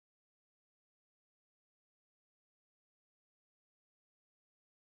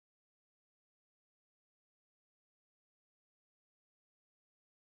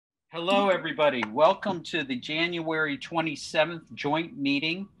Hello, everybody. Welcome to the January 27th joint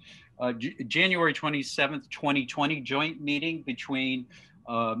meeting, January 27th, 2020 joint meeting between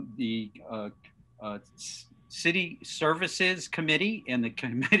the City Services Committee and the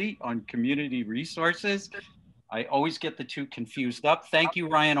Committee on Community Resources. I always get the two confused up. Thank you,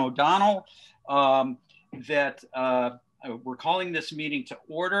 Ryan O'Donnell, that we're calling this meeting to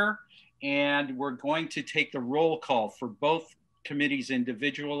order, and we're going to take the roll call for both committees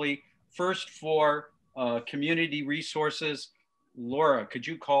individually. First, for Community Resources, Laura, could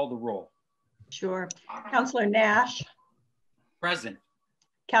you call the roll? Sure. Councillor Nash. Present.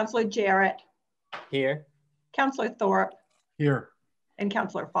 Councillor Jarrett. Here. Councillor Thorpe. Here. And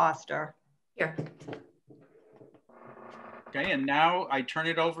Councillor Foster. Here. Okay, and now I turn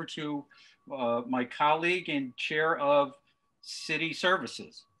it over to my colleague and chair of City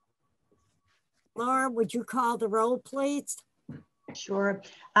Services. Laura, would you call the roll, please? Sure.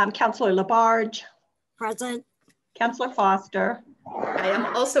 Councillor Labarge. Present. Councillor Foster. I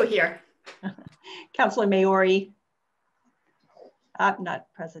am also here. Councillor Maori. Not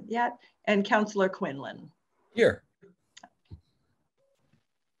present yet. And Councillor Quinlan. Here.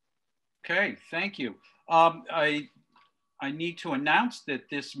 Okay, thank you. I need to announce that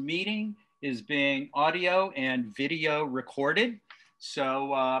this meeting is being audio and video recorded.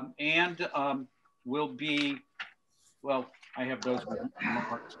 So, will be, well, I have those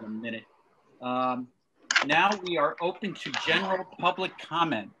remarks in a minute. Now we are open to general public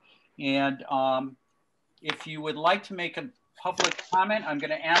comment. And if you would like to make a public comment, I'm going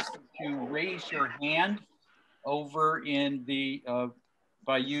to ask you to raise your hand over in the,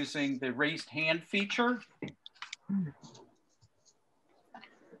 by using the raised hand feature.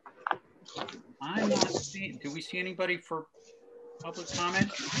 I'm not seeing, do we see anybody for public comment?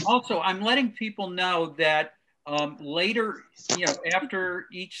 Also, I'm letting people know that later, after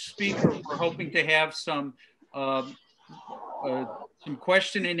each speaker, we're hoping to have some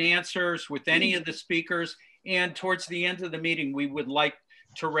question and answers with any of the speakers. And towards the end of the meeting, we would like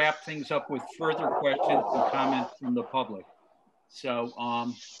to wrap things up with further questions and comments from the public. So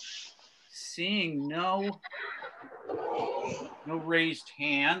seeing no raised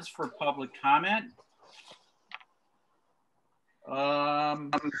hands for public comment.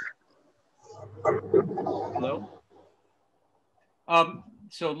 Hello.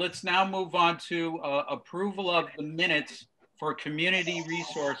 So let's now move on to approval of the minutes for Community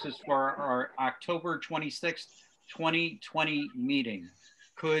Resources for our October 26th, 2020 meeting.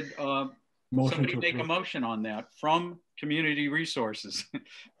 Could somebody make a motion on that from Community Resources?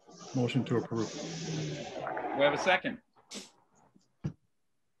 Motion to approve. Do we have a second?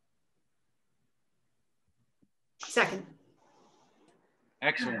 Second.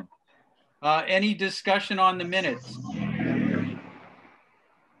 Excellent. Any discussion on the minutes?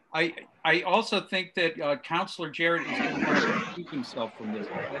 I also think that Councillor Jarrett is going to recuse himself from this.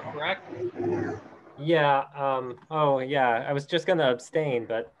 Is that correct? Yeah. Oh, yeah. I was just going to abstain,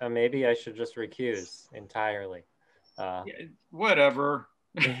 but maybe I should just recuse entirely. Yeah, whatever.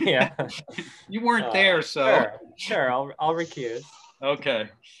 Yeah. You weren't there, so. Sure. I'll recuse. Okay.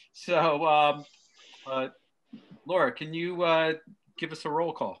 So, Laura, can you give us a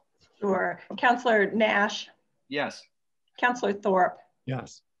roll call? Sure. Councillor Nash. Yes. Councillor Thorpe.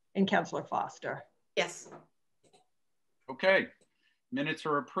 Yes. And Councillor Foster. Yes. Okay. Minutes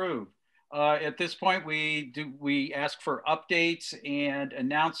are approved. At this point, we ask for updates and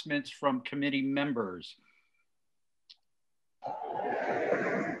announcements from committee members.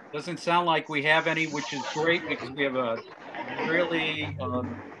 Doesn't sound like we have any, which is great because we have a really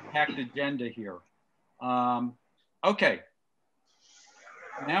packed agenda here. Okay.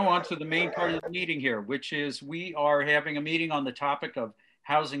 Now on to the main part of the meeting here, which is we are having a meeting on the topic of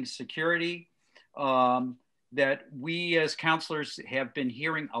housing security that we as counselors have been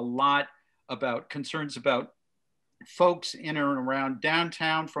hearing a lot about, concerns about folks in and around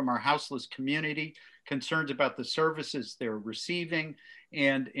downtown from our houseless community, concerns about the services they're receiving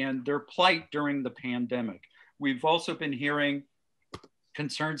and their plight during the pandemic. We've also been hearing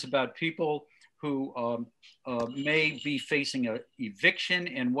concerns about people who may be facing an eviction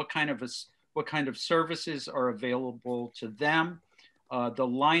and what kind of services are available to them. The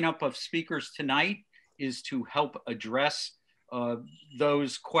lineup of speakers tonight is to help address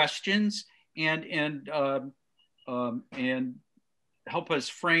those questions and help us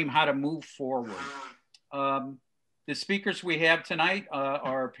frame how to move forward. The speakers we have tonight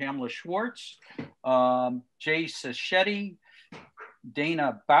are Pamela Schwartz, Jay Sacchetti,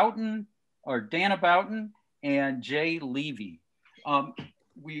 Dana Boughton, and Jay Levy.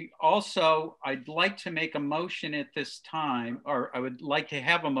 I'd like to make a motion at this time, or I would like to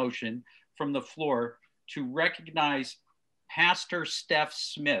have a motion from the floor to recognize Pastor Steph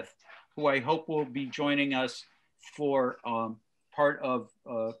Smith, who I hope will be joining us for part of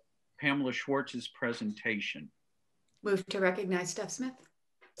Pamela Schwartz's presentation. Move to recognize Steph Smith.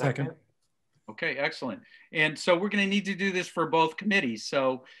 Second. Okay, excellent. And so we're going to need to do this for both committees.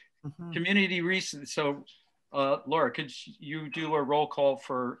 So community research. So Laura, could you do a roll call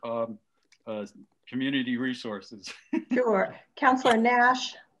for community resources? Sure. Counselor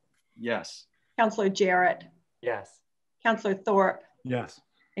Nash, Yes. Counselor Jarrett, Yes. Counselor Thorpe, Yes.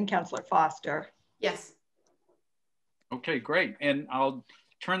 and Counselor Foster. Yes. Okay, great. And I'll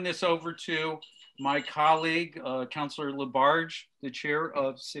turn this over to my colleague, Counselor Labarge, the chair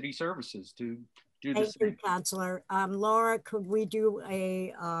of City Services, to do this. Thank you, Counselor. Laura, could we do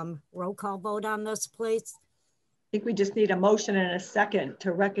a roll call vote on this, please? I think we just need a motion and a second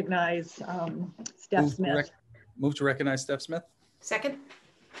to recognize Steph Smith. Move to recognize Steph Smith. Second.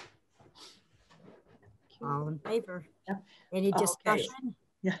 All in favor? Yeah. Any Okay. discussion?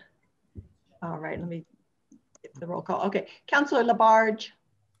 Yeah. All right, let me get the roll call. Okay, Counselor Labarge,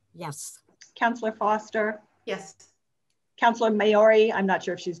 Yes. Counselor Foster, Yes. Counselor Maori, I'm not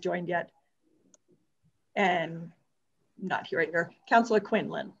sure if she's joined yet. And I'm not hearing her. Counselor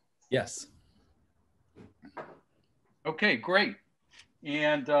Quinlan. Yes. Okay, great.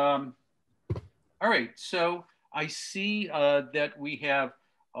 And all right, so I see that we have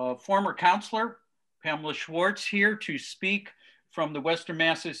former counselor Pamela Schwartz here to speak from the Western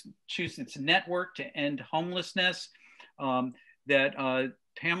Massachusetts Network to End Homelessness. That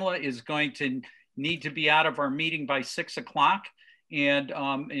Pamela is going to need to be out of our meeting by 6 o'clock.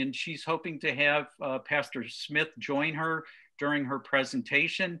 And she's hoping to have Pastor Smith join her during her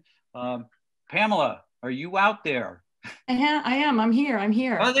presentation. Pamela, are you out there? I am. I'm here. I'm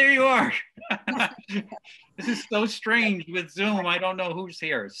here. Oh, there you are. This is so strange with Zoom. I don't know who's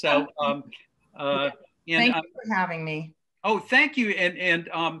here. So, Thank you for having me. Oh, thank you. And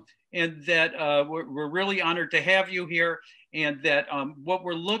that we're really honored to have you here. And that what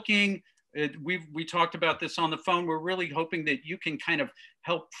we're looking, we talked about this on the phone. We're really hoping that you can kind of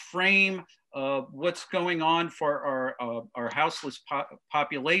help frame what's going on for our houseless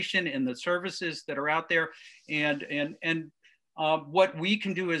population and the services that are out there, and what we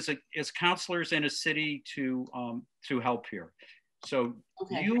can do as counselors in a city to help here. So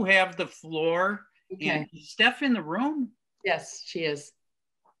okay. You have the floor. Okay. And is Steph in the room? Yes, she is.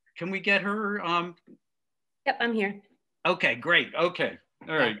 Can we get her? Yep, I'm here. Okay, great. Okay,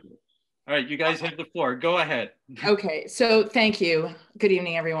 all right. Yeah. All right, you guys have the floor. Go ahead. Okay, so thank you. Good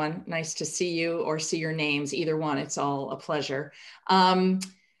evening, everyone. Nice to see you or see your names. Either one, it's all a pleasure.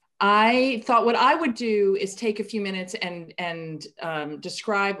 I thought what I would do is take a few minutes and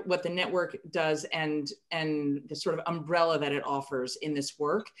describe what the network does and the sort of umbrella that it offers in this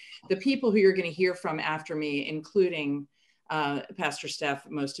work. The people who you're going to hear from after me, including Pastor Steph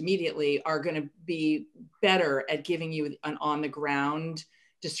most immediately, are going to be better at giving you an on-the-ground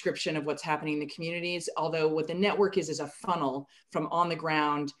description of what's happening in the communities. Although what the network is a funnel from on the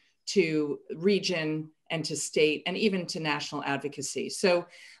ground to region and to state and even to national advocacy. So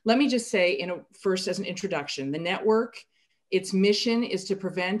let me just say, first as an introduction, the network, its mission is to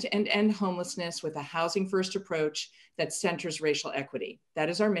prevent and end homelessness with a housing first approach that centers racial equity. That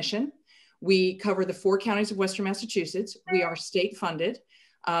is our mission. We cover the 4 counties of Western Massachusetts. We are state funded.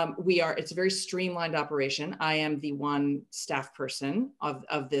 It's a very streamlined operation. I am the one staff person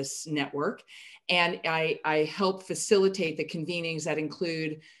of this network, and I help facilitate the convenings that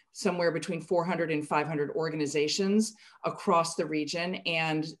include somewhere between 400 and 500 organizations across the region,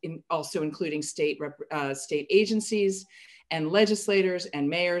 and also including state agencies and legislators and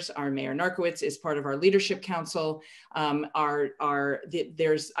mayors. Our Mayor Narkowitz is part of our leadership council. Every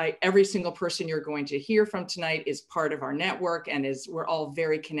single person you're going to hear from tonight is part of our network, and we're all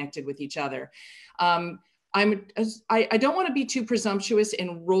very connected with each other. I don't want to be too presumptuous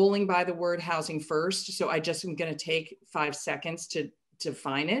in rolling by the word housing first, so I just am going to take 5 seconds to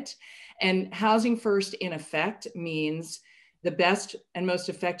define it. And housing first, in effect, means the best and most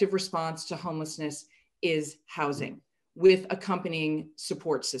effective response to homelessness is housing, with accompanying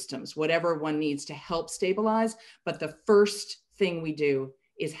support systems, whatever one needs to help stabilize. But the first thing we do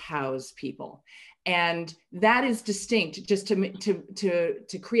is house people. And that is distinct, just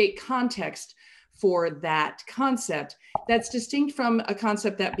to create context for that concept. That's distinct from a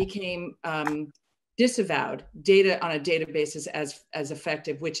concept that became disavowed data on a data basis as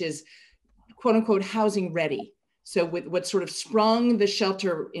effective, which is quote unquote housing ready. So with what sort of sprung the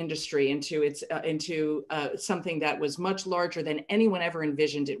shelter industry into something that was much larger than anyone ever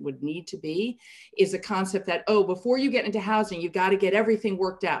envisioned it would need to be, is a concept that, oh, before you get into housing, you've got to get everything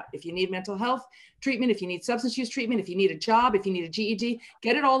worked out. If you need mental health treatment, if you need substance use treatment, if you need a job, if you need a GED,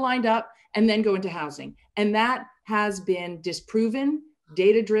 get it all lined up and then go into housing. And that has been disproven,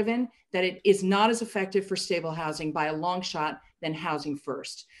 data-driven, that it is not as effective for stable housing by a long shot than housing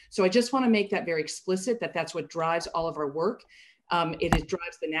first. So I just want to make that very explicit, that that's what drives all of our work. It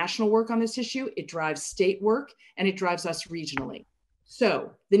drives the national work on this issue, it drives state work, and it drives us regionally.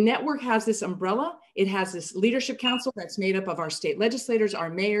 So the network has this umbrella. It has this leadership council that's made up of our state legislators, our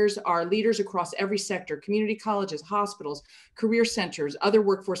mayors, our leaders across every sector, community colleges, hospitals, career centers, other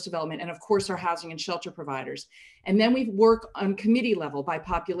workforce development, and of course our housing and shelter providers. And then we work on committee level by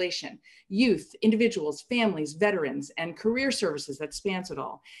population, youth, individuals, families, veterans, and career services that spans it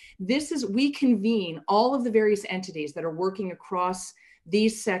all. We convene all of the various entities that are working across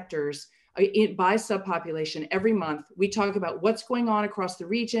these sectors by subpopulation every month. We talk about what's going on across the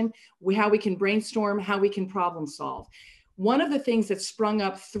region, how we can brainstorm, how we can problem solve. One of the things that sprung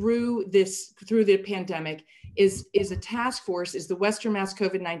up through the pandemic is a task force, is the Western Mass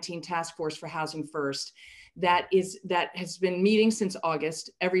COVID-19 Task Force for Housing First, that has been meeting since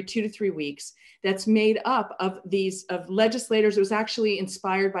August, every 2 to 3 weeks, that's made up of legislators. It was actually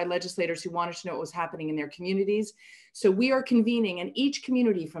inspired by legislators who wanted to know what was happening in their communities. So we are convening, and each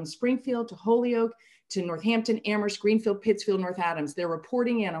community from Springfield to Holyoke to Northampton, Amherst, Greenfield, Pittsfield, North Adams, they're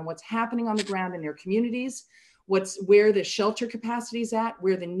reporting in on what's happening on the ground in their communities, where the shelter capacity is at,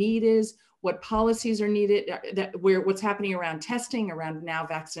 where the need is, what policies are needed, what's happening around testing, around now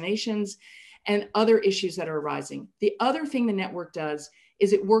vaccinations, and other issues that are arising. The other thing the network does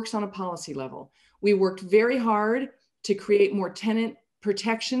is it works on a policy level. We worked very hard to create more tenant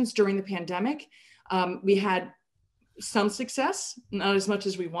protections during the pandemic. We had some success, not as much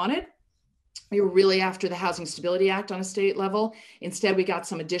as we wanted. We were really after the Housing Stability Act on a state level. Instead, we got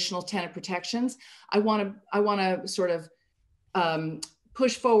some additional tenant protections. I want to sort of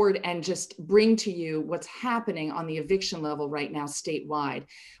push forward and just bring to you what's happening on the eviction level right now statewide.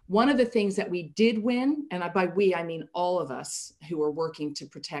 One of the things that we did win, and by we, I mean all of us who are working to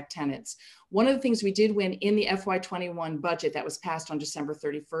protect tenants. One of the things we did win in the FY21 budget that was passed on December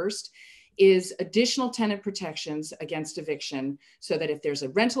 31st is additional tenant protections against eviction, so that if there's a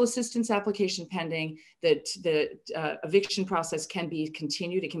rental assistance application pending, that the eviction process can be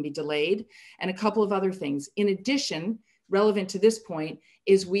continued, it can be delayed, and a couple of other things. In addition, relevant to this point,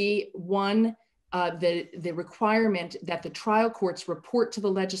 is we won the requirement that the trial courts report to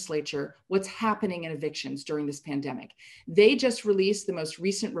the legislature what's happening in evictions during this pandemic. They just released the most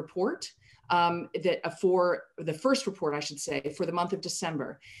recent report, for the first report, I should say, for the month of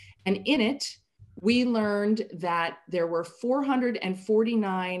December. And in it, we learned that there were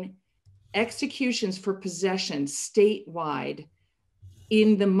 449 executions for possession statewide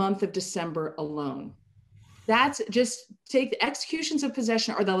in the month of December alone. That's just take the executions of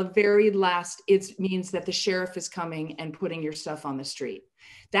possession are the very last. It means that the sheriff is coming and putting your stuff on the street.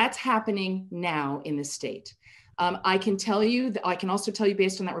 That's happening now in the state. I can tell you, I can also tell you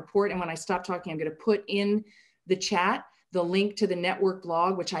based on that report, and when I stop talking, I'm going to put in the chat the link to the network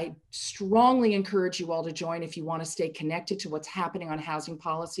blog, which I strongly encourage you all to join if you want to stay connected to what's happening on housing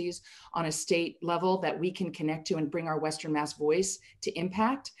policies on a state level that we can connect to and bring our Western Mass voice to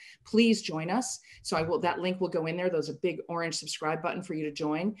impact. Please join us. So that link will go in there. There's a big orange subscribe button for you to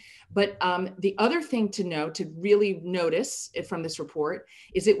join. But the other thing to know, to really notice from this report,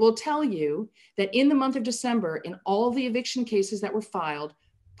 is it will tell you that in the month of December, in all the eviction cases that were filed,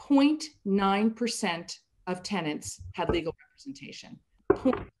 0.9% of tenants had legal representation,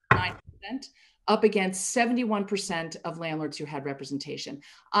 0.9%, up against 71% of landlords who had representation.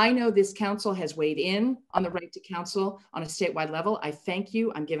 I know this council has weighed in on the right to counsel on a statewide level. I thank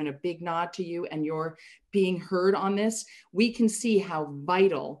you. I'm giving a big nod to you, and you're being heard on this. We can see how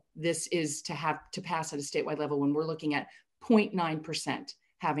vital this is to pass at a statewide level when we're looking at 0.9%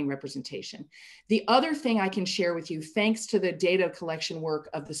 having representation. The other thing I can share with you, thanks to the data collection work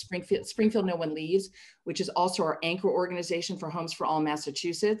of the Springfield No One Leaves, which is also our anchor organization for Homes for All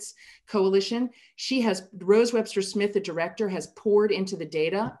Massachusetts Coalition. Rose Webster Smith, the director, has poured into the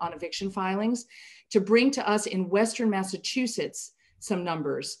data on eviction filings to bring to us in Western Massachusetts some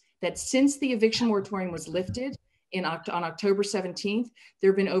numbers that since the eviction moratorium was lifted on October 17th, there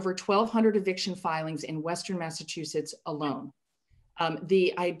have been over 1,200 eviction filings in Western Massachusetts alone.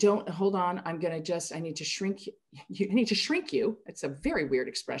 Hold on, I need to shrink you. It's a very weird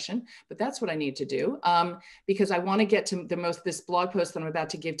expression, but that's what I need to do because I want to get to this blog post that I'm about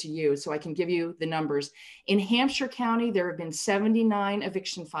to give to you so I can give you the numbers. In Hampshire County, there have been 79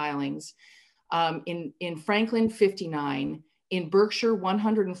 eviction filings. In Franklin, 59, in Berkshire,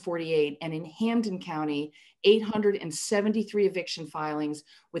 148, and in Hampden County, 873 eviction filings,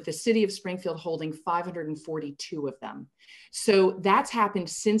 with the city of Springfield holding 542 of them. So that's happened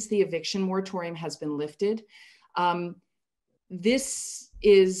since the eviction moratorium has been lifted. This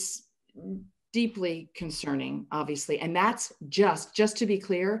is deeply concerning, obviously, and that's just to be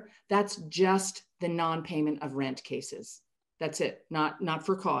clear, that's just the non-payment of rent cases. That's it, not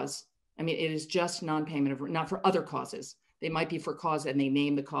for cause. I mean, it is just non-payment of, not for other causes. They might be for cause and they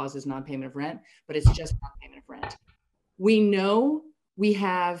name the cause as non-payment of rent, but it's just non-payment of rent. We know we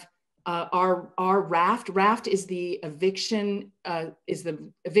have our RAFT is the eviction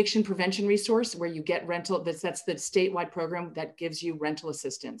prevention resource where you get rental. That's the statewide program that gives you rental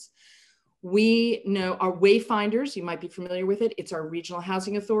assistance. We know our Wayfinders, you might be familiar with it. It's our regional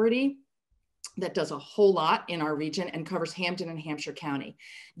housing authority that does a whole lot in our region and covers Hampden and Hampshire County.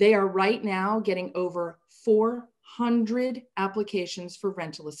 They are right now getting over 400 applications for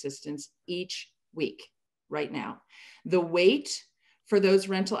rental assistance each week right now. The wait for those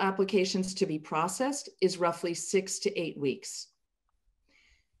rental applications to be processed is roughly 6 to 8 weeks.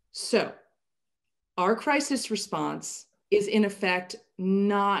 So our crisis response is in effect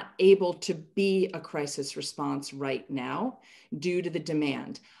not able to be a crisis response right now due to the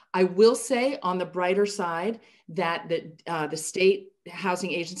demand. I will say on the brighter side that the state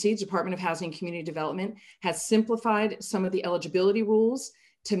housing agency, Department of Housing and Community Development, has simplified some of the eligibility rules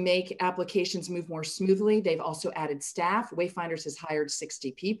to make applications move more smoothly. They've also added staff. Wayfinders has hired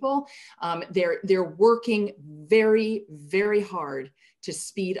 60 people. They're working very, very hard to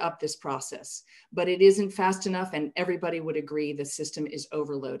speed up this process, but it isn't fast enough, and everybody would agree the system is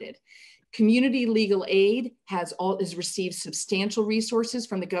overloaded. Community legal aid has received substantial resources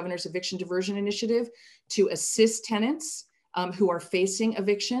from the Governor's Eviction Diversion Initiative to assist tenants who are facing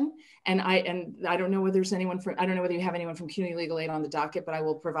eviction. And I don't know whether there's anyone from, I don't know whether you have anyone from Community Legal Aid on the docket, but I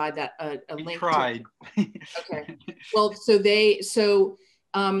will provide that a link. Tried. Okay. Well,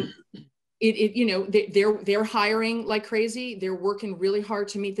 you know, they're hiring like crazy. They're working really hard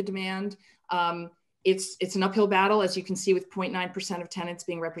to meet the demand. It's an uphill battle, as you can see, with 0.9% of tenants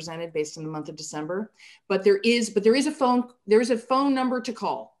being represented based on the month of December. But there is a phone number to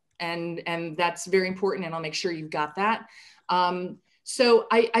call, and that's very important. And I'll make sure you've got that. So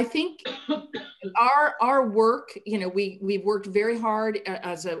I think our work, you know, we've worked very hard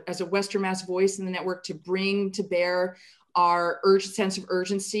as a Western Mass voice in the network to bring to bear our sense of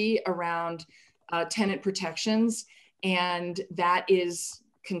urgency around tenant protections, and that is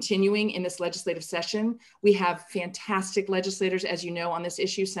continuing in this legislative session. We have fantastic legislators, as you know, on this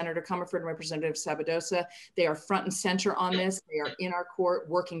issue. Senator Comerford and Representative Sabadosa, they are front and center on this. They are in our court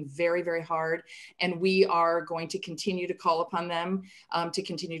working very, very hard. And we are going to continue to call upon them to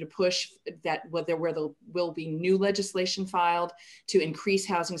continue to push that where there will be new legislation filed to increase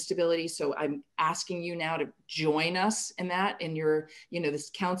housing stability. So I'm asking you now to join us in that, in your, you know, this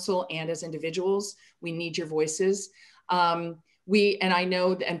council and as individuals. We need your voices. And I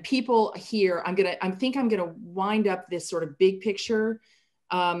know, and people here, I think I'm gonna wind up this sort of big picture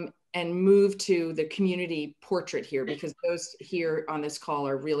and move to the community portrait here, because those here on this call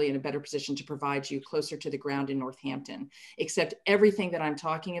are really in a better position to provide you closer to the ground in Northampton, except everything that I'm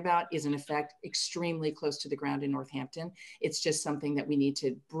talking about is in effect extremely close to the ground in Northampton. It's just something that we need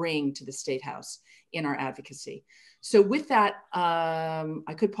to bring to the State House in our advocacy. So with that,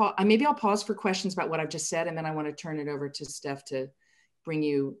 I could pause, maybe I'll pause for questions about what I've just said, and then I want to turn it over to Steph to bring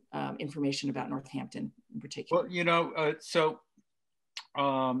you information about Northampton in particular. Well, you know,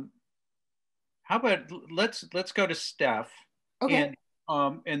 how about let's go to Steph. Okay.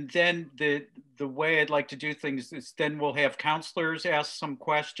 And then the way I'd like to do things is then we'll have counselors ask some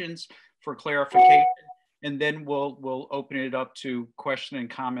questions for clarification, and then we'll open it up to question and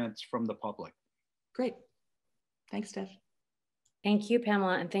comments from the public. Great. Thanks, Steph. Thank you,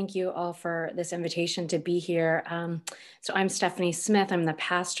 Pamela, and thank you all for this invitation to be here. So I'm Stephanie Smith. I'm the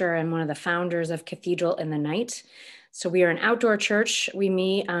pastor and one of the founders of Cathedral in the Night. So we are an outdoor church. We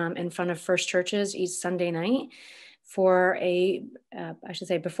meet in front of First Churches each Sunday night for I should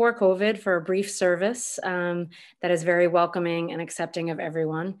say before COVID, for a brief service that is very welcoming and accepting of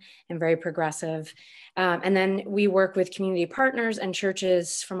everyone and very progressive. And then we work with community partners and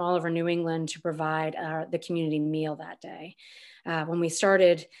churches from all over New England to provide the community meal that day. when we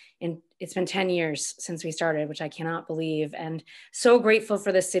started, it's been 10 years since we started, which I cannot believe, and so grateful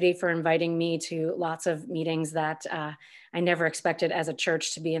for the city for inviting me to lots of meetings that I never expected as a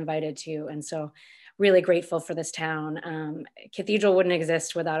church to be invited to. And so really grateful for this town. Cathedral wouldn't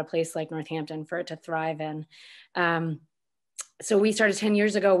exist without a place like Northampton for it to thrive in. So we started 10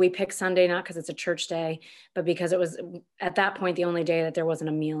 years ago. We picked Sunday, not because it's a church day, but because it was at that point the only day that there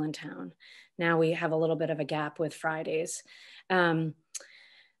wasn't a meal in town. Now we have a little bit of a gap with Fridays.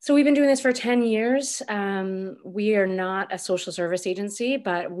 So we've been doing this for 10 years. We are not a social service agency,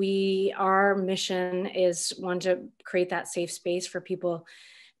 but our mission is one, to create that safe space for people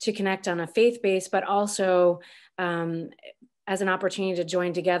to connect on a faith base, but also as an opportunity to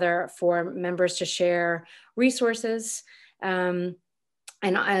join together for members to share resources, and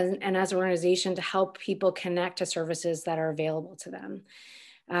as an organization to help people connect to services that are available to them.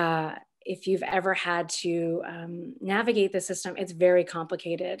 If you've ever had to navigate the system, it's very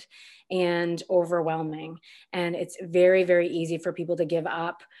complicated and overwhelming. And it's very, very easy for people to give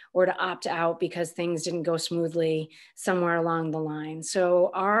up or to opt out because things didn't go smoothly somewhere along the line. So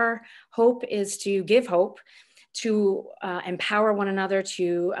our hope is to give hope, to empower one another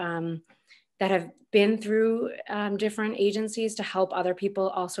to that have been through different agencies, to help other people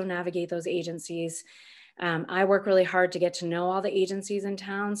also navigate those agencies. I work really hard to get to know all the agencies in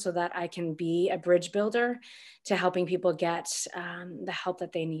town so that I can be a bridge builder to helping people get the help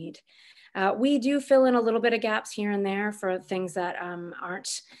that they need. We do fill in a little bit of gaps here and there for things that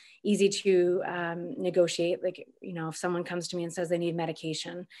aren't easy to negotiate. Like, you know, if someone comes to me and says they need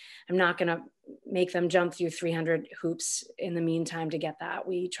medication, I'm not gonna make them jump through 300 hoops in the meantime to get that.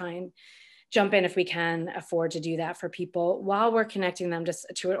 We try and jump in if we can afford to do that for people while we're connecting them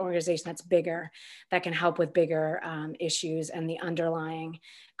to an organization that's bigger, that can help with bigger issues and the underlying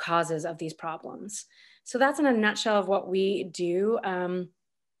causes of these problems. So that's in a nutshell of what we do.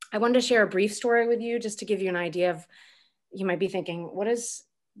 I wanted to share a brief story with you just to give you an idea of, you might be thinking, why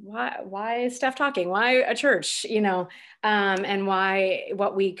is Steph talking? Why a church, you know, and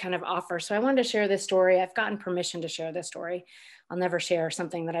what we kind of offer. So I wanted to share this story. I've gotten permission to share this story. I'll never share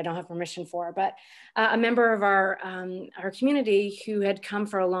something that I don't have permission for, but a member of our community who had come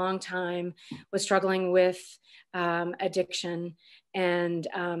for a long time was struggling with addiction, and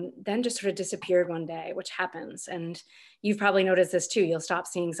then just sort of disappeared one day, which happens. And you've probably noticed this too. You'll stop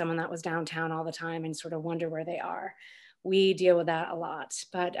seeing someone that was downtown all the time and sort of wonder where they are. We deal with that a lot.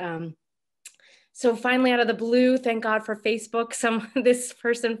 But so finally, out of the blue, thank God for Facebook, this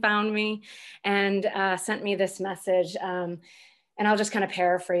person found me and sent me this message. And I'll just kind of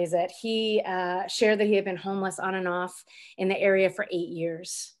paraphrase it. He shared that he had been homeless on and off in the area for 8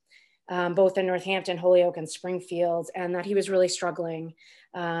 years, both in Northampton, Holyoke, and Springfield, and that he was really struggling.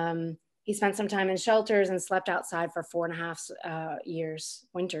 He spent some time in shelters and slept outside for 4.5 years,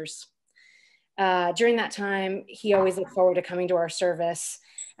 winters. During that time, he always looked forward to coming to our service.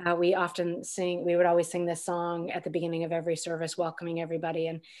 We would always sing this song at the beginning of every service, welcoming everybody.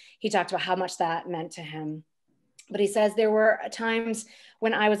 And he talked about how much that meant to him. But he says, there were times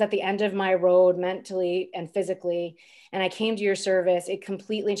when I was at the end of my road mentally and physically, and I came to your service. It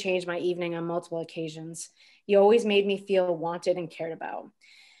completely changed my evening on multiple occasions. You always made me feel wanted and cared about.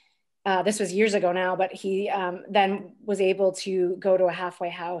 This was years ago now, but he then was able to go to a halfway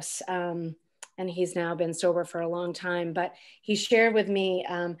house, and he's now been sober for a long time. But he shared with me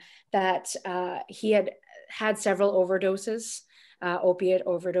that he had several overdoses, opiate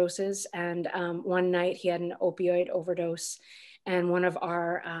overdoses. And one night he had an opioid overdose. And one of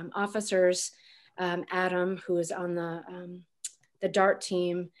our officers, Adam, who is on the DART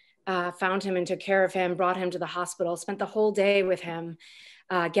team, found him and took care of him, brought him to the hospital, spent the whole day with him,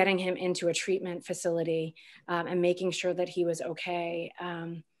 getting him into a treatment facility and making sure that he was okay.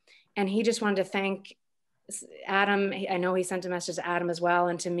 And he just wanted to thank Adam. I know he sent a message to Adam as well,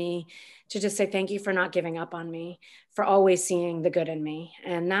 and to me, to just say thank you for not giving up on me, for always seeing the good in me.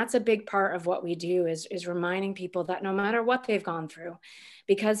 And that's a big part of what we do, is reminding people that no matter what they've gone through,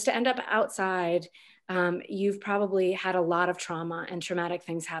 because to end up outside, you've probably had a lot of trauma and traumatic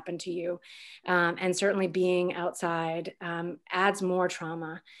things happen to you. And certainly being outside adds more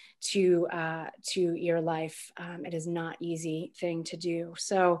trauma to your life. It is not an easy thing to do.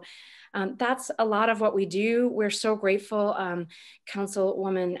 So that's a lot of what we do. We're so grateful.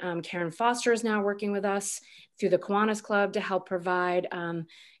 Councilwoman Karen Foster is now working with us through the Kiwanis Club to help provide,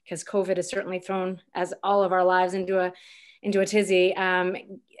 because COVID has certainly thrown, as all of our lives, into into a tizzy.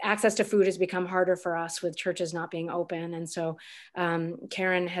 Access to food has become harder for us with churches not being open. And so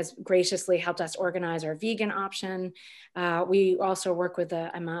Karen has graciously helped us organize our vegan option. We also work with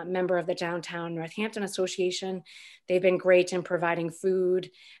I'm a member of the Downtown Northampton Association. They've been great in providing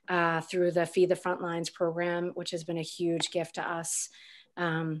food through the Feed the Frontlines program, which has been a huge gift to us.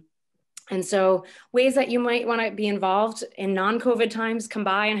 And so ways that you might want to be involved in non-COVID times, come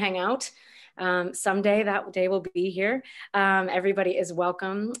by and hang out. Someday that day will be here. Everybody is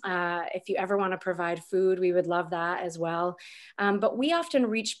welcome. If you ever want to provide food, we would love that as well. But we often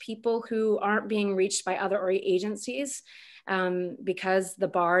reach people who aren't being reached by other agencies because the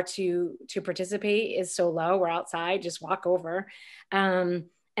bar to participate is so low. We're outside, just walk over. And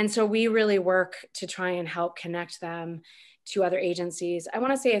so we really work to try and help connect them to other agencies. I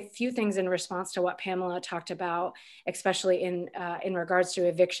want to say a few things in response to what Pamela talked about, especially in regards to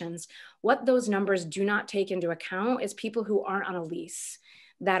evictions. What those numbers do not take into account is people who aren't on a lease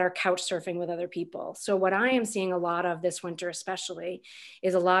that are couch surfing with other people. So what I am seeing a lot of this winter especially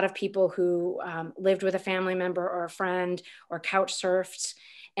is a lot of people who lived with a family member or a friend or couch surfed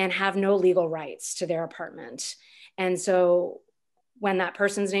and have no legal rights to their apartment. And so when that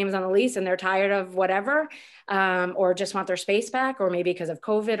person's name is on the lease and they're tired of whatever, or just want their space back, or maybe because of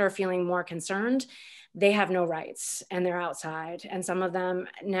COVID or feeling more concerned, they have no rights and they're outside. And some of them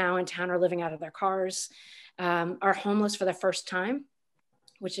now in town are living out of their cars, are homeless for the first time,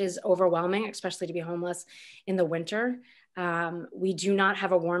 which is overwhelming, especially to be homeless in the winter. We do not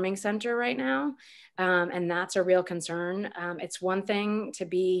have a warming center right now, and that's a real concern. It's one thing to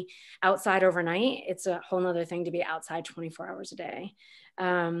be outside overnight. It's a whole nother thing to be outside 24 hours a day.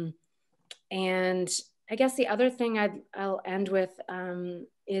 And I guess the other thing I'll end with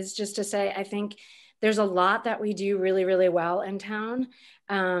is just to say, I think there's a lot that we do really, really well in town.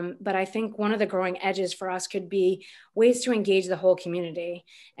 But I think one of the growing edges for us could be ways to engage the whole community.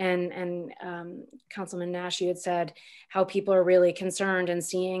 And Councilman Nash, you had said how people are really concerned and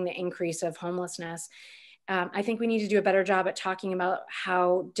seeing the increase of homelessness. I think we need to do a better job at talking about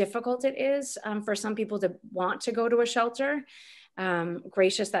how difficult it is for some people to want to go to a shelter.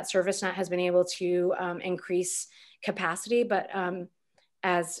 Gracious that ServiceNet has been able to increase capacity, but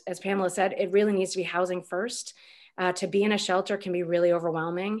as Pamela said, it really needs to be housing first. To be in a shelter can be really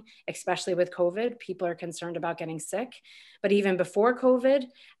overwhelming, especially with COVID. People are concerned about getting sick. But even before COVID,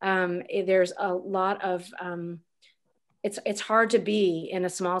 there's a lot of, it's hard to be in a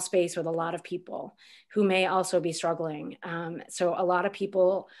small space with a lot of people who may also be struggling. So a lot of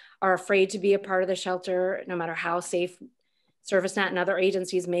people are afraid to be a part of the shelter, no matter how safe ServiceNet and other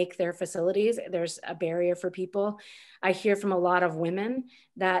agencies make their facilities. There's a barrier for people. I hear from a lot of women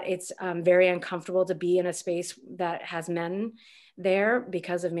that it's very uncomfortable to be in a space that has men there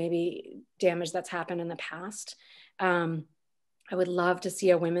because of maybe damage that's happened in the past. I would love to see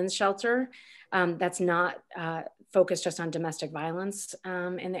a women's shelter that's not focused just on domestic violence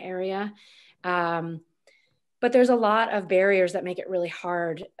in the area. But there's a lot of barriers that make it really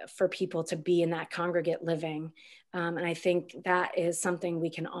hard for people to be in that congregate living. And I think that is something we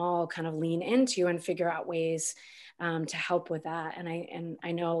can all kind of lean into and figure out ways to help with that. And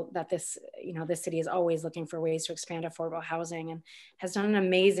I know that this city is always looking for ways to expand affordable housing and has done an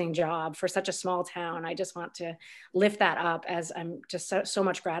amazing job for such a small town. I just want to lift that up, as I'm just so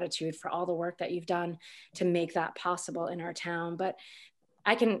much gratitude for all the work that you've done to make that possible in our town. But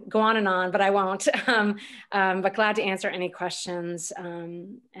I can go on, but I won't. But glad to answer any questions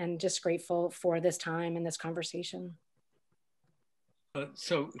and just grateful for this time and this conversation.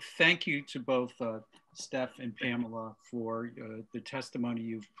 So thank you to both Steph and Pamela for the testimony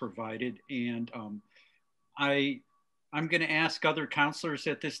you've provided. And I'm going to ask other counselors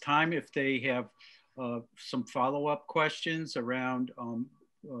at this time if they have some follow-up questions around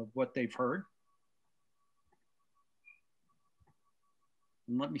what they've heard.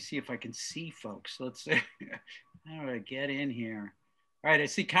 And let me see if I can see folks. Let's see. How do I get in here? All right, I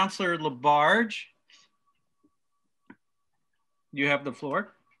see Councilor Labarge. You have the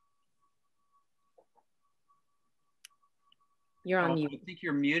floor. You're on mute. I think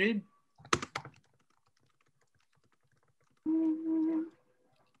you're muted.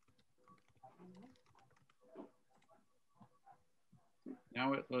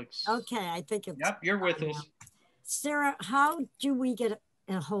 Now it looks. Okay, I think it's. Yep, you're with us. Sarah, how do we get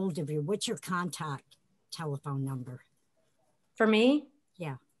a hold of you? What's your contact telephone number? For me?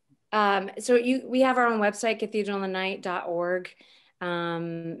 Yeah. So we have our own website, cathedralinthenight.org.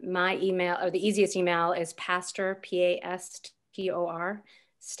 My email, or the easiest email, is pastor, P-A-S-T-O-R,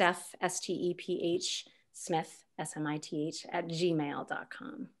 Steph, S-T-E-P-H, Smith, S-M-I-T-H,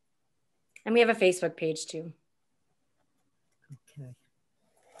 @gmail.com. And we have a Facebook page too.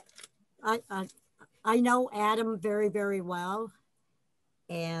 I know Adam very, very well,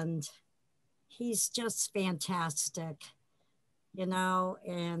 and he's just fantastic, you know,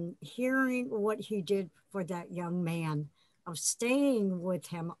 and hearing what he did for that young man, of staying with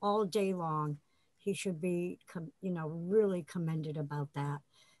him all day long, he should be, you know, really commended about that,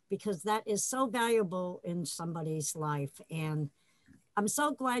 because that is so valuable in somebody's life. And I'm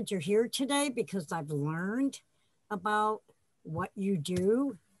so glad you're here today, because I've learned about what you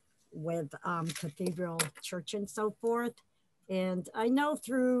do with Cathedral Church and so forth. And I know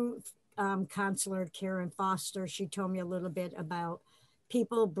through Counselor Karen Foster, she told me a little bit about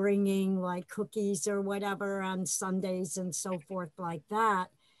people bringing like cookies or whatever on Sundays and so forth like that.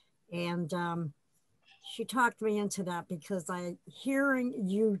 And she talked me into that, because hearing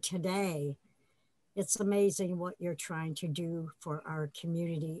you today, it's amazing what you're trying to do for our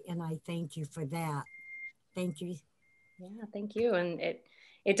community. And I thank you for that. Thank you. Yeah, thank you. And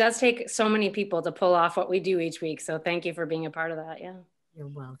it does take so many people to pull off what we do each week. So thank you for being a part of that. Yeah. You're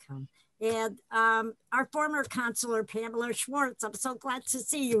welcome. And our former counselor, Pamela Schwartz, I'm so glad to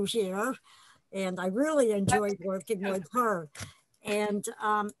see you here. And I really enjoyed working with her. And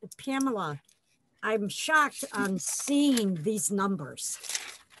Pamela, I'm shocked on seeing these numbers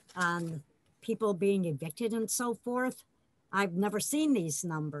on people being evicted and so forth. I've never seen these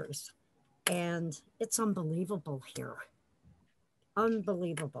numbers. And it's unbelievable here.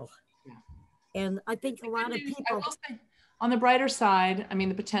 Unbelievable. Yeah. And I think a lot of people, on the brighter side, I mean,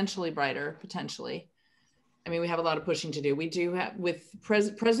 the potentially, I mean, we have a lot of pushing to do. We do have,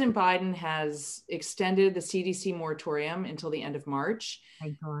 President Biden has extended the CDC moratorium until the end of March.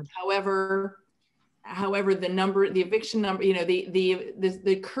 Thank God. However, the eviction number, you know,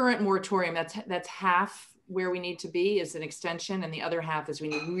 the current moratorium, that's half where we need to be, is an extension, and the other half is we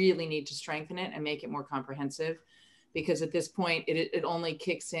really need to strengthen it and make it more comprehensive, because at this point it only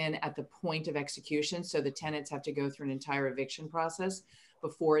kicks in at the point of execution. So the tenants have to go through an entire eviction process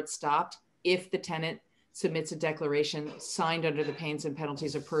before it's stopped. If the tenant submits a declaration signed under the pains and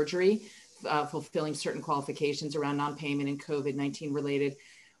penalties of perjury, fulfilling certain qualifications around non-payment and COVID-19 related,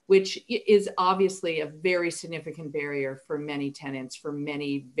 which is obviously a very significant barrier for many tenants for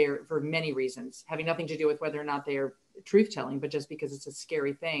many reasons, having nothing to do with whether or not they are truth-telling, but just because it's a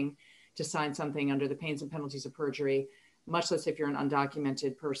scary thing to sign something under the pains and penalties of perjury, much less if you're an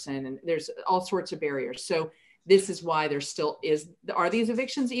undocumented person. And there's all sorts of barriers. So this is why there still are these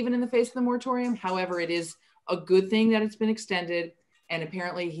evictions even in the face of the moratorium. However, it is a good thing that it's been extended. And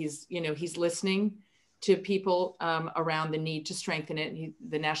apparently he's listening to people around the need to strengthen it.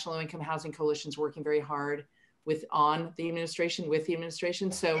 The National Low Income Housing Coalition is working very hard with the administration.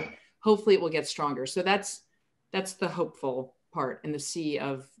 So hopefully it will get stronger. So that's the hopeful part in the sea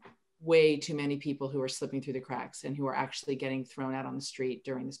of way too many people who are slipping through the cracks and who are actually getting thrown out on the street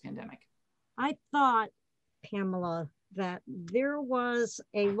during this pandemic. I thought, Pamela, that there was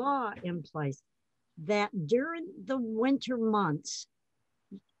a law in place that during the winter months,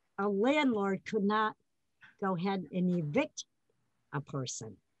 a landlord could not go ahead and evict a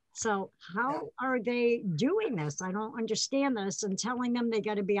person. So how are they doing this? I don't understand this, and telling them they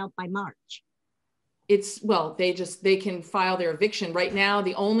got to be out by March. They can file their eviction. Right now,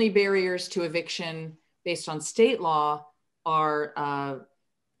 the only barriers to eviction based on state law are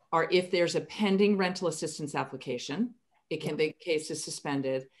if there's a pending rental assistance application, the case is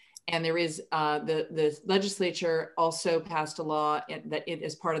suspended. And there is, the legislature also passed a law that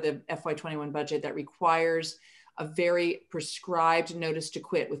as part of the FY21 budget that requires a very prescribed notice to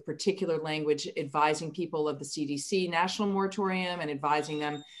quit with particular language advising people of the CDC national moratorium and advising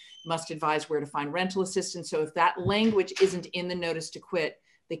them must advise where to find rental assistance. So if that language isn't in the notice to quit,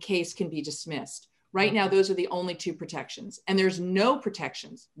 the case can be dismissed. Right now, those are the only two protections. And there's no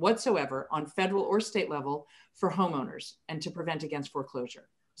protections whatsoever on federal or state level for homeowners and to prevent against foreclosure.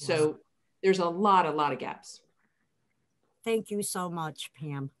 So there's a lot of gaps. Thank you so much,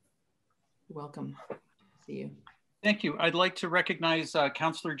 Pam. You're welcome. See you. Thank you. I'd like to recognize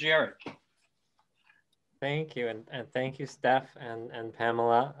Councillor Jarrett. Thank you, and thank you, Steph and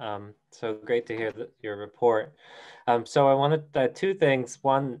Pamela. So great to hear your report. So I wanted two things.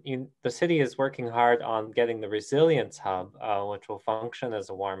 One, the city is working hard on getting the Resilience Hub, which will function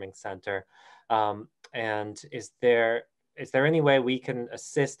as a warming center. And is there any way we can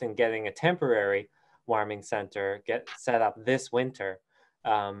assist in getting a temporary warming center set up this winter?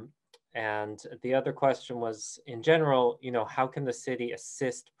 And the other question was, in general, how can the city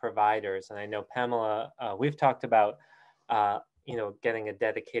assist providers? And I know, Pamela, we've talked about, getting a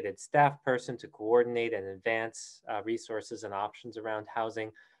dedicated staff person to coordinate and advance resources and options around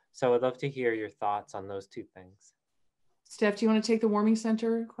housing. So I'd love to hear your thoughts on those two things. Steph, do you want to take the warming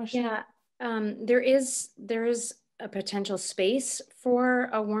center question? Yeah, there is a potential space for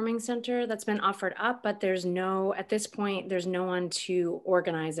a warming center that's been offered up, but at this point, there's no one to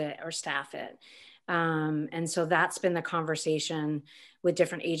organize it or staff it. And so that's been the conversation with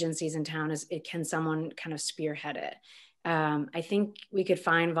different agencies in town, is can someone kind of spearhead it? I think we could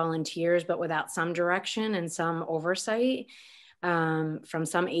find volunteers, but without some direction and some oversight from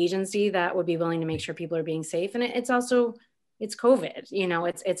some agency that would be willing to make sure people are being safe. And it's also, it's COVID,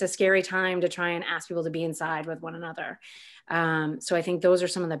 it's a scary time to try and ask people to be inside with one another. So I think those are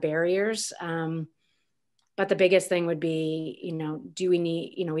some of the barriers. But the biggest thing would be,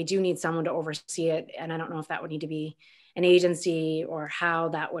 we do need someone to oversee it. And I don't know if that would need to be an agency or how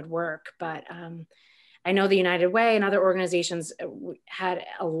that would work. But I know the United Way and other organizations had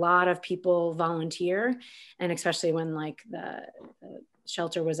a lot of people volunteer. And especially when like the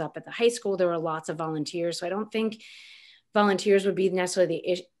shelter was up at the high school, there were lots of volunteers. So I don't think volunteers would be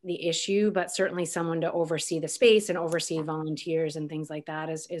necessarily the issue, but certainly someone to oversee the space and oversee volunteers and things like that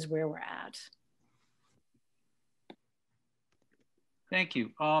is where we're at. Thank you.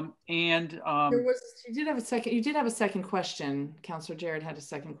 You did have a second question. Councilor Jared had a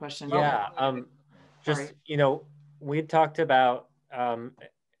second question. Yeah. We talked about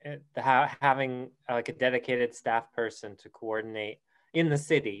having like a dedicated staff person to coordinate in the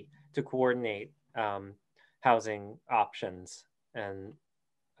city to coordinate housing options. And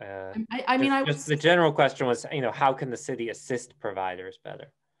the general question was, how can the city assist providers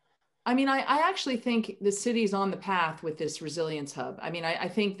better? I actually think the city's on the path with this resilience hub. I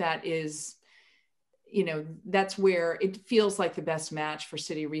think that is, that's where it feels like the best match for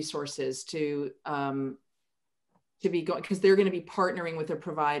city resources to be going, because they're going to be partnering with a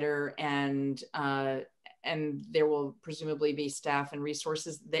provider, and there will presumably be staff and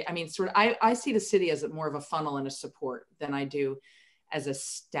resources. I see the city as more of a funnel and a support than I do as a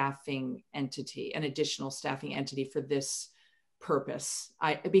staffing entity, an additional staffing entity for this purpose.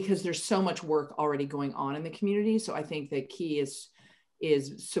 Because there's so much work already going on in the community. So I think the key is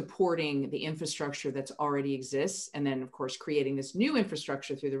supporting the infrastructure that's already exists, and then of course creating this new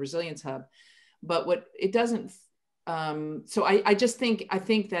infrastructure through the Resilience Hub. But what it doesn't, so I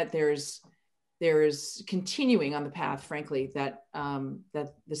think that there's continuing on the path, frankly, that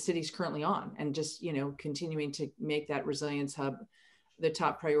that the city's currently on, and just continuing to make that Resilience Hub the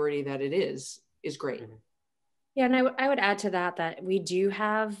top priority that it is great. Mm-hmm. Yeah, and I would add to that we do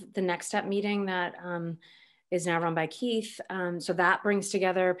have the Next Step meeting that is now run by Keith. So that brings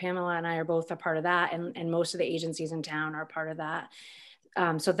together, Pamela and I are both a part of that, and most of the agencies in town are part of that.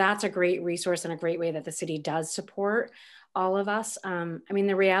 So that's a great resource and a great way that the city does support all of us.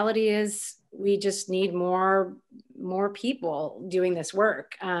 The reality is we just need more people doing this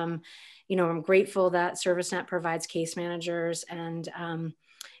work. I'm grateful that ServiceNet provides case managers, and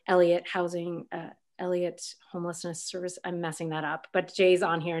Elliott Homelessness Service. I'm messing that up, but Jay's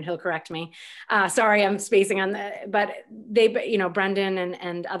on here and he'll correct me. Sorry, I'm spacing on that. But they, Brendan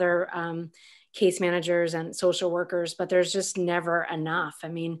and other case managers and social workers, but there's just never enough.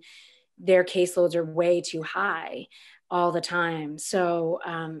 Their caseloads are way too high all the time. So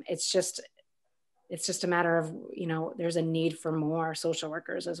it's just a matter of, there's a need for more social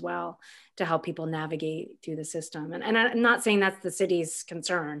workers as well to help people navigate through the system. And I'm not saying that's the city's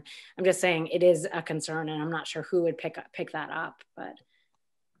concern. I'm just saying it is a concern, and I'm not sure who would pick that up, but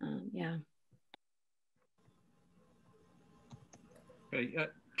yeah. Okay,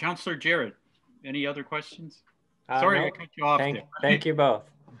 Councilor Jarrett, any other questions? Sorry, no. I cut you off there. Thank you both.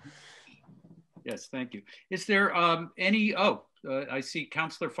 Yes, thank you. Is there any, I see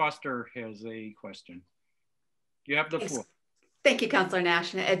Councilor Foster has a question. You have the floor. Thank you, Councilor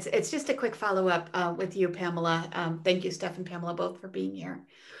Nash. It's just a quick follow-up with you, Pamela. Thank you, Steph and Pamela, both for being here.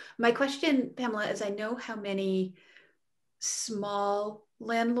 My question, Pamela, is I know how many small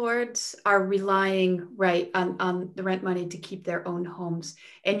landlords are relying on the rent money to keep their own homes.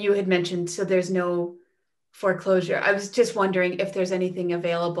 And you had mentioned, so there's no foreclosure. I was just wondering if there's anything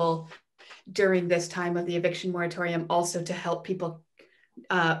available during this time of the eviction moratorium also to help people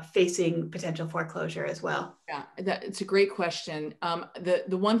facing potential foreclosure as well. Yeah, it's a great question.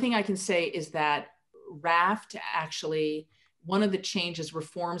 The one thing I can say is that RAFT actually, one of the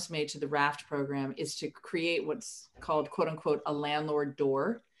reforms made to the RAFT program is to create what's called, quote unquote, a landlord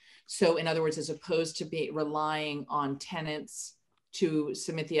door. So in other words, as opposed to relying on tenants to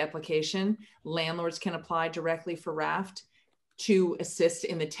submit the application, landlords can apply directly for RAFT to assist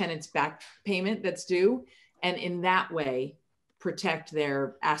in the tenant's back payment that's due, and in that way protect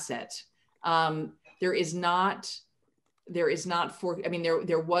their asset. There is not there is not I mean,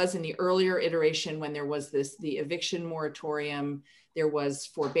 there was in the earlier iteration when there was the eviction moratorium, there was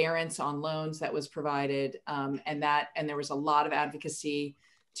forbearance on loans that was provided, and there was a lot of advocacy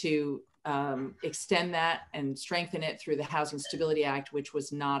to extend that and strengthen it through the Housing Stability Act, which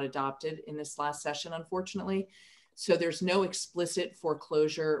was not adopted in this last session, unfortunately. So there's no explicit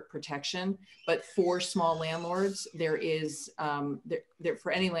foreclosure protection, but for small landlords, there is,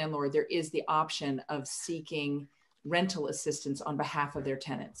 for any landlord, there is the option of seeking rental assistance on behalf of their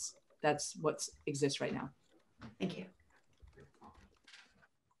tenants. That's what exists right now. Thank you.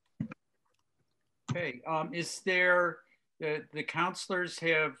 Okay, is there, the counselors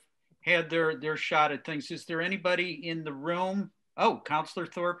have had their shot at things. Is there anybody in the room? Oh, Counselor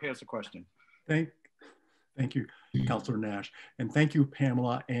Thorpe has a question. Thank you, Counselor Nash. And thank you,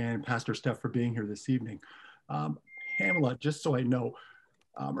 Pamela and Pastor Steph, for being here this evening. Pamela, just so I know,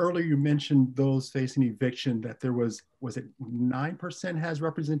 earlier you mentioned those facing eviction that there was it 9% has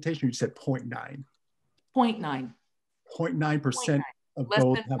representation? You said 0.9. 0.9. 0.9% of Less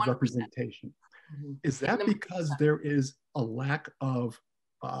those than have 1%. representation. Mm-hmm. Is that because there is a lack of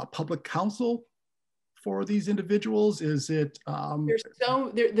public counsel for these individuals? Is it?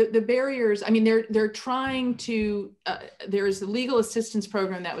 The barriers, I mean, they're trying to, there's a legal assistance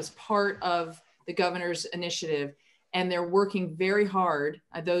program that was part of the governor's initiative, and they're working very hard,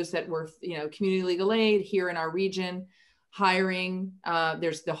 those that were, community legal aid here in our region, hiring,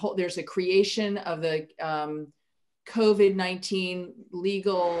 there's a creation of the COVID-19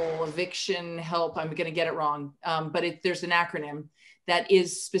 legal eviction help. I'm going to get it wrong, but there's an acronym that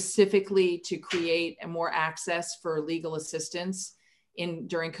is specifically to create more access for legal assistance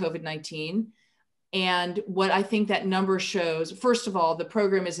during COVID-19. And what I think that number shows, first of all, the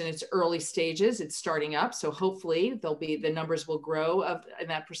program is in its early stages. It's starting up. So hopefully the numbers will grow in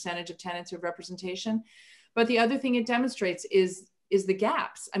that percentage of tenants of representation. But the other thing it demonstrates is the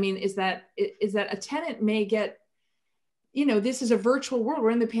gaps. I mean, is that a tenant may get, this is a virtual world.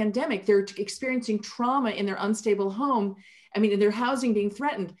 We're in the pandemic. They're experiencing trauma in their unstable home. I mean, their housing being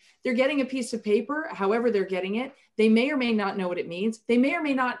threatened. They're getting a piece of paper, however they're getting it. They may or may not know what it means. They may or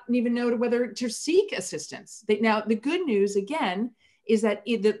may not even know whether to seek assistance. Now, the good news, again, is that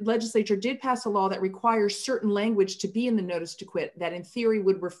the legislature did pass a law that requires certain language to be in the notice to quit that in theory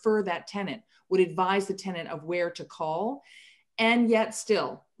would refer that tenant, would advise the tenant of where to call. And yet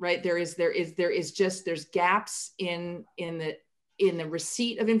still, right, there's gaps in the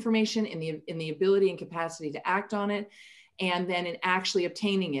receipt of information, in the ability and capacity to act on it, and then in actually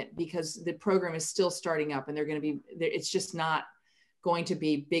obtaining it, because the program is still starting up and it's just not going to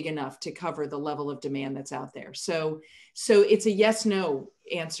be big enough to cover the level of demand that's out there. So it's a yes, no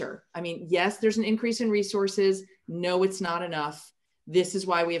answer. I mean, yes, there's an increase in resources. No, it's not enough. This is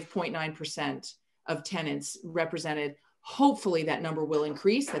why we have 0.9% of tenants represented. Hopefully that number will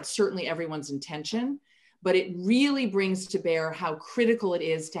increase. That's certainly everyone's intention, but it really brings to bear how critical it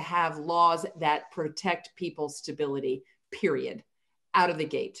is to have laws that protect people's stability, period, out of the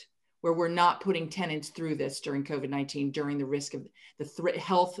gate, where we're not putting tenants through this during COVID-19, during the risk of the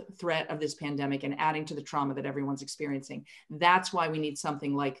health threat of this pandemic and adding to the trauma that everyone's experiencing. That's why we need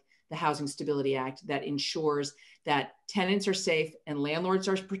something like the Housing Stability Act that ensures that tenants are safe and landlords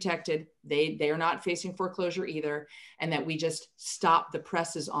are protected. They are not facing foreclosure either, and that we just stop the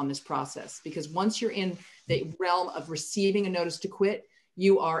presses on this process. Because once you're in the realm of receiving a notice to quit,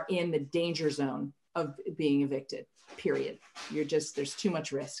 you are in the danger zone of being evicted, period. There's too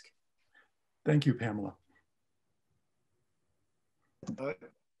much risk. Thank you, Pamela.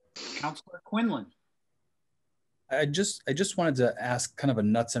 Councilor Quinlan. I just wanted to ask kind of a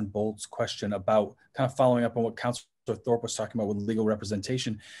nuts and bolts question about kind of following up on what Councilor Thorpe was talking about with legal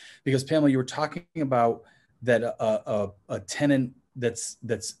representation, because Pamela, you were talking about that a tenant that's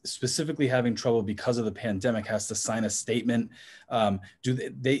specifically having trouble because of the pandemic has to sign a statement. Do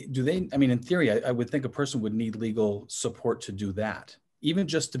they? I mean, in theory, I would think a person would need legal support to do that. Even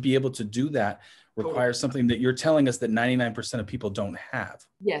just to be able to do that requires something that you're telling us that 99% of people don't have.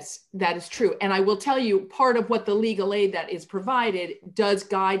 Yes, that is true. And I will tell you, part of what the legal aid that is provided does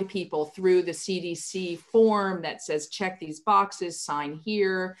guide people through the CDC form that says, check these boxes, sign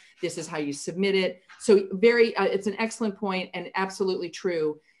here, this is how you submit it. So it's an excellent point and absolutely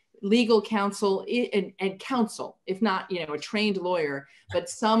true. Legal counsel and counsel, if not, a trained lawyer, but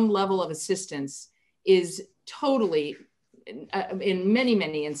some level of assistance is totally, in many,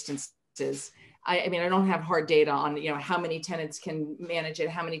 many instances, I mean, I don't have hard data on, how many tenants can manage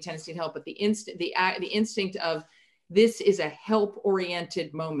it, how many tenants need help, but the instinct of this is a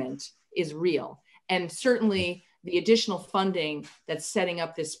help-oriented moment is real. And certainly the additional funding that's setting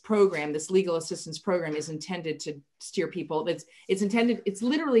up this program, this legal assistance program, is intended to steer people. It's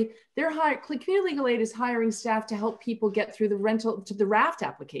literally, community legal aid is hiring staff to help people get through the raft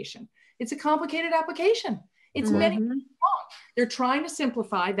application. It's a complicated application. It's many long. They're trying to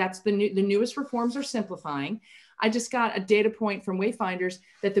simplify. That's the newest reforms are simplifying. I just got a data point from Wayfinders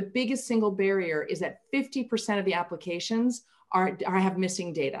that the biggest single barrier is that 50% of the applications have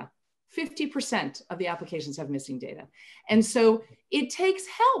missing data. 50% of the applications have missing data. And so it takes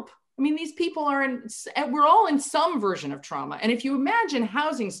help. I mean, these people we're all in some version of trauma. And if you imagine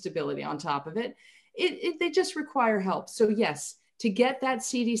housing stability on top of it, they just require help. So yes, to get that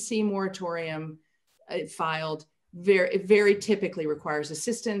CDC moratorium filed, it very typically requires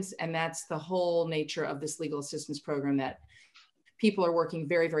assistance. And that's the whole nature of this legal assistance program, that people are working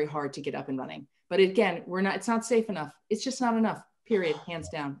very, very hard to get up and running. But again, it's not safe enough. It's just not enough, period, hands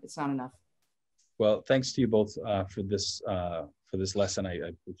down. It's not enough. Well, thanks to you both for this lesson. I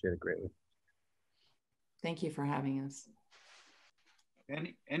appreciate it greatly. Thank you for having us.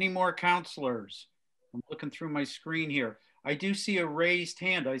 Any more counselors? I'm looking through my screen here. I do see a raised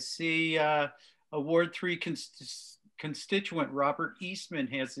hand. I see a Ward 3 constituent, Robert Eastman,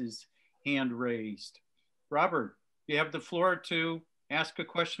 has his hand raised. Robert, you have the floor to ask a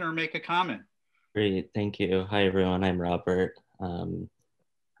question or make a comment. Great, thank you. Hi everyone, I'm Robert.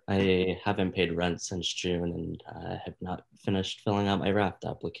 I haven't paid rent since June and have not finished filling out my raft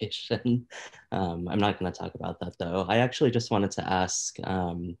application. I'm not going to talk about that though. I actually just wanted to ask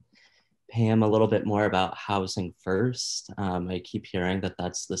Pam a little bit more about housing first. I keep hearing that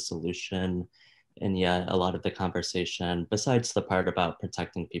that's the solution, and yet a lot of the conversation, besides the part about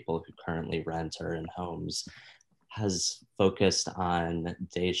protecting people who currently rent or in homes, has focused on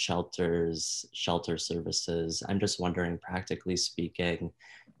day shelters, shelter services. I'm just wondering, practically speaking,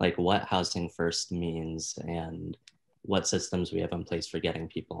 like what housing first means and what systems we have in place for getting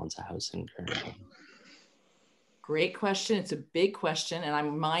people into housing currently. Great question. It's a big question, and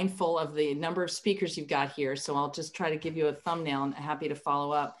I'm mindful of the number of speakers you've got here, so I'll just try to give you a thumbnail and happy to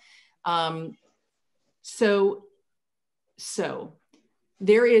follow up. So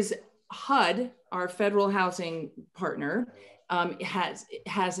there is HUD, our federal housing partner,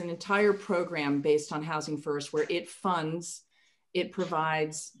 has an entire program based on Housing First, where it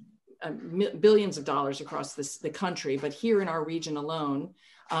provides billions of dollars across the country, but here in our region alone,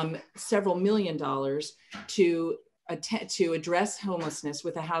 several $1 million to address homelessness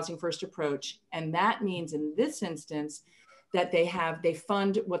with a Housing First approach. And that means in this instance that they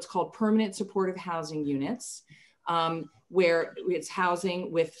fund what's called permanent supportive housing units, where it's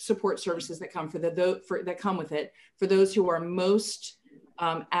housing with support services that come that come with it for those who are most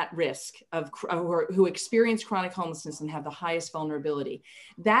at risk who experience chronic homelessness and have the highest vulnerability.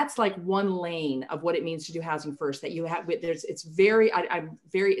 That's like one lane of what it means to do Housing First. That you have, it's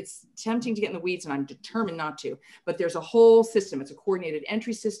tempting to get in the weeds, and I'm determined not to. But there's a whole system. It's a coordinated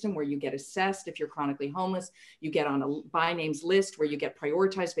entry system where you get assessed if you're chronically homeless. You get on a by names list where you get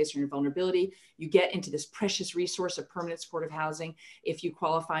prioritized based on your vulnerability. You get into this precious resource of permanent supportive housing if you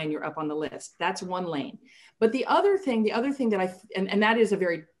qualify and you're up on the list. That's one lane. But the other thing that and that is a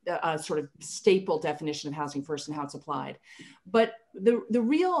very sort of staple definition of Housing First and how it's applied. But the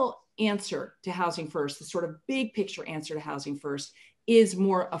real answer to Housing First, the sort of big picture answer to Housing First, is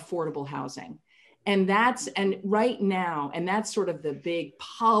more affordable housing. And that's sort of the big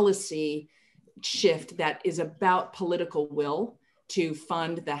policy shift that is about political will to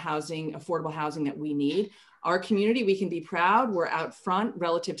fund the affordable housing that we need. Our community, we can be proud, we're out front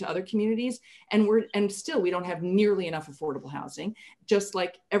relative to other communities, and still we don't have nearly enough affordable housing, just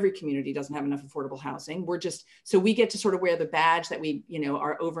like every community doesn't have enough affordable housing. So we get to sort of wear the badge that we,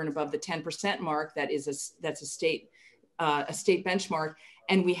 are over and above the 10% mark. That's a state benchmark.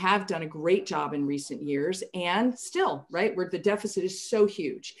 And we have done a great job in recent years, and still, right, where the deficit is so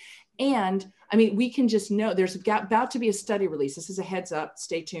huge. And I mean, we can just know there's about to be a study release. This is a heads up,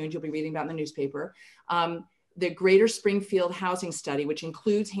 stay tuned. You'll be reading about in the newspaper. The Greater Springfield Housing Study, which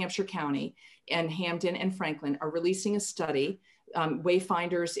includes Hampshire County and Hampden and Franklin, are releasing a study.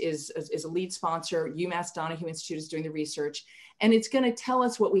 Wayfinders is a lead sponsor. UMass Donahue Institute is doing the research. And it's going to tell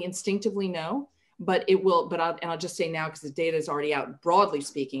us what we instinctively know, but I'll just say now, because the data is already out, broadly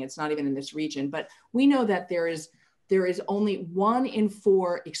speaking, it's not even in this region, but we know that there is only 1 in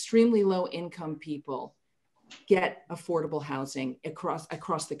 4 extremely low income people get affordable housing across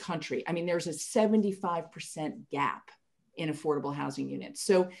the country. I mean, there's a 75% gap in affordable housing units.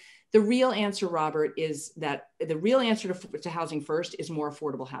 So the real answer, Robert, is that the real answer to Housing First is more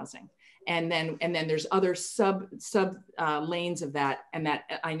affordable housing. And then there's other sub lanes of that. And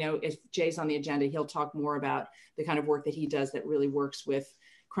that I know if Jay's on the agenda, he'll talk more about the kind of work that he does that really works with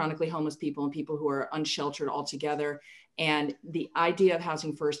chronically homeless people and people who are unsheltered altogether. And the idea of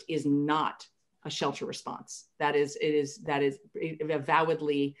Housing First is not a shelter response. That is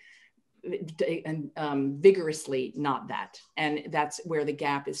avowedly and vigorously not that. And that's where the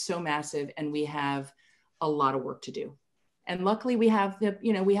gap is so massive, and we have a lot of work to do. And luckily we have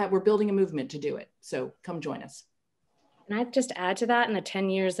we're building a movement to do it. So come join us. And I'd just add to that, in the 10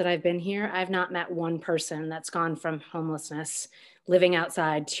 years that I've been here, I've not met one person that's gone from homelessness, living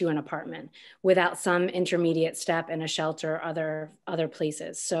outside, to an apartment without some intermediate step in a shelter or other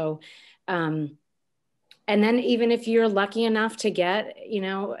places. So, and then even if you're lucky enough to get,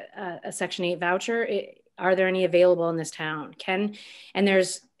 a Section 8 voucher, are there any available in this town? And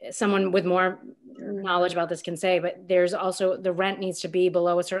there's someone with more knowledge about this can say, but there's also, the rent needs to be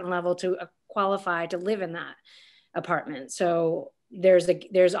below a certain level to qualify to live in that apartment. So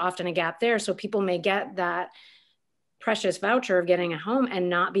there's often a gap there. So people may get that precious voucher of getting a home and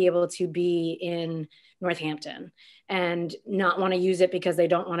not be able to be in Northampton and not want to use it because they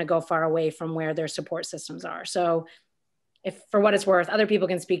don't want to go far away from where their support systems are. So if, for what it's worth, other people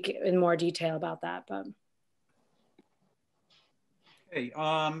can speak in more detail about that. But okay,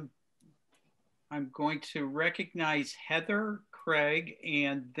 I'm going to recognize Heather, Craig,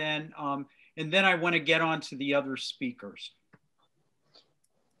 and then I want to get on to the other speakers.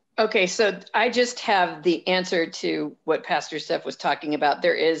 Okay, so I just have the answer to what Pastor Steph was talking about.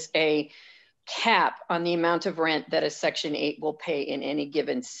 There is a cap on the amount of rent that a Section 8 will pay in any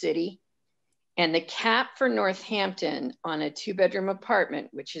given city. And the cap for Northampton on a 2-bedroom apartment,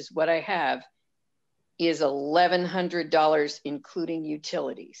 which is what I have, is $1,100, including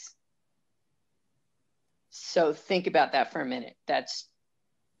utilities. So think about that for a minute. That's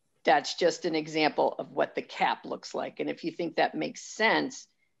just an example of what the cap looks like. And if you think that makes sense,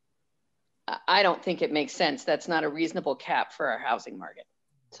 I don't think it makes sense. That's not a reasonable cap for our housing market.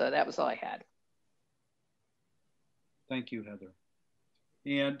 So that was all I had. Thank you, Heather.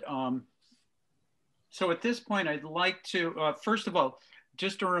 And so at this point, I'd like to, first of all,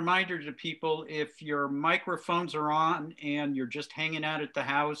 just a reminder to people, if your microphones are on and you're just hanging out at the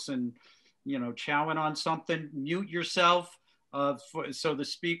house and, chowing on something, mute yourself so the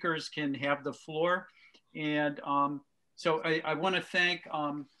speakers can have the floor. And so I want to thank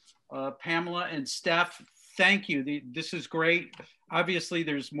Pamela and Steph. Thank you. This is great. Obviously,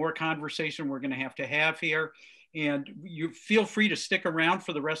 there's more conversation we're going to have here. And you feel free to stick around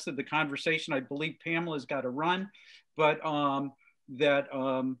for the rest of the conversation. I believe Pamela's got to run, but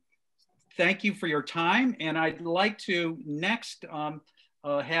thank you for your time. And I'd like to next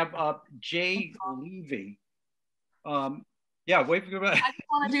have up Jay Levy. Yeah, wait for goodbye. I just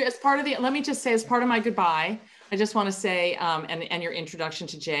want to do, as part of let me just say, as part of my goodbye, I just want to say, and your introduction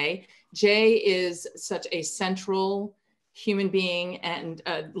to Jay. Jay is such a central human being and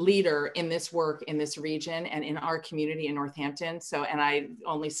a leader in this work in this region and in our community in Northampton. So, and I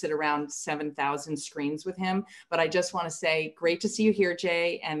only sit around 7,000 screens with him, but I just want to say, great to see you here,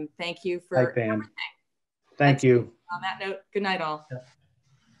 Jay, and thank you for everything. Thank you. On that note, good night all.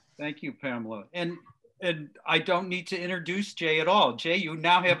 Thank you, Pamela. And I don't need to introduce Jay at all. Jay, you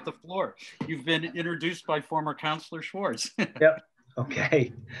now have the floor. You've been introduced by former Councilor Schwartz. Yep.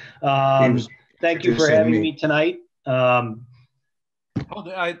 Okay. Thank you for having me tonight. You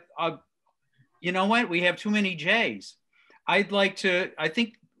know what? We have too many Jays. I'd like to, I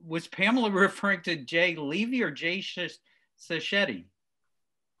think, was Pamela referring to Jay Levy or Jay Sachetti?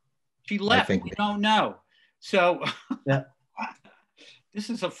 She left. We don't know. So yeah. This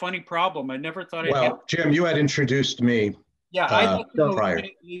is a funny problem. I never thought Well, I'd have. Jim, you had introduced me. Yeah, I'd like to go prior. to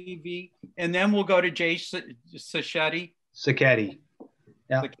Jay Levy, and then we'll go to Jay Sachetti. Sachetti.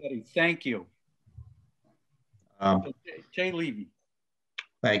 Yeah. Sachetti. Thank you. Jay Levy.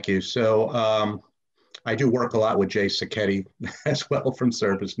 Thank you. So I do work a lot with Jay Sachetti as well from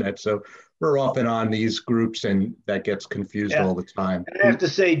ServiceNet. So we're often on these groups and that gets confused all the time. I have to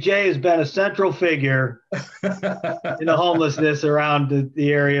say, Jay has been a central figure in the homelessness around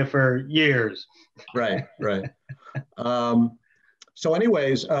the area for years. Right, right. So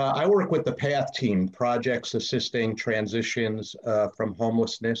anyways, I work with the PATH team, projects assisting transitions from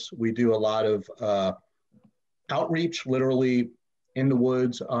homelessness. We do a lot of outreach, literally in the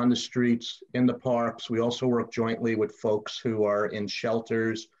woods, on the streets, in the parks. We also work jointly with folks who are in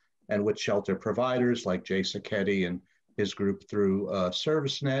shelters and with shelter providers like Jay Sachetti and his group through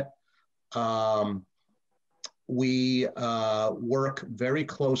ServiceNet. We work very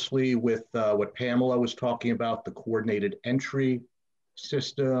closely with what Pamela was talking about, the coordinated entry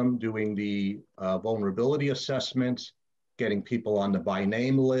system, doing the vulnerability assessments, getting people on the by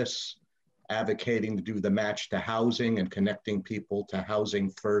name lists, advocating to do the match to housing and connecting people to housing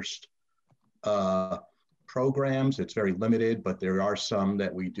first programs. It's very limited, but there are some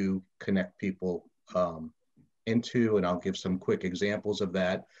that we do connect people into, and I'll give some quick examples of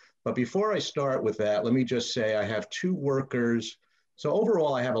that. But before I start with that, let me just say I have 2 workers. So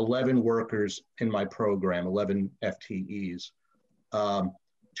overall, I have 11 workers in my program, 11 FTEs.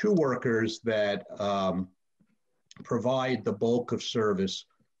 2 workers that provide the bulk of service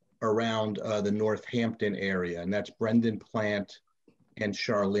around the Northampton area, and that's Brendan Plant and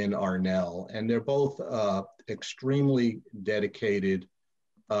Charlene Arnell. And they're both extremely dedicated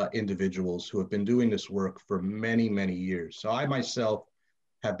individuals who have been doing this work for many, many years. So I myself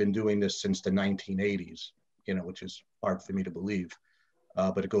have been doing this since the 1980s, you know, which is hard for me to believe,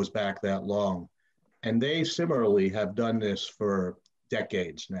 but it goes back that long. And they similarly have done this for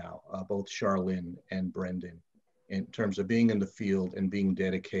decades now, both Charlene and Brendan, in terms of being in the field and being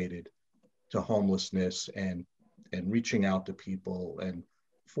dedicated to homelessness and reaching out to people and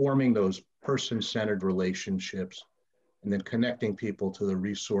forming those person-centered relationships, and then connecting people to the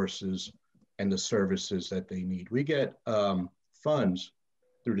resources and the services that they need. We get funds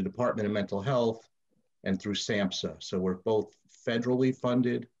through the Department of Mental Health and through SAMHSA. So we're both federally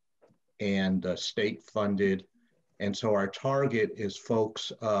funded and state funded. And so our target is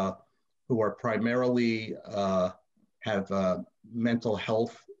folks who are primarily have mental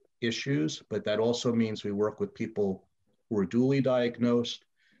health issues, but that also means we work with people who are dually diagnosed,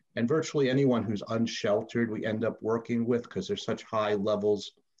 and virtually anyone who's unsheltered we end up working with, because there's such high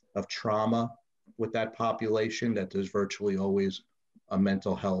levels of trauma with that population that there's virtually always a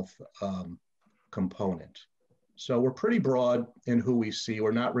mental health component. So we're pretty broad in who we see.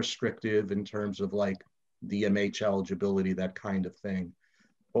 We're not restrictive in terms of like DMH eligibility, that kind of thing.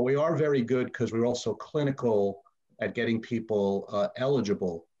 But we are very good because we're also clinical at getting people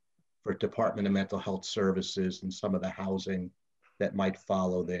eligible for Department of Mental Health services and some of the housing that might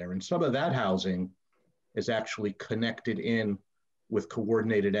follow there. And some of that housing is actually connected in with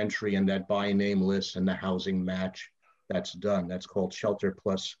coordinated entry in that by name list and the housing match that's done. That's called Shelter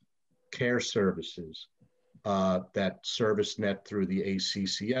Plus Care Services. That ServiceNet through the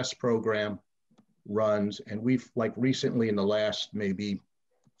ACCS program runs. And we've, like recently in the last maybe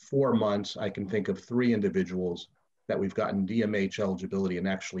 4 months, I can think of 3 individuals that we've gotten DMH eligibility and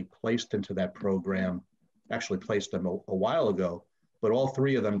actually placed into that program, actually placed them a while ago, but all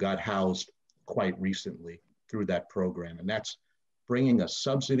 3 of them got housed quite recently through that program. And that's bringing a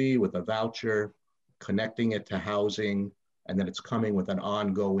subsidy with a voucher, connecting it to housing, and then it's coming with an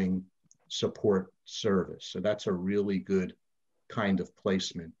ongoing support service. So that's a really good kind of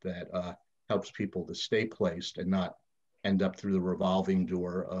placement that helps people to stay placed and not end up through the revolving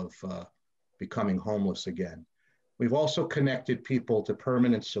door of becoming homeless again. We've also connected people to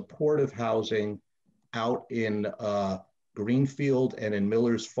permanent supportive housing out in Greenfield and in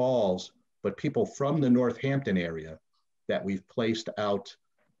Millers Falls, but people from the Northampton area that we've placed out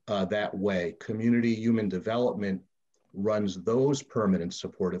that way. Community Human Development runs those permanent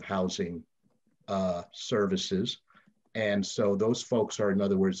supportive housing services. And so those folks are, in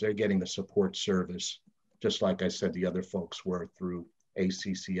other words, they're getting the support service, just like I said, the other folks were through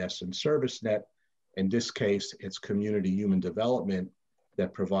ACCS and ServiceNet. In this case, it's Community Human Development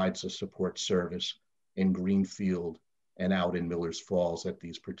that provides a support service in Greenfield and out in Millers Falls at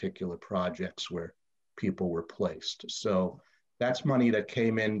these particular projects where people were placed. So that's money that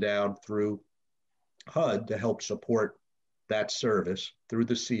came in down through HUD to help support that service through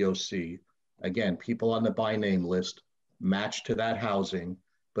the COC. Again, people on the by name list matched to that housing,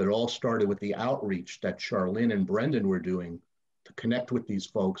 but it all started with the outreach that Charlene and Brendan were doing to connect with these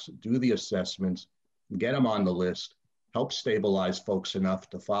folks, do the assessments, get them on the list, help stabilize folks enough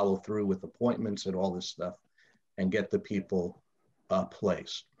to follow through with appointments and all this stuff, and get the people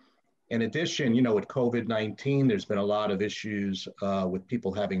placed. In addition, you know, with COVID-19, there's been a lot of issues with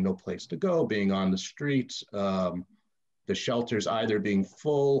people having no place to go, being on the streets, the shelters either being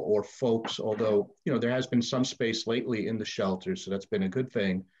full or folks, although, you know, there has been some space lately in the shelters, so that's been a good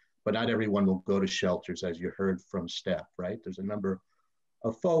thing, but not everyone will go to shelters, as you heard from Steph, right? There's a number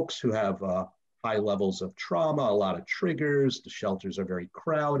of folks who have high levels of trauma, a lot of triggers. The shelters are very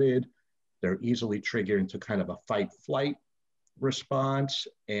crowded. They're easily triggered into kind of a fight-flight response,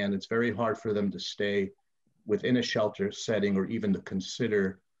 and it's very hard for them to stay within a shelter setting or even to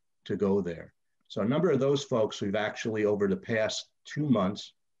consider to go there. So a number of those folks we've actually over the past 2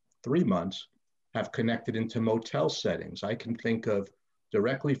 months, 3 months, have connected into motel settings. I can think of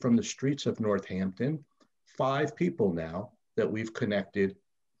directly from the streets of Northampton, 5 people now that we've connected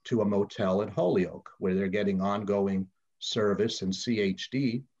to a motel in Holyoke, where they're getting ongoing service, and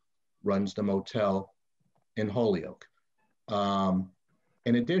CHD runs the motel in Holyoke.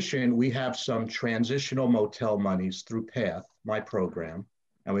 In addition, we have some transitional motel monies through PATH, my program,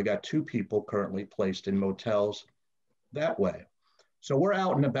 and we got 2 people currently placed in motels that way. So we're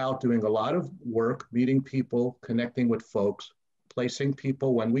out and about doing a lot of work, meeting people, connecting with folks, placing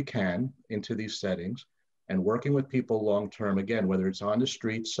people when we can into these settings, and working with people long-term, again, whether it's on the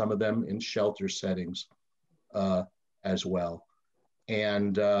streets, some of them in shelter settings as well.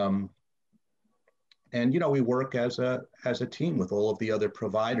 And you know, we work as a team with all of the other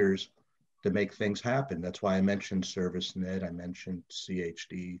providers to make things happen. That's why I mentioned ServiceNet, I mentioned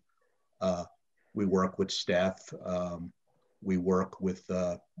CHD. We work with Steph. We work with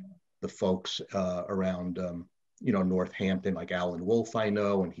the folks around, you know, Northampton, like Alan Wolf, I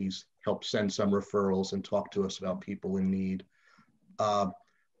know, and he's helped send some referrals and talk to us about people in need.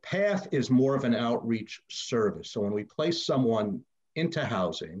 PATH is more of an outreach service. So when we place someone into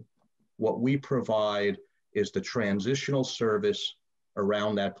housing, what we provide is the transitional service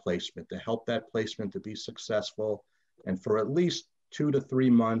around that placement to help that placement to be successful. And for at least 2 to 3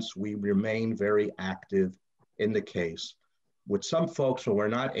 months, we remain very active in the case. With some folks, when we're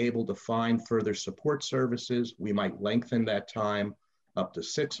not able to find further support services, we might lengthen that time up to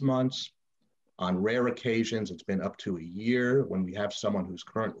 6 months. On rare occasions, it's been up to a year when we have someone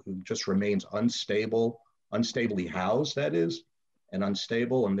who just remains unstably housed, that is, and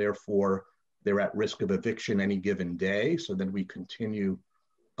unstable, and therefore they're at risk of eviction any given day. So then we continue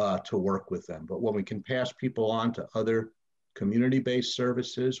to work with them. But when we can pass people on to other community-based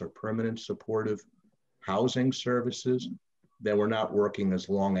services or permanent supportive housing services, then we're not working as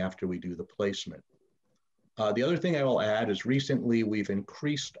long after we do the placement. The other thing I will add is recently we've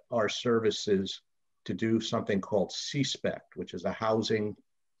increased our services to do something called CSPEC, which is a housing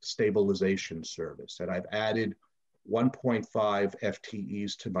stabilization service. And I've added 1.5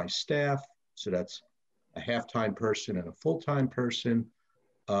 FTEs to my staff. So that's a half-time person and a full-time person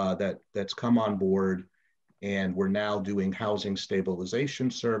that's come on board. And we're now doing housing stabilization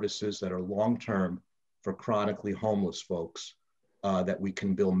services that are long-term for chronically homeless folks that we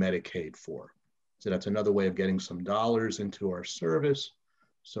can bill Medicaid for. So that's another way of getting some dollars into our service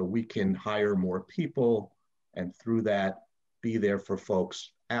so we can hire more people and through that be there for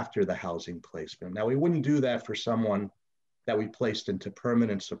folks after the housing placement. Now, we wouldn't do that for someone that we placed into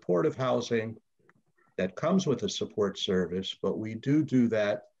permanent supportive housing that comes with a support service, but we do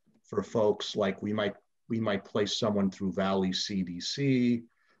that for folks like we might place someone through Valley CDC,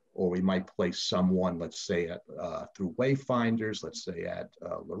 or we might place someone, let's say, through Wayfinders, let's say at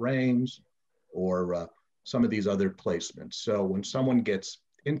Lorraine's, or some of these other placements. So when someone gets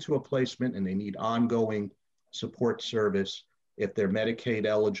into a placement and they need ongoing support service, if they're Medicaid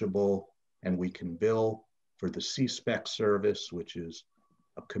eligible and we can bill for the CSPEC service, which is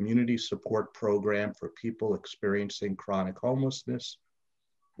a community support program for people experiencing chronic homelessness,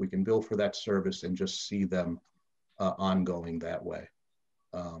 we can bill for that service and just see them ongoing that way.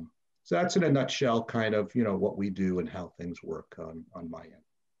 So that's in a nutshell kind of, you know, what we do and how things work on my end.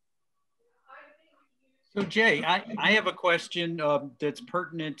 So Jay, I have a question that's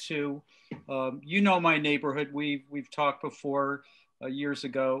pertinent to, you know, my neighborhood. We've talked before years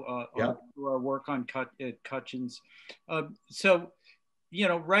ago through our work on Cutchins. So, you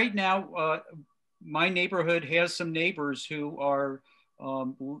know, right now, my neighborhood has some neighbors who are,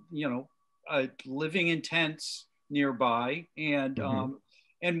 you know, living in tents nearby, and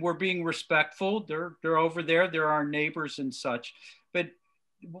and we're being respectful. They're over there. They're our neighbors and such. But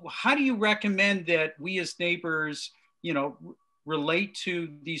how do you recommend that we as neighbors, you know, relate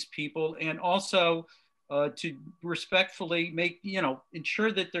to these people, and also to respectfully make, you know,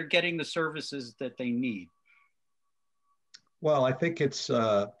 ensure that they're getting the services that they need? Well, I think it's,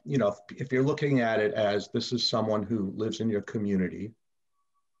 you know, if you're looking at it as this is someone who lives in your community,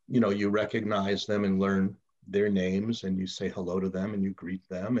 you know, you recognize them and learn their names, and you say hello to them and you greet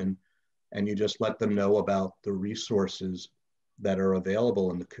them, and you just let them know about the resources that are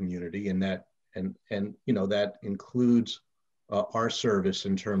available in the community, and that and you know, that includes our service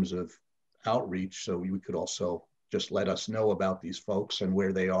in terms of outreach. So you could also just let us know about these folks and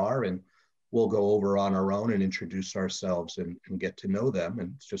where they are, and we'll go over on our own and introduce ourselves and get to know them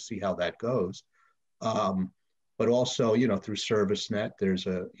and just see how that goes. But also, you know, through ServiceNet, there's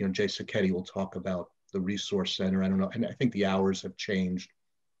a, you know, Jay Sacchetti will talk about the resource center. I don't know, and I think the hours have changed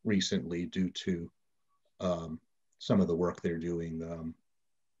recently due to some of the work they're doing,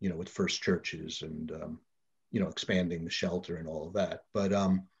 you know, with First Churches and, you know, expanding the shelter and all of that.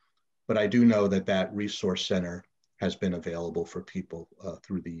 But I do know that that resource center has been available for people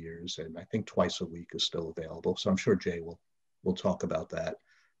through the years. And I think twice a week is still available. So I'm sure Jay will talk about that.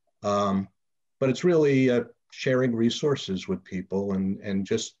 But it's really sharing resources with people and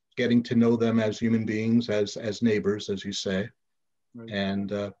just getting to know them as human beings, as neighbors, as you say, right.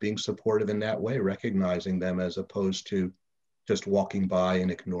 And being supportive in that way, recognizing them as opposed to just walking by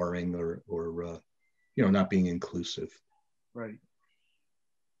and ignoring or you know, not being inclusive. Right.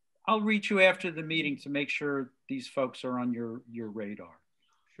 I'll reach you after the meeting to make sure these folks are on your radar.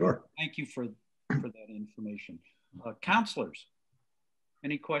 Sure. Thank you for that information. Counselors,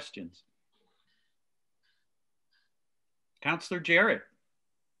 any questions? Counselor Jarrett,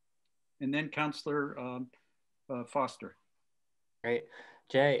 and then Counselor Foster. Great.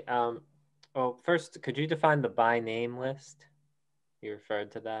 Jay, well, first, could you define the by name list? You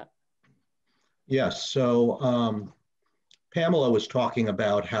referred to that. Yes, so Pamela was talking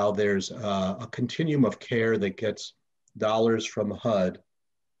about how there's a continuum of care that gets dollars from HUD,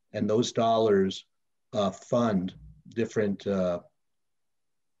 and those dollars fund different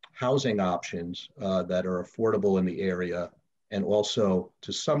housing options that are affordable in the area, and also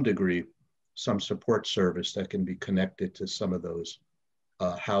to some degree, some support service that can be connected to some of those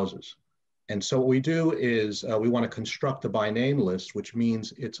houses. And so what we do is we want to construct a by name list, which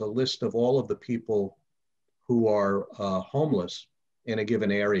means it's a list of all of the people who are homeless in a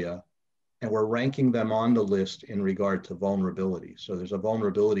given area, and we're ranking them on the list in regard to vulnerability. So there's a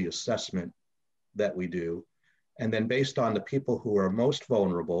vulnerability assessment that we do. And then based on the people who are most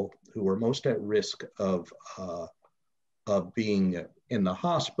vulnerable, who are most at risk of being in the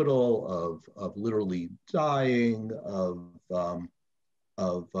hospital, of literally dying, of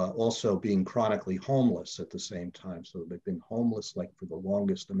also being chronically homeless at the same time. So they've been homeless like for the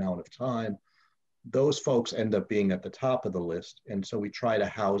longest amount of time. Those folks end up being at the top of the list. And so we try to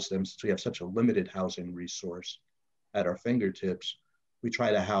house them, since we have such a limited housing resource at our fingertips, we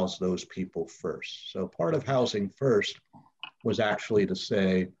try to house those people first. So part of housing first was actually to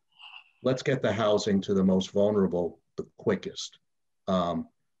say, let's get the housing to the most vulnerable the quickest. So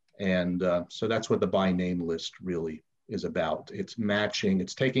that's what the by name list really is about. It's matching,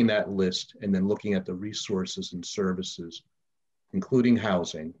 it's taking that list and then looking at the resources and services, including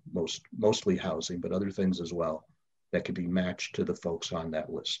housing, mostly housing, but other things as well, that could be matched to the folks on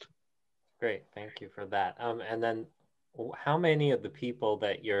that list. Great, thank you for that. And then how many of the people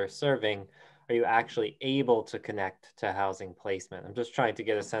that you're serving are you actually able to connect to housing placement? I'm just trying to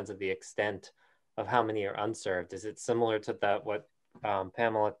get a sense of the extent of how many are unserved. Is it similar to that what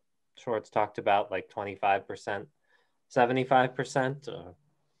Pamela Schwartz talked about, like 25%, 75%?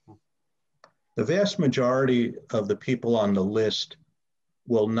 The vast majority of the people on the list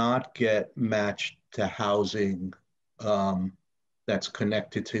will not get matched to housing that's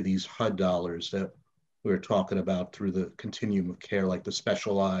connected to these HUD dollars that we were talking about through the continuum of care, like the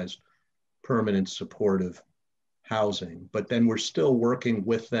specialized permanent supportive housing. But then we're still working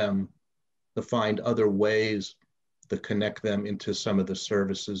with them to find other ways to connect them into some of the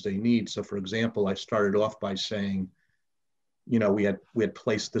services they need. So for example, I started off by saying, you know, we had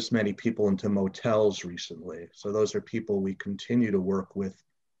placed this many people into motels recently. So those are people we continue to work with,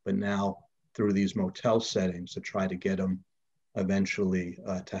 but now through these motel settings to try to get them eventually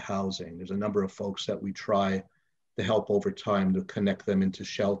to housing. There's a number of folks that we try to help over time to connect them into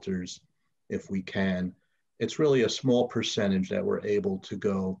shelters if we can. It's really a small percentage that we're able to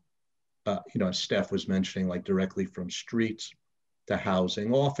go, you know, as Steph was mentioning, like directly from streets to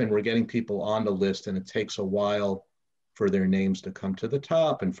housing. Often we're getting people on the list and it takes a while for their names to come to the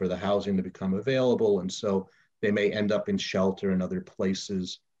top and for the housing to become available. And so they may end up in shelter and other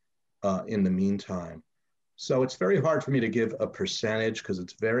places in the meantime. So it's very hard for me to give a percentage because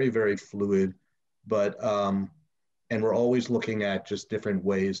it's very, very fluid, but, and we're always looking at just different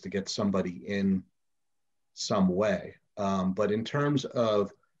ways to get somebody in some way. But in terms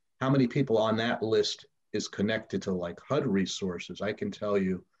of how many people on that list is connected to like HUD resources, I can tell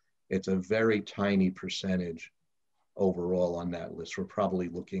you it's a very tiny percentage overall on that list. We're probably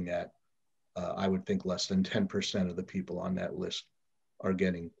looking at, I would think less than 10% of the people on that list are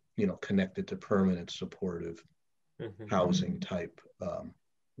getting, you know, connected to permanent supportive housing type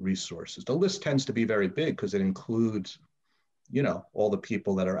resources. The list tends to be very big because it includes, you know, all the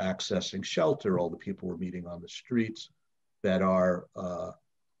people that are accessing shelter, all the people we're meeting on the streets that are,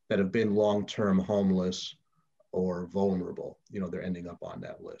 that have been long-term homeless or vulnerable. You know, they're ending up on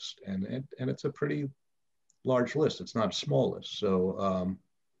that list. And it's a pretty large list. It's not a small list. So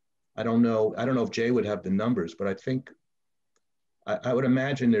I don't know if Jay would have the numbers, but I think, I would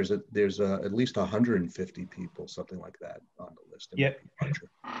imagine there's at least 150 people, something like that on the list. Yeah.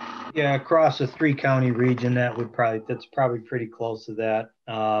 Yeah, across the 3-county region, that's probably pretty close to that.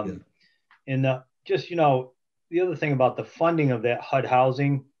 Yeah. And just, the other thing about the funding of that HUD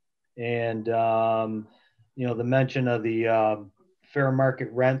housing and, the mention of the fair market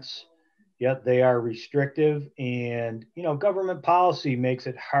rents, yet they are restrictive. And, government policy makes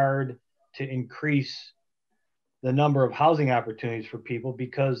it hard to increase the number of housing opportunities for people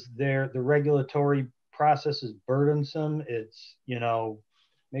because the regulatory process is burdensome. It's,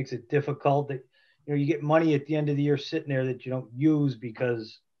 makes it difficult that, you get money at the end of the year sitting there that you don't use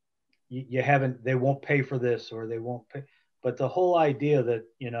because they won't pay for this or they won't pay. But the whole idea that,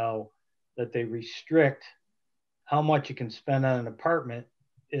 that they restrict how much you can spend on an apartment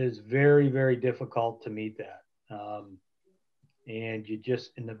is very, very difficult to meet that. And you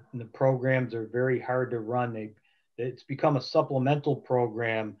just, and the programs are very hard to run. It's become a supplemental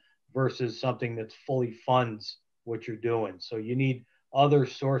program versus something that fully funds what you're doing. So you need other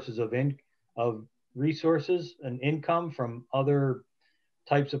sources of resources and income from other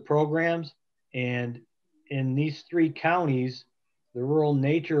types of programs. And in these 3 counties, the rural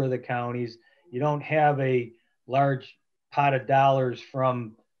nature of the counties, you don't have a large pot of dollars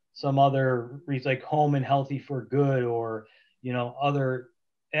from some other, like Home and Healthy for Good or, other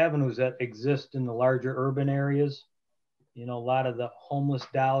avenues that exist in the larger urban areas. A lot of the homeless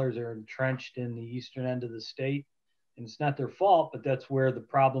dollars are entrenched in the eastern end of the state. And it's not their fault, but that's where the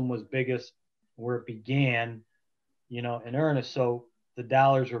problem was biggest, where it began, in earnest. So the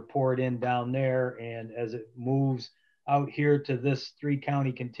dollars were poured in down there. And as it moves out here to this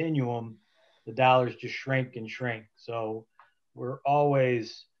 3-county continuum, the dollars just shrink and shrink. So we're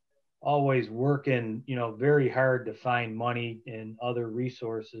always working, very hard to find money and other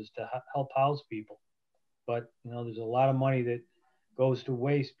resources to help house people. But, there's a lot of money that goes to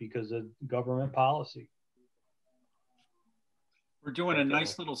waste because of government policy. We're doing a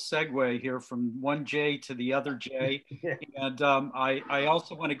nice little segue here from one J to the other J. And I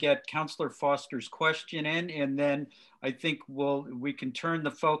also want to get Councillor Foster's question in, and then I think we can turn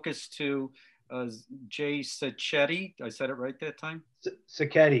the focus to Jay Sacchetti. I said it right that time?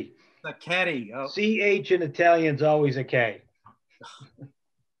 Sacchetti. Sacchetti. Oh. CH in Italian's always a K.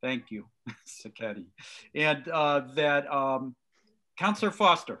 Thank you, Sacchetti. And Councillor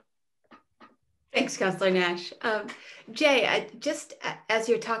Foster. Thanks, Councillor Nash. Jay, just as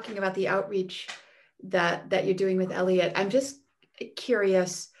you're talking about the outreach that you're doing with Elliot, I'm just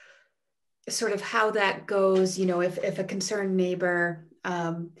curious sort of how that goes, if a concerned neighbor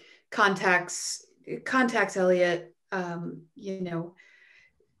contacts Elliot,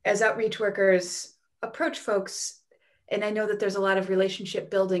 as outreach workers approach folks, and I know that there's a lot of relationship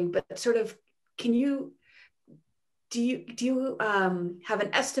building, but sort of, do you have an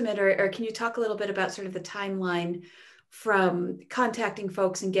estimate or can you talk a little bit about sort of the timeline from contacting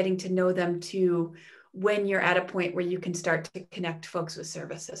folks and getting to know them to when you're at a point where you can start to connect folks with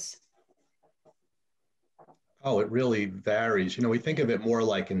services? Oh, it really varies. We think of it more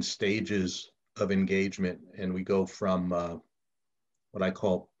like in stages of engagement, and we go from what I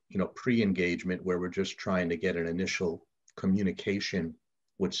call, pre-engagement, where we're just trying to get an initial communication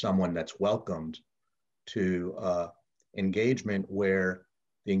with someone that's welcomed, to engagement, where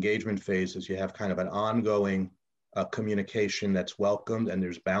the engagement phase is you have kind of an ongoing communication that's welcomed, and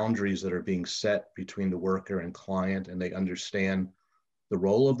there's boundaries that are being set between the worker and client, and they understand the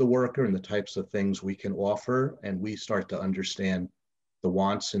role of the worker and the types of things we can offer, and we start to understand the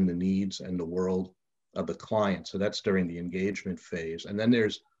wants and the needs and the world of the client. So that's during the engagement phase. And then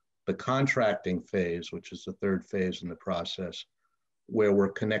there's the contracting phase, which is the 3rd phase in the process, where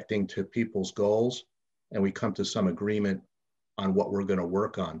we're connecting to people's goals and we come to some agreement on what we're going to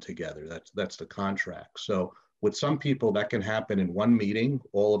work on together. That's the contract. So with some people that can happen in one meeting,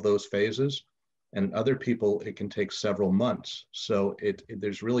 all of those phases, and other people it can take several months. So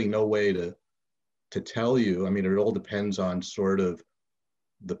there's really no way to tell you. I mean, it all depends on sort of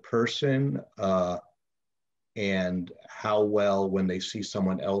the person and how well, when they see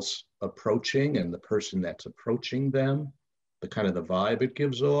someone else approaching and the person that's approaching them, the kind of the vibe it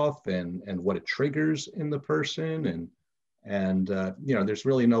gives off and what it triggers in the person. And there's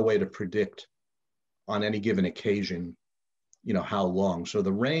really no way to predict on any given occasion, how long. So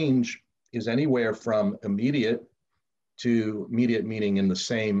the range is anywhere from immediate to immediate, meaning in the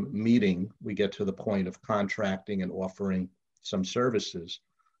same meeting, we get to the point of contracting and offering some services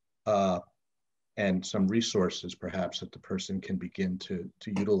and some resources perhaps that the person can begin to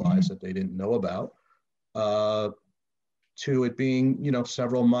utilize that they didn't know about, to it being,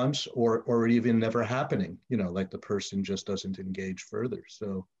 several months or even never happening, like the person just doesn't engage further.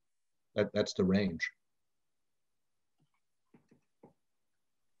 So that's the range.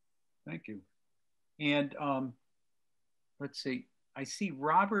 Thank you. And let's see, I see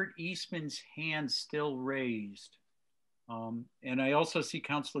Robert Eastman's hand still raised. And I also see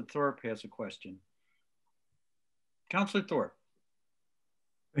Councilor Thorpe has a question. Councilor Thorpe.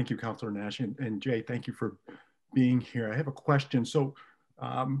 Thank you, Councilor Nash. And Jay, thank you for being here. I have a question. So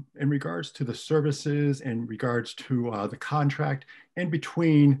in regards to the services, in regards to the contract, and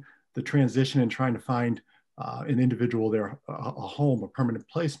between the transition and trying to find an individual there, a home, a permanent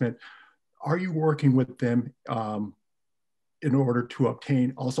placement, are you working with them in order to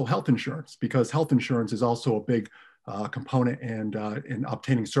obtain also health insurance? Because health insurance is also a big component in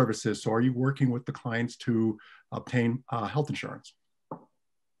obtaining services. So are you working with the clients to obtain health insurance?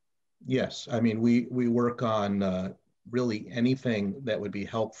 Yes, I mean, we work on really anything that would be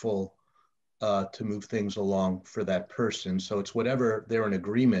helpful to move things along for that person. So it's whatever they're in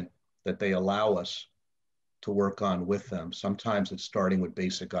agreement that they allow us to work on with them. Sometimes it's starting with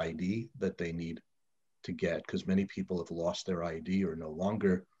basic ID that they need to get, because many people have lost their ID or no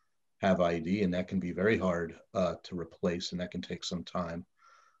longer have ID, and that can be very hard to replace, and that can take some time.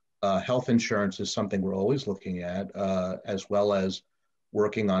 Health insurance is something we're always looking at, as well as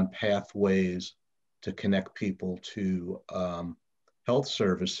working on pathways to connect people to health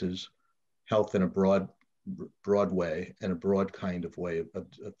services, health in a broad way, and a broad kind of way of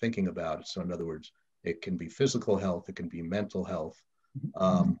thinking about it. So in other words, it can be physical health, it can be mental health,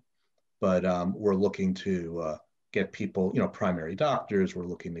 but we're looking to get people, primary doctors. We're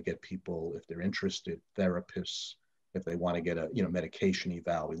looking to get people, if they're interested, therapists, if they want to get a medication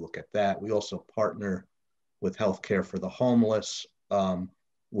eval, we look at that. We also partner with Healthcare for the Homeless,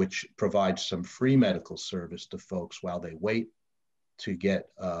 which provides some free medical service to folks while they wait to get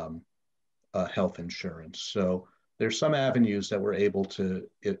health insurance. So there's some avenues that we're able to,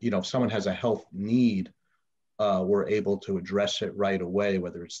 if someone has a health need, we're able to address it right away,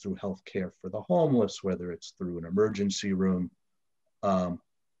 whether it's through Healthcare for the Homeless, whether it's through an emergency room.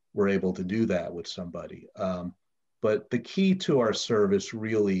 We're able to do that with somebody. But the key to our service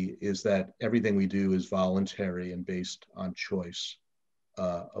really is that everything we do is voluntary and based on choice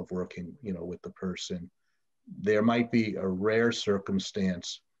of working, with the person. There might be a rare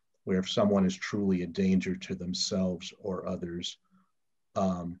circumstance where if someone is truly a danger to themselves or others,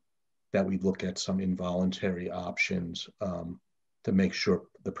 that we look at some involuntary options to make sure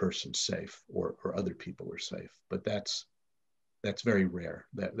the person's safe or other people are safe. But that's very rare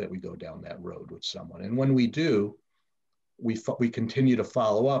that we go down that road with someone. And when we do, we continue to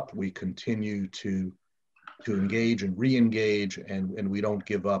follow up, we continue to engage and re-engage, and we don't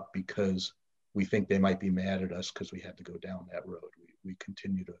give up because we think they might be mad at us because we had to go down that road. We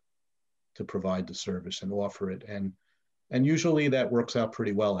continue to provide the service and offer it, and usually that works out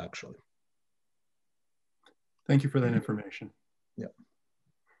pretty well, actually. Thank you for that information. Yeah.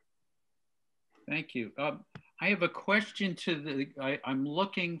 Thank you. I have a question to I'm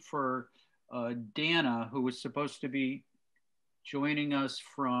looking for Dana, who was supposed to be joining us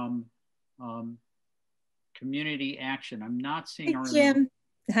from Community Action. I'm not seeing her. Jim.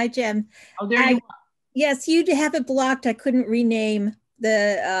 Hi, Jim. Oh, there you are. Yes, you have it blocked. I couldn't rename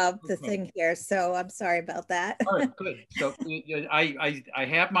the thing here, so I'm sorry about that. All right, good. So I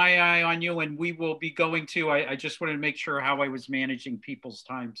have my eye on you, and we will be going to. I just wanted to make sure how I was managing people's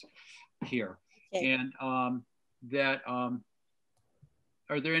times here, okay. And are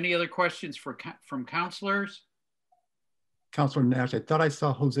there any other questions from counselors? Councilor Nash, I thought I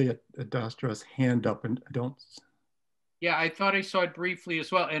saw Jose Adastra's hand up, and I don't. Yeah, I thought I saw it briefly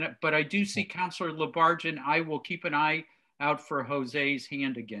as well, but I do see Councilor Labarge, and I will keep an eye out for Jose's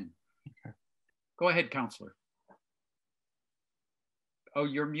hand again. Okay. Go ahead, Councilor. Oh,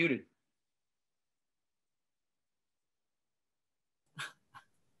 you're muted.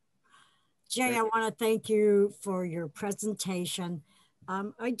 Jay, I want to thank you for your presentation.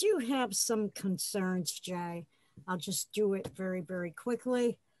 I do have some concerns, Jay. I'll just do it very, very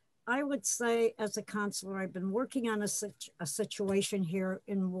quickly. I would say, as a counselor, I've been working on a situation here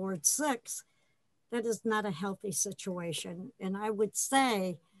in Ward 6 that is not a healthy situation. And I would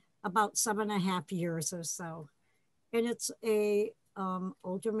say about 7.5 years or so. And it's a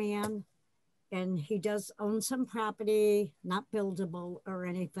older man, and he does own some property, not buildable or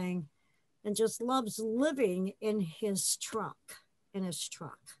anything, and just loves living in his truck,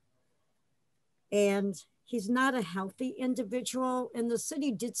 And he's not a healthy individual. And the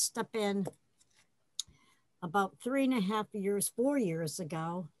city did step in about 4 years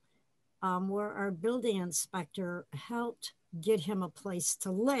ago, where our building inspector helped get him a place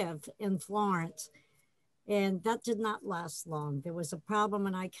to live in Florence. And that did not last long. There was a problem,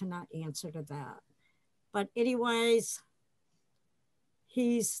 and I cannot answer to that. But anyways,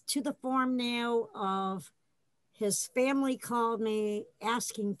 he's to the form now of his family called me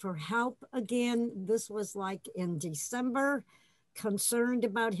asking for help again. This was like in December, concerned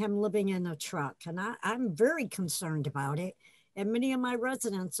about him living in a truck. And I'm very concerned about it. And many of my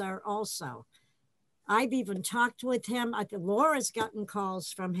residents are also. I've even talked with him. Laura's gotten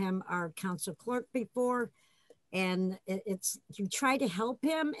calls from him, our council clerk, before. And it's, you try to help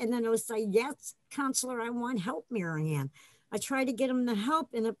him. And then it'll say, yes, counselor, I want help, Marianne. I try to get him the help.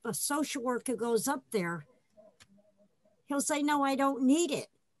 And if a social worker goes up there, he'll say, no, I don't need it.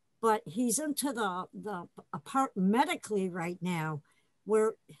 But he's into the apart medically right now,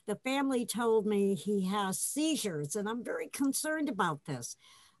 where the family told me he has seizures. And I'm very concerned about this.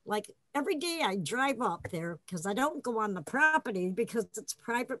 Like every day I drive up there because I don't go on the property because it's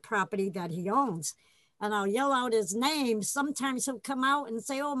private property that he owns. And I'll yell out his name. Sometimes he'll come out and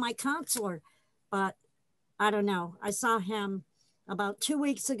say, oh, my counselor. But I don't know. I saw him about 2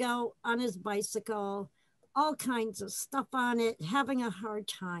 weeks ago on his bicycle, all kinds of stuff on it, having a hard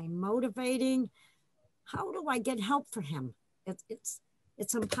time motivating. How do I get help for him?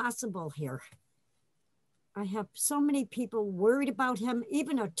 It's impossible here. I have so many people worried about him.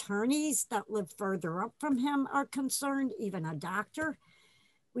 Even attorneys that live further up from him are concerned, even a doctor.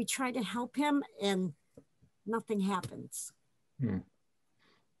 We try to help him and nothing happens.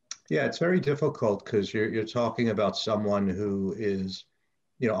 Yeah, it's very difficult because you're talking about someone who is,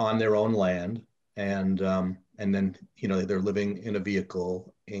 on their own land, and then they're living in a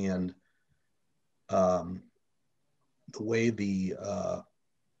vehicle, and the way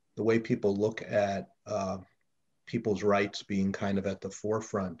people look at people's rights being kind of at the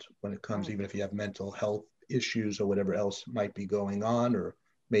forefront when it comes, even if you have mental health issues or whatever else might be going on, or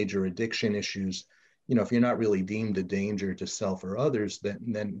major addiction issues, if you're not really deemed a danger to self or others,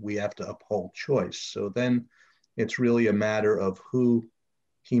 then we have to uphold choice. So then it's really a matter of who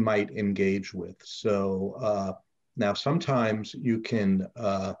he might engage with. So now sometimes you can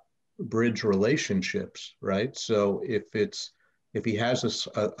bridge relationships, right? So if he has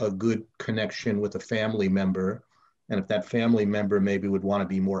a good connection with a family member, and if that family member maybe would want to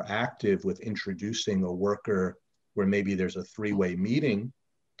be more active with introducing a worker where maybe there's a three-way meeting,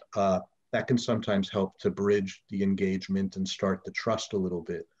 that can sometimes help to bridge the engagement and start the trust a little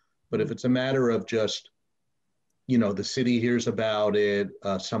bit. But if it's a matter of just, the city hears about it,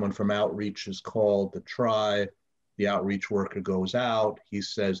 someone from outreach is called to try, the outreach worker goes out, he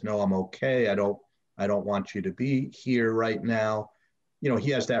says, no, I'm okay, I don't want you to be here right now.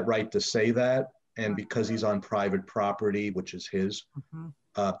 He has that right to say that. And because he's on private property, which is his,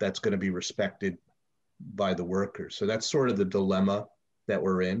 that's going to be respected by the workers. So that's sort of the dilemma that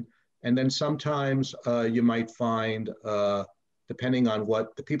we're in. And then sometimes you might find, depending on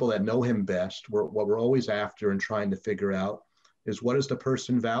what the people that know him best, what we're always after and trying to figure out is, what does the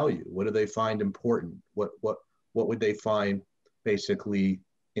person value? What do they find important? What would they find basically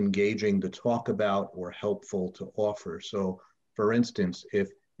engaging to talk about or helpful to offer? So for instance, if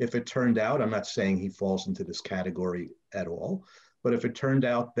it turned out, I'm not saying he falls into this category at all, but if it turned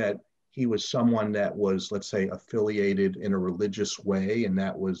out that he was someone that was, let's say, affiliated in a religious way, and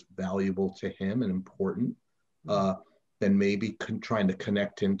that was valuable to him and important, then maybe trying to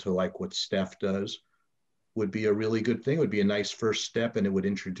connect him to like what Steph does would be a really good thing. It would be a nice first step, and it would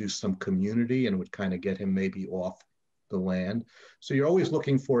introduce some community and would kind of get him maybe off the land. So you're always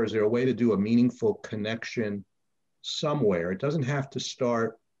looking for, is there a way to do a meaningful connection somewhere? It doesn't have to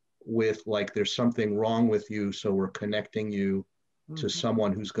start with like, there's something wrong with you, so we're connecting you to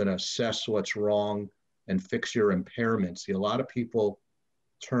someone who's going to assess what's wrong and fix your impairments. See, a lot of people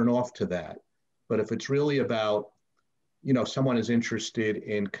turn off to that. But if it's really about, someone is interested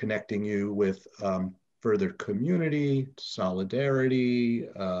in connecting you with further community, solidarity,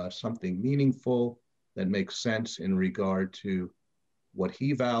 something meaningful that makes sense in regard to what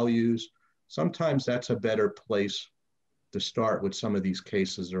he values, sometimes that's a better place to start with. Some of these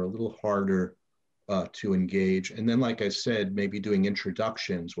cases are a little harder to engage. And then, like I said, maybe doing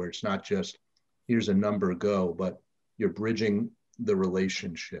introductions where it's not just, here's a number, go, but you're bridging the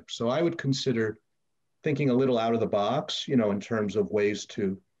relationship. So I would consider thinking a little out of the box, in terms of ways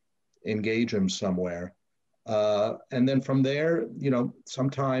to engage them somewhere. And then from there,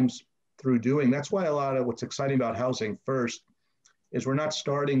 sometimes through doing, that's why a lot of what's exciting about Housing First is we're not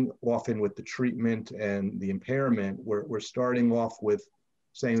starting often with the treatment and the impairment. We're starting off with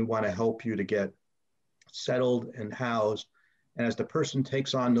saying we want to help you to get settled and housed. And as the person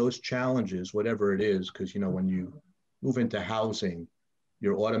takes on those challenges, whatever it is, because when you move into housing,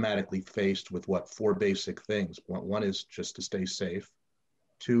 you're automatically faced with 4 basic things. One is just to stay safe.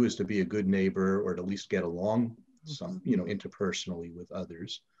 2 is to be a good neighbor, or to at least get along some, you know, interpersonally with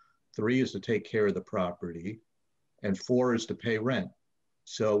others. 3 is to take care of the property, and 4 is to pay rent.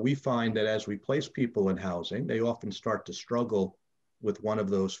 So we find that as we place people in housing, they often start to struggle with one of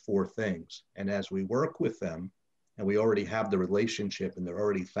those 4 things. And as we work with them, and we already have the relationship and they're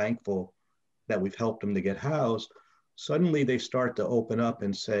already thankful that we've helped them to get housed, suddenly they start to open up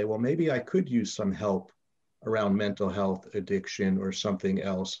and say, well, maybe I could use some help around mental health, addiction, or something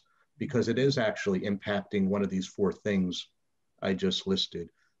else, because it is actually impacting one of these 4 things I just listed.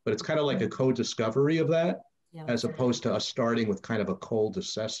 But it's kind of like a co-discovery of that, as opposed to us starting with kind of a cold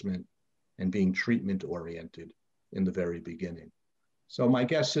assessment and being treatment oriented in the very beginning. So my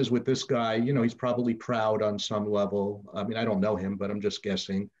guess is with this guy, you know, he's probably proud on some level. I mean, I don't know him, but I'm just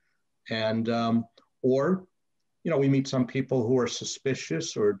guessing. And, or, you know, we meet some people who are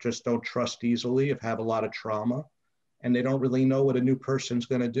suspicious or just don't trust easily, have a lot of trauma, and they don't really know what a new person's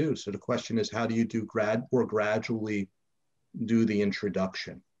going to do. So the question is, how do you do gradually do the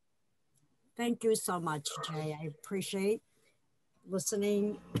introduction? Thank you so much, Jay. I appreciate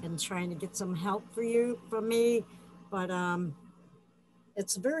listening and trying to get some help from me. But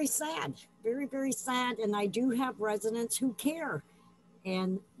it's very sad, very, very sad. And I do have residents who care.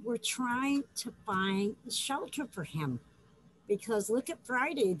 And we're trying to find shelter for him. Because look at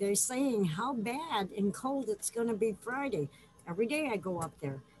Friday, they're saying how bad and cold it's going to be Friday. Every day I go up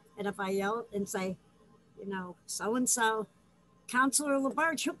there. And if I yell and say, you know, so-and-so, Counselor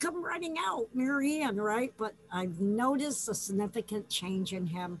Labarge, he'll come running out, Mary Ann, right? But I've noticed a significant change in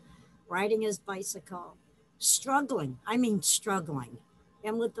him, riding his bicycle, struggling. I mean, struggling.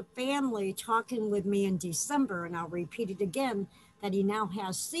 And with the family talking with me in December, and I'll repeat it again, that he now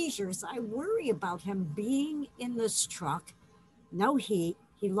has seizures, I worry about him being in this truck, no heat.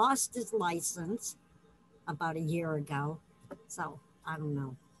 He lost his license about a year ago. So I don't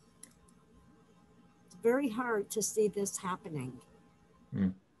know. It's very hard to see this happening.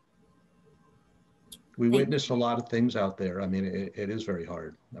 We witness a lot of things out there. I mean, it is very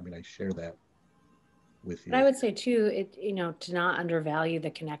hard. I mean, I share that with you. But I would say too, you know, to not undervalue the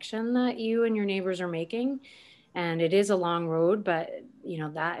connection that you and your neighbors are making. And it is a long road, but you know,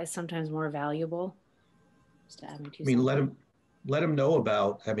 that is sometimes more valuable. Just to add my 2 I mean, cents. let him know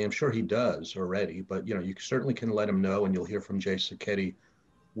about, I mean, I'm sure he does already, but you know, you certainly can let him know, and you'll hear from Jay Sacchetti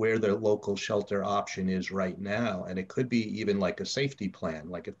where the local shelter option is right now. And it could be even like a safety plan.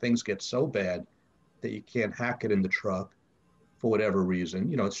 Like if things get so bad that you can't hack it in the truck for whatever reason,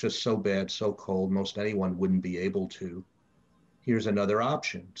 you know, it's just so bad, so cold, most anyone wouldn't be able to. Here's another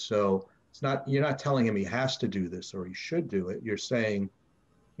option. So it's not, you're not telling him he has to do this or he should do it. You're saying,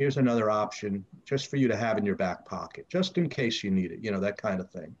 here's another option just for you to have in your back pocket, just in case you need it, you know, that kind of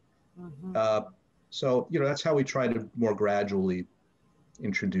thing. So, you know, that's how we try to more gradually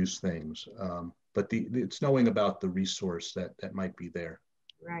introduce things. But it's knowing about the resource that might be there.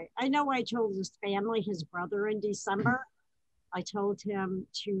 Right. I know I told his family, his brother in December, I told him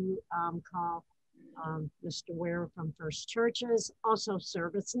to call Mr. Ware from First Churches, also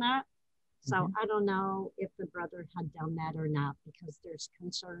ServiceNet. So I don't know if the brother had done that or not, because there's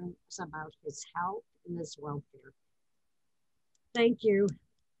concerns about his health and his welfare. Thank you.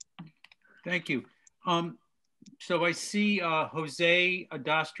 Thank you. So I see Jose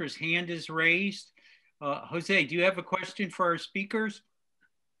Adastra's hand is raised. Jose, do you have a question for our speakers?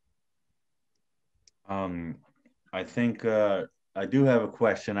 I think I do have a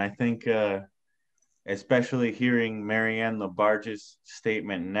question. I think especially hearing Marianne Labarge's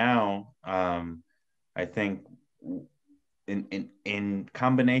statement now, I think in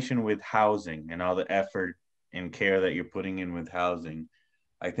combination with housing and all the effort and care that you're putting in with housing,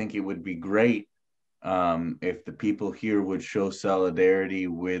 I think it would be great if the people here would show solidarity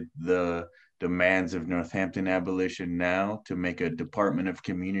with the demands of Northampton Abolition Now to make a Department of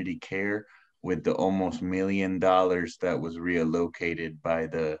Community Care with the almost $1 million that was reallocated by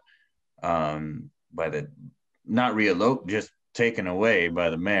the not reallocate, just taken away by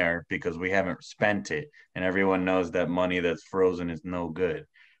the mayor, because we haven't spent it, and everyone knows that money that's frozen is no good.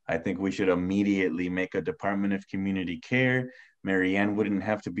 I think we should immediately make a Department of Community Care. Marianne wouldn't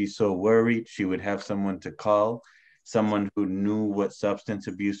have to be so worried. She would have someone to call, someone who knew what substance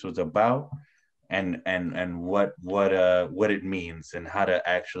abuse was about, and what it means and how to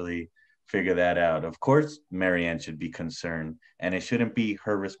actually figure that out. Of course, Marianne should be concerned, and it shouldn't be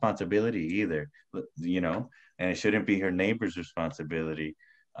her responsibility either, you know, and it shouldn't be her neighbor's responsibility.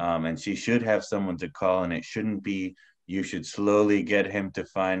 And she should have someone to call, and it shouldn't be, you should slowly get him to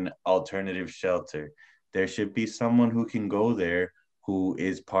find alternative shelter. There should be someone who can go there who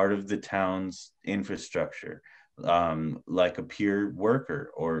is part of the town's infrastructure. like a peer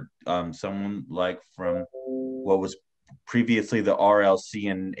worker, or someone like from what was previously the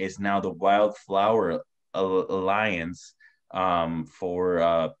RLC and is now the Wildflower Alliance,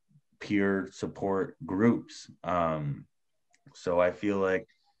 for peer support groups. So I feel like,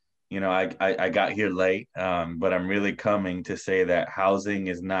 I got here late, but I'm really coming to say that housing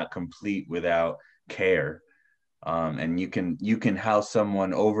is not complete without care. And you can house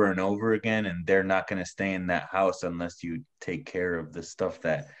someone over and over again, and they're not going to stay in that house unless you take care of the stuff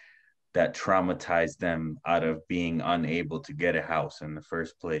that traumatized them out of being unable to get a house in the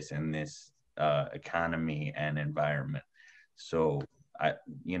first place in this economy and environment. So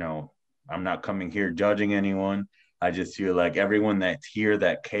I'm not coming here judging anyone. I just feel like everyone that's here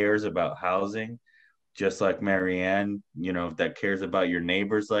that cares about housing, just like Marianne, that cares about your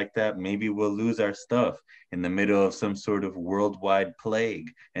neighbors like that, maybe we'll lose our stuff in the middle of some sort of worldwide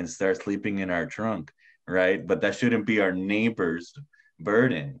plague and start sleeping in our trunk, right? But that shouldn't be our neighbor's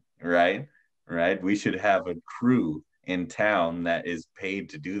burden, right? Right? We should have a crew in town that is paid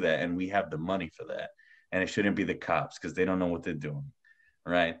to do that, and we have the money for that. And it shouldn't be the cops, because they don't know what they're doing,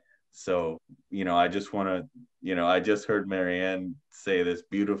 right? So, I just want to, I just heard Marianne say this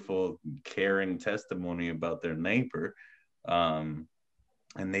beautiful, caring testimony about their neighbor, and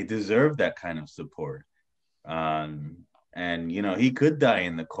they deserve that kind of support. And, he could die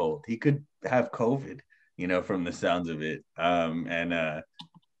in the cold. He could have COVID, from the sounds of it.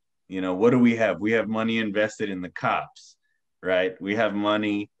 What do we have? We have money invested in the cops, right? We have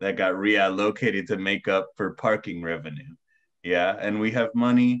money that got reallocated to make up for parking revenue. Yeah. And we have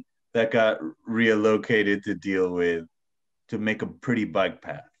money that got reallocated to make a pretty bike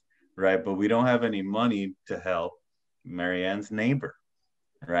path, right? But we don't have any money to help Marianne's neighbor,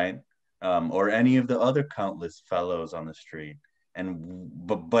 right? Or any of the other countless fellows on the street.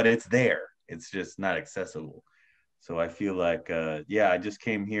 But it's there. It's just not accessible. So I feel like, I just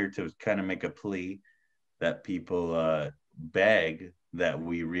came here to kind of make a plea that people beg that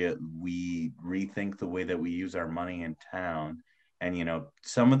we rethink the way that we use our money in town. And,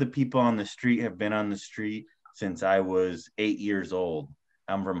 some of the people on the street have been on the street since I was 8 years old.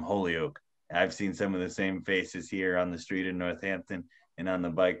 I'm from Holyoke. I've seen some of the same faces here on the street in Northampton and on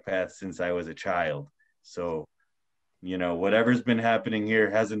the bike path since I was a child. So, whatever's been happening here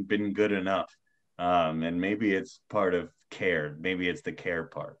hasn't been good enough. And maybe it's part of care. Maybe it's the care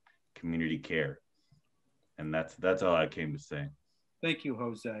part, community care. And that's all I came to say. Thank you,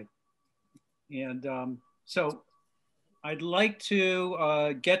 Jose. And so I'd like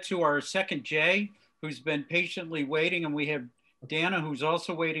to get to our second J, who's been patiently waiting, and we have Dana, who's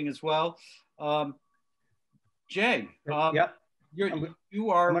also waiting as well. Jay, yep. You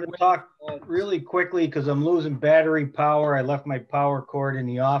are. I'm going to talk really quickly because I'm losing battery power. I left my power cord in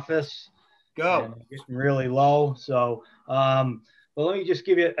the office. Go. And it's getting really low. So, but let me just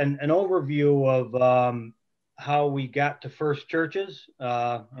give you an overview of how we got to First Churches.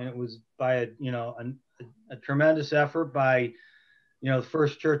 And it was by a tremendous effort by, the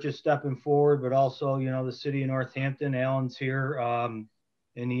First Churches stepping forward, but also, the city of Northampton, Alan's here,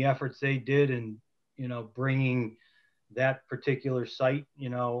 in the efforts they did and, bringing that particular site,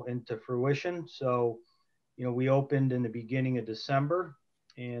 into fruition. So, we opened in the beginning of December.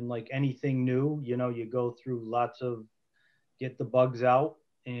 And like anything new, you go through lots of get the bugs out.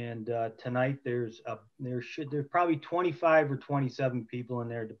 And tonight there's probably 25 or 27 people in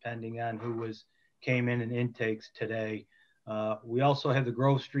there, depending on who came in intakes today. We also have the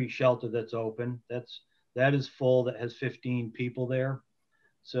Grove Street shelter that's open. That is full. That has 15 people there.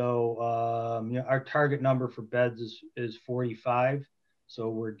 So our target number for beds is 45. So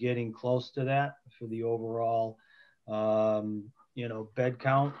we're getting close to that for the overall. Bed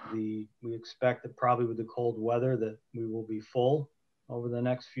count. We expect that probably with the cold weather that we will be full over the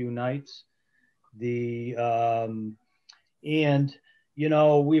next few nights. We've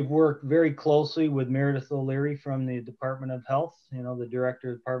worked very closely with Meredith O'Leary from the Department of Health, the Director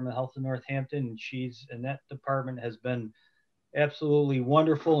of the Department of Health in Northampton, and that department has been absolutely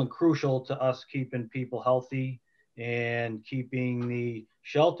wonderful and crucial to us keeping people healthy and keeping the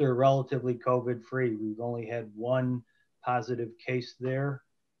shelter relatively COVID-free. We've only had one positive case there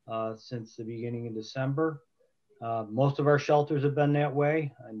since the beginning of December. Most of our shelters have been that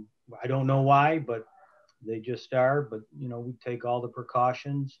way. And I don't know why, but they just are. But, we take all the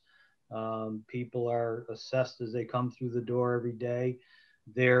precautions. People are assessed as they come through the door every day.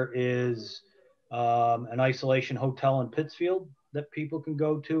 There is an isolation hotel in Pittsfield that people can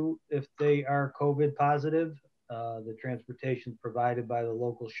go to if they are COVID positive. The transportation is provided by the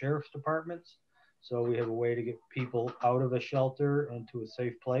local sheriff's departments. So we have a way to get people out of a shelter into a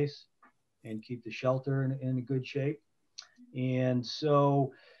safe place. and keep the shelter in good shape. And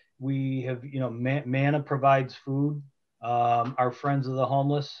so we have, you know, Manna provides food. Our Friends of the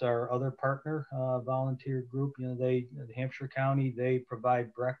Homeless, our other partner volunteer group, you know, the Hampshire County, they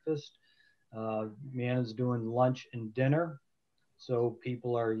provide breakfast. Manna's doing lunch and dinner. So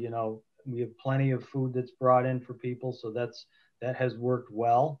people are, you know, we have plenty of food that's brought in for people. So that has worked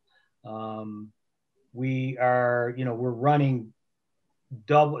well. We are, you know, we're running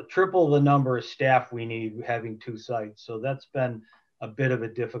triple the number of staff we need having 2 sites. So that's been a bit of a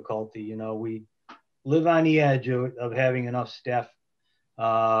difficulty. You know, we live on the edge of having enough staff,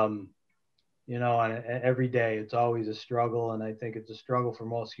 you know, every day. It's always a struggle. And I think it's a struggle for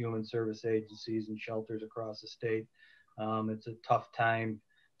most human service agencies and shelters across the state. It's a tough time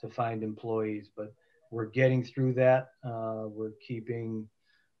to find employees, but we're getting through that. We're keeping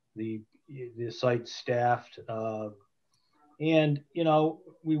the site staffed. And, you know,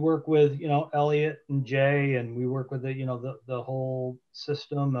 we work with, you know, Elliot and Jay, and we work with you know, the whole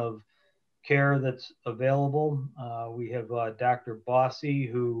system of care that's available. We have Dr. Bossy,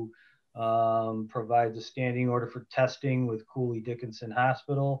 who provides a standing order for testing with Cooley Dickinson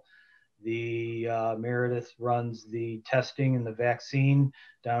Hospital. The Meredith runs the testing and the vaccine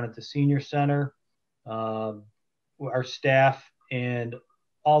down at the senior center. Our staff and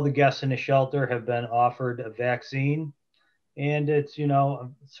all the guests in the shelter have been offered a vaccine. And it's, you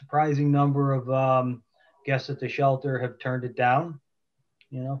know, a surprising number of guests at the shelter have turned it down,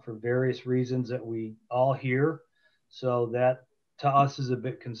 you know, for various reasons that we all hear. So that to us is a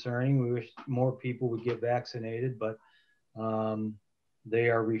bit concerning. We wish more people would get vaccinated, but they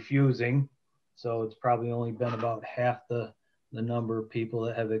are refusing. So it's probably only been about half the number of people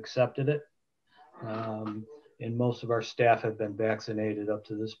that have accepted it. And most of our staff have been vaccinated up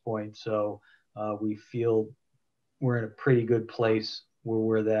to this point. So we feel we're in a pretty good place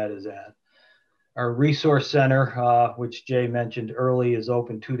where that is at. Our resource center, which Jay mentioned early, is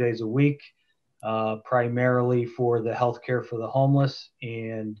open 2 days a week, primarily for the healthcare for the homeless.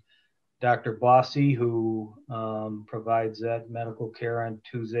 And Dr. Bossy, who provides that medical care on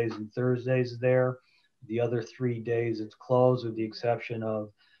Tuesdays and Thursdays there. The other 3 days it's closed, with the exception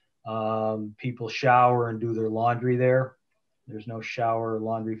of people shower and do their laundry there. There's no shower or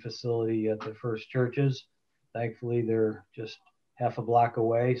laundry facility at the First Churches. Thankfully, they're just half a block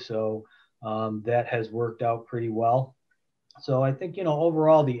away. So that has worked out pretty well. So I think, you know,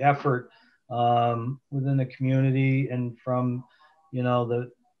 overall the effort within the community and from, you know,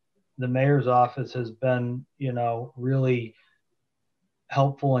 the mayor's office has been, you know, really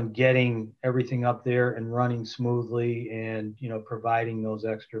helpful in getting everything up there and running smoothly and, you know, providing those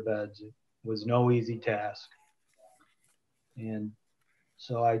extra beds. It was no easy task. And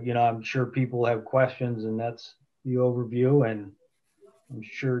so I'm sure people have questions, and that's the overview, and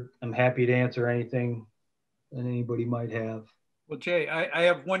I'm happy to answer anything that anybody might have. Well, Jay, I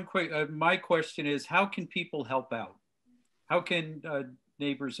have one quick, my question is, how can people help out? How can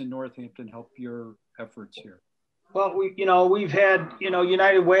neighbors in Northampton help your efforts here? Well, we've had,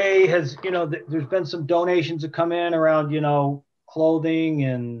 United Way has, there's been some donations that come in around, clothing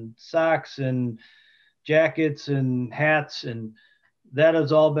and socks and jackets and hats, and that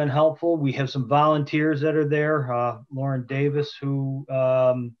has all been helpful. We have some volunteers that are there. Lauren Davis, who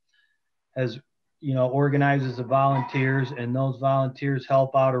has, organizes the volunteers, and those volunteers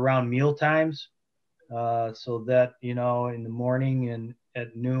help out around meal times. So that, in the morning and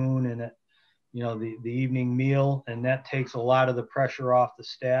at noon and at, the evening meal, and that takes a lot of the pressure off the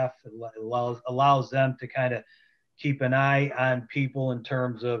staff. It allows them to kind of keep an eye on people in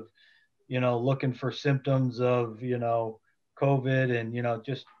terms of, looking for symptoms of, COVID, and,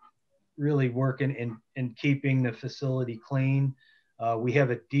 just really working in keeping the facility clean. We have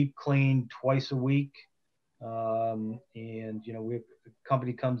a deep clean twice a week. And, the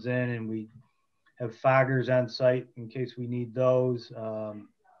company comes in and we have foggers on site in case we need those.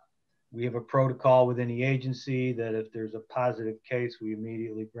 We have a protocol within the agency that if there's a positive case, we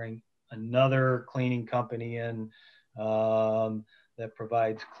immediately bring another cleaning company in that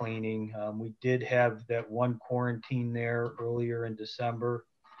provides cleaning. We did have that one quarantine there earlier in December.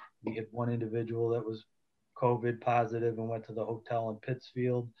 We had one individual that was COVID positive and went to the hotel in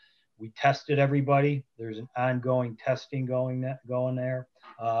Pittsfield. We tested everybody. There's an ongoing testing going there.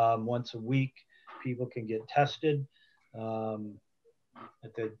 Once a week, people can get tested.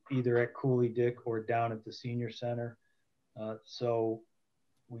 Either at Cooley Dick or down at the senior center. So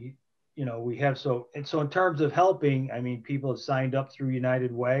we have, so in terms of helping, I mean, people have signed up through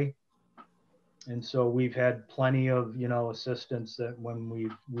United Way. And so we've had plenty of, assistance that when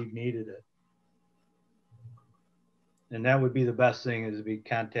we've needed it. And that would be the best thing, is to be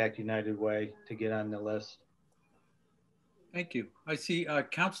contact United Way to get on the list. Thank you. I see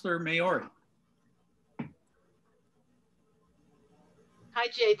Councilor Maori. Hi,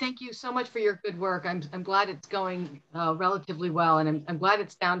 Jay. Thank you so much for your good work. I'm glad it's going relatively well, and I'm glad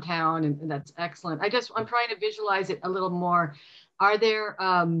it's downtown, and that's excellent. I'm trying to visualize it a little more. Are there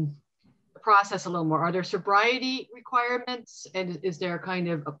process a little more? Are there sobriety requirements, and is there kind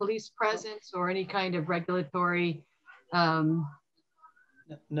of a police presence or any kind of regulatory? No,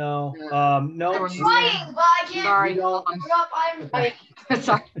 no. Sorry. Sorry.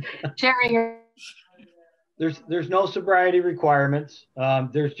 Sharing. There's no sobriety requirements.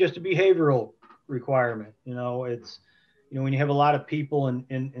 There's just a behavioral requirement. You know, it's, you know, when you have a lot of people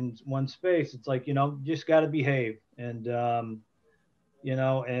in one space, it's like, you know, you just got to behave. And, you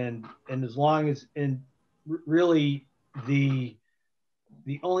know, and as long as, and really the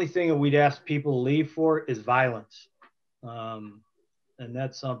only thing that we'd ask people to leave for is violence. And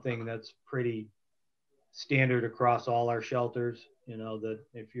that's something that's pretty standard across all our shelters. You know, that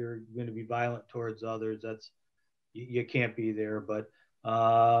if you're going to be violent towards others, that's, you can't be there. But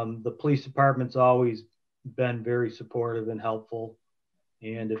the police department's always been very supportive and helpful.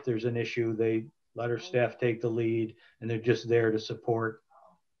 And if there's an issue, they let our staff take the lead, and they're just there to support.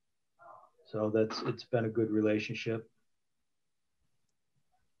 So it's been a good relationship.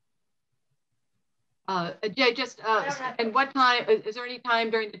 Jay, just and what time is there any time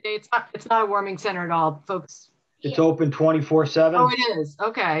during the day? It's not a warming center at all, folks. It's open 24/7. Oh, it is.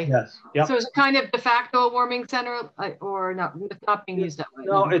 Okay. Yes. Yep. So is it kind of de facto warming center, or not? It's not being used that way.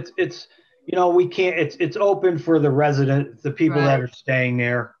 No, it's you know, we can't. It's open for the residents, the people that are staying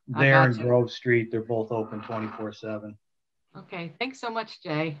there. There in Grove Street, they're both open 24/7. Okay. Thanks so much,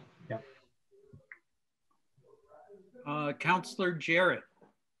 Jay. Yeah. Councilor Jarrett.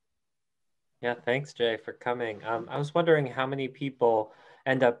 Yeah, thanks, Jay, for coming. I was wondering how many people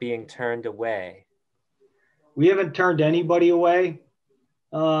end up being turned away. We haven't turned anybody away.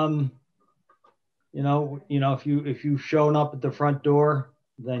 You know, if you've shown up at the front door,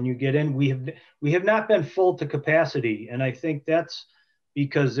 then you get in. We have not been full to capacity, and I think that's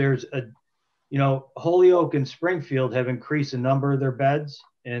because there's a, you know, Holyoke and Springfield have increased the number of their beds,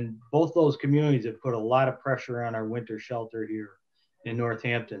 and both those communities have put a lot of pressure on our winter shelter here in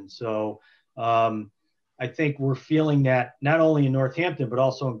Northampton. So I think we're feeling that not only in Northampton, but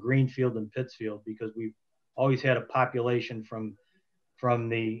also in Greenfield and Pittsfield, because we've always had a population from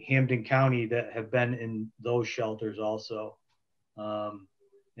the Hampden County that have been in those shelters also.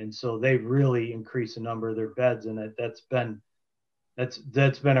 And so they've really increased the number of their beds, and that's been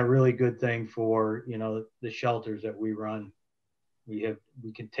a really good thing for, you know, the shelters that we run. We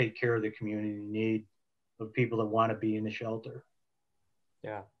can take care of the community need of people that want to be in the shelter.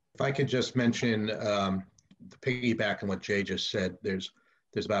 Yeah. If I could just mention, the piggyback on what Jay just said, there's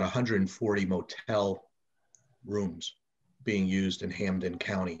about 140 motel rooms being used in Hampden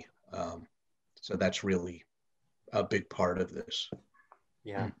County. So that's really a big part of this.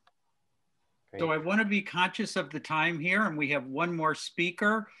 Yeah. So I want to be conscious of the time here, and we have one more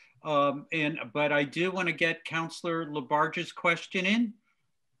speaker. But I do want to get Councilor Labarge's question in.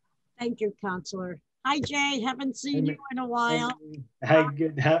 Thank you, Councilor. Hi, Jay. Haven't seen you in a while. Hi,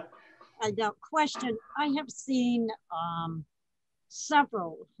 good. I got a question. I have seen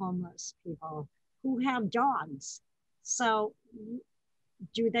several homeless people who have dogs. So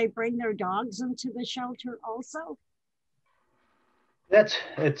do they bring their dogs into the shelter also?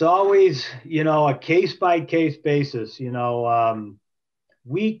 It's always, you know, a case by case basis. You know,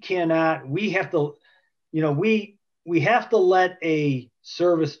 we have to, you know, we have to let a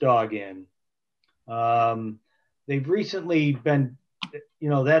service dog in. They've recently been, you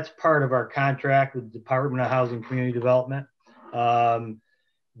know, that's part of our contract with the Department of Housing and Community Development. And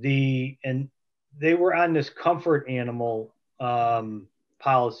they were on this comfort animal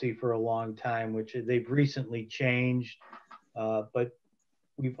policy for a long time, which they've recently changed. But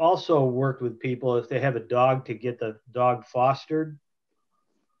we've also worked with people, if they have a dog, to get the dog fostered,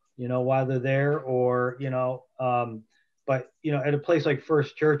 you know, while they're there, or, you know, but, you know, at a place like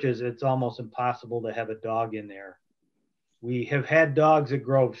First Churches, it's almost impossible to have a dog in there. We have had dogs at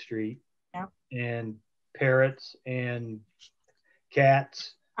Grove Street, and parrots and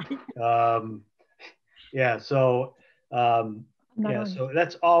cats. Yeah, so so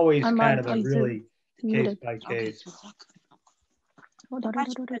that's always kind of a really case by case.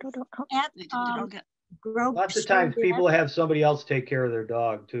 Lots of times people have somebody else take care of their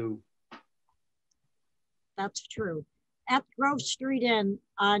dog too. That's true. At Grove Street Inn,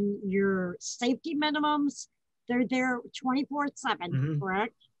 on your safety minimums, they're there 24/7,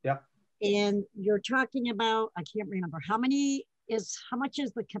 correct? Yep. And you're talking about, I can't remember, how much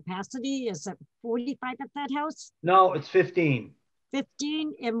is the capacity? Is it 45 at that house? No, it's 15.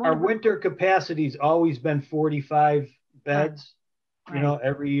 15? And our winter capacity's always been 45 beds, right. You know,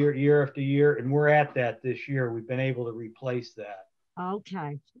 every year after year. And we're at that this year. We've been able to replace that.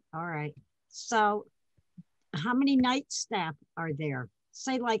 Okay. All right. So how many night staff are there?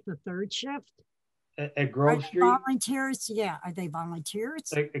 Say like the third shift? At Grove Street? Volunteers? Yeah. Are they volunteers?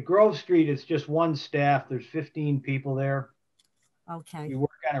 At Grove Street, it's just one staff. There's 15 people there. Okay. We work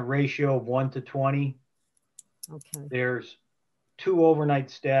on a ratio of 1 to 20. Okay. There's 2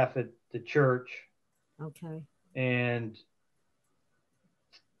 overnight staff at the church. Okay. And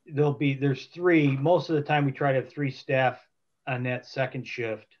there's 3. Most of the time we try to have 3 staff on that second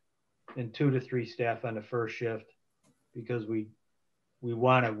shift and 2 to 3 staff on the first shift, because we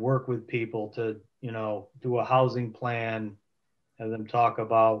want to work with people to, you know, do a housing plan, have them talk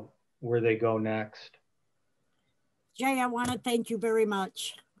about where they go next. Jay, I want to thank you very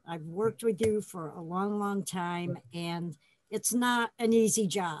much. I've worked with you for a long, long time, and it's not an easy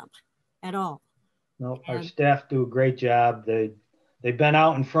job at all. No, our staff do a great job. They've been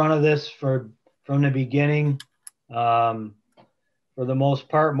out in front of this from the beginning. For the most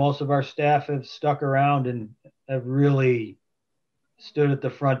part, most of our staff have stuck around and have really stood at the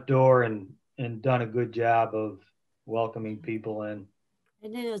front door and done a good job of welcoming people in. It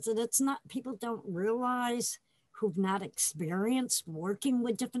is, and it's not, people don't realize who've not experienced working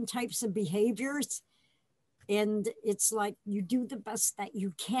with different types of behaviors. And it's like you do the best that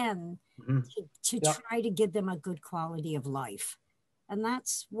you can to try to give them a good quality of life. And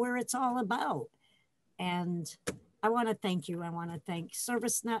that's where it's all about. And I want to thank you. I want to thank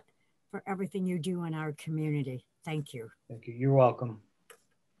ServiceNet for everything you do in our community. Thank you. Thank you. You're welcome.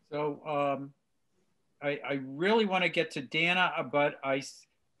 So I really want to get to Dana, but I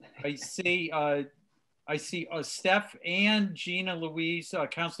see Steph and Gina Louise,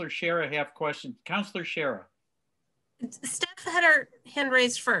 Councilor Shara have questions. Councilor Shara. Steph had her hand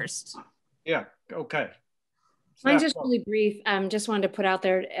raised first. Yeah, okay. Mine's just really brief. Just wanted to put out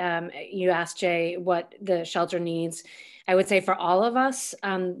there, you asked Jay what the shelter needs. I would say for all of us,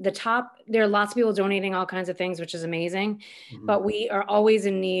 there are lots of people donating all kinds of things, which is amazing, but we are always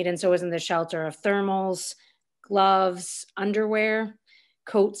in need, and so isn't the shelter, of thermals, gloves, underwear,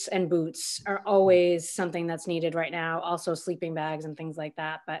 coats, and boots are always something that's needed right now. Also sleeping bags and things like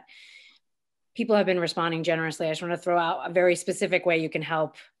that, but people have been responding generously. I just want to throw out a very specific way you can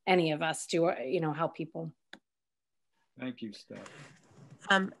help any of us to, help people. Thank you, Steph.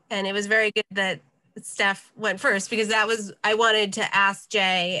 And it was very good that Steph went first, because I wanted to ask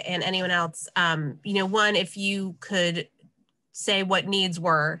Jay and anyone else, one, if you could say what needs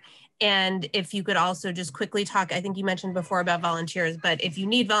were, and if you could also just quickly talk, I think you mentioned before about volunteers, but if you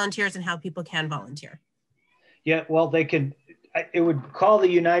need volunteers and how people can volunteer. Yeah, well, it would call the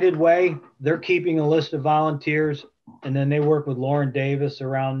United Way. They're keeping a list of volunteers, and then they work with Lauren Davis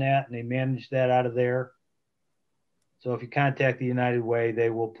around that, and they manage that out of there. So if you contact the United Way, they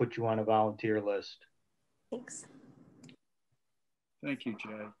will put you on a volunteer list. Thanks. Thank you,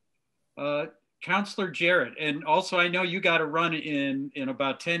 Jay. Councilor Jarrett, and also I know you got to run in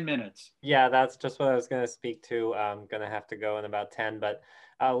about 10 minutes. Yeah, that's just what I was going to speak to. I'm going to have to go in about 10, but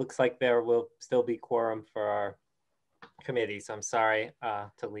looks like there will still be quorum for our committee, so I'm sorry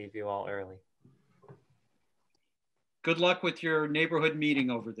to leave you all early. Good luck with your neighborhood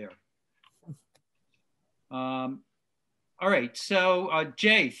meeting over there. All right, so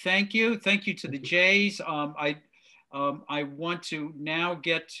Jay, thank you. Thank you to the Jays. I want to now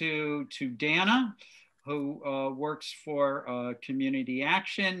get to Dana, who works for Community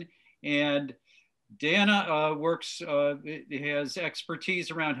Action. And Dana has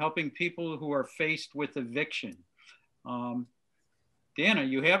expertise around helping people who are faced with eviction. Dana,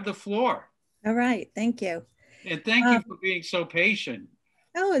 you have the floor. All right, thank you. And thank you for being so patient.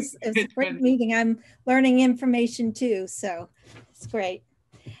 Oh, it's a great meeting. I'm learning information too, so it's great.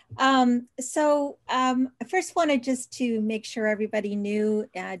 I first wanted just to make sure everybody knew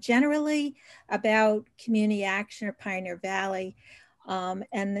generally about Community Action or Pioneer Valley,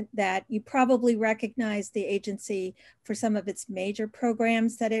 and that you probably recognize the agency for some of its major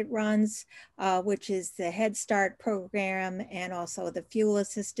programs that it runs, which is the Head Start program and also the Fuel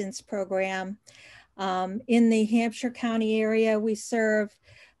Assistance program. In the Hampshire County area, we serve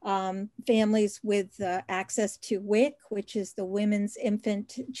families with access to WIC, which is the Women's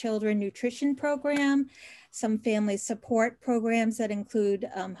Infant Children Nutrition Program, some family support programs that include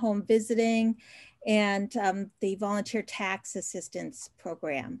home visiting, and the Volunteer Tax Assistance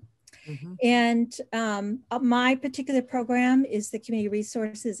Program. And my particular program is the Community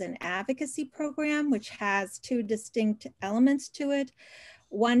Resources and Advocacy Program, which has two distinct elements to it.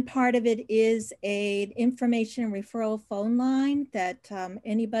 One part of it is an information and referral phone line that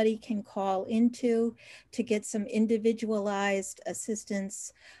anybody can call into to get some individualized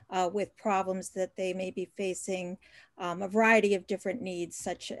assistance with problems that they may be facing, a variety of different needs,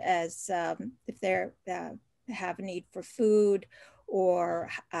 such as if they're have a need for food, or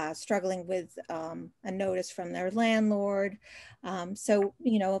struggling with a notice from their landlord. So,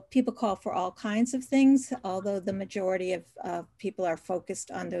 you know, people call for all kinds of things, although the majority of people are focused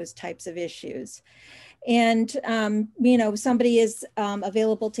on those types of issues. And, you know, somebody is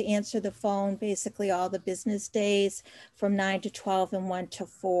available to answer the phone basically all the business days from 9 to 12 and 1 to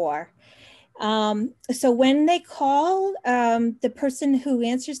 4. So when they call, the person who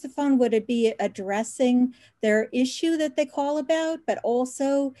answers the phone would be addressing their issue that they call about, but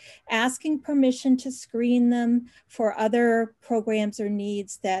also asking permission to screen them for other programs or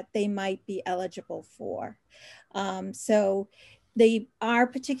needs that they might be eligible for. So our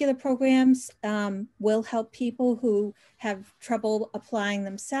particular programs will help people who have trouble applying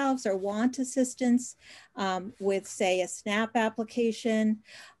themselves or want assistance with, say, a SNAP application,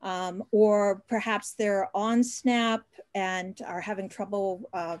 or perhaps they're on SNAP and are having trouble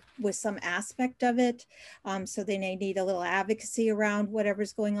with some aspect of it. So they may need a little advocacy around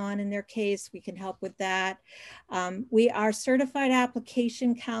whatever's going on in their case. We can help with that. We are certified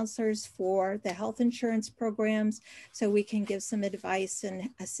application counselors for the health insurance programs, so we can give some advice and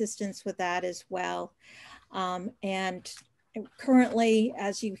assistance with that as well. And currently,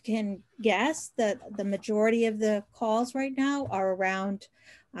 as you can guess, the majority of the calls right now are around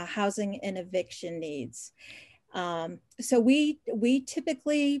housing and eviction needs. So we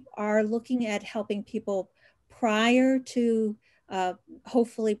typically are looking at helping people prior to,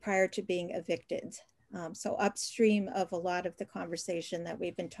 hopefully prior to being evicted. So upstream of a lot of the conversation that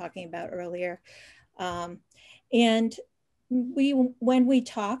we've been talking about earlier. And when we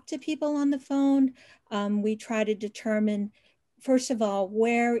talk to people on the phone, we try to determine, first of all,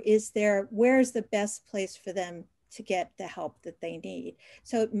 where is the best place for them to get the help that they need.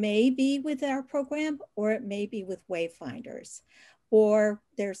 So it may be with our program, or it may be with Wayfinders, or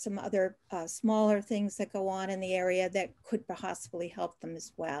there's some other smaller things that go on in the area that could possibly help them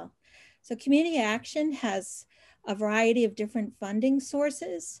as well. So Community Action has a variety of different funding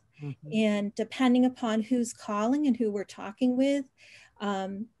sources. And depending upon who's calling and who we're talking with,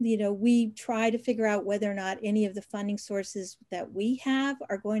 you know, we try to figure out whether or not any of the funding sources that we have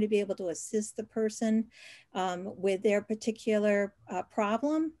are going to be able to assist the person with their particular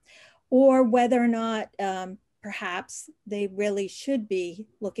problem, or whether or not perhaps they really should be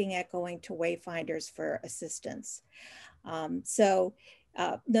looking at going to Wayfinders for assistance.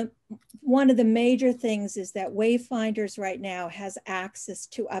 One of the major things is that Wayfinders right now has access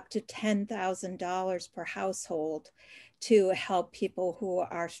to up to $10,000 per household to help people who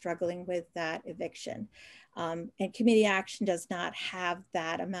are struggling with that eviction. And Community Action does not have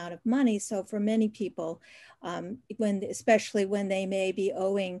that amount of money. So for many people, especially when they may be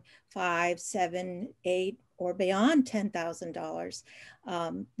owing $5, $7, $8, or beyond $10,000,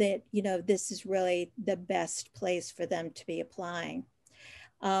 that, you know, this is really the best place for them to be applying.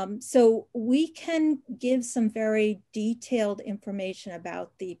 So we can give some very detailed information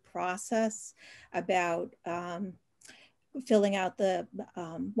about the process, about filling out the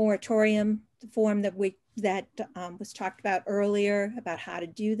moratorium form that was talked about earlier, about how to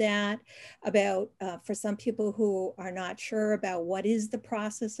do that, about for some people who are not sure about what is the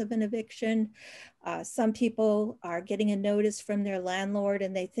process of an eviction. Some people are getting a notice from their landlord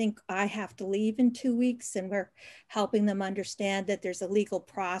and they think, I have to leave in 2 weeks, and we're helping them understand that there's a legal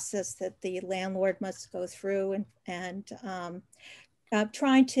process that the landlord must go through, and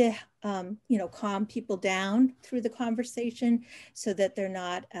trying to you know, calm people down through the conversation so that they're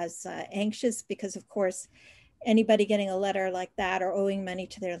not as anxious, because of course anybody getting a letter like that or owing money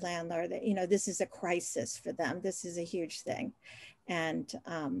to their landlord, you know, this is a crisis for them. This is a huge thing, and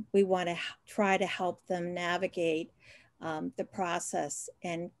we want to try to help them navigate the process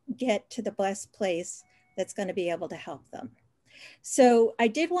and get to the best place that's going to be able to help them. So I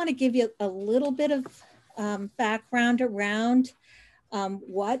did want to give you a little bit of background around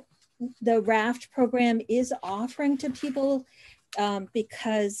what the RAFT program is offering to people,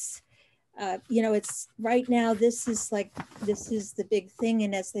 because you know, it's right now, this is the big thing.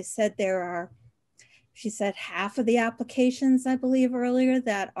 And as they said, she said half of the applications, I believe earlier,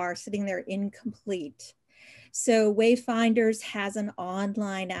 that are sitting there incomplete. So Wayfinders has an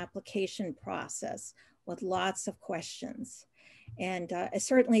online application process with lots of questions. And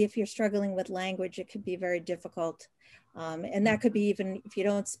certainly if you're struggling with language, it could be very difficult. And that could be even if you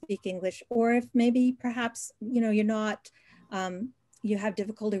don't speak English, or if maybe perhaps, you know, you're not, you have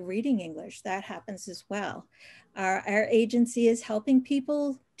difficulty reading English, that happens as well. Our agency is helping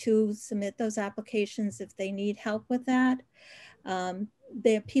people to submit those applications if they need help with that.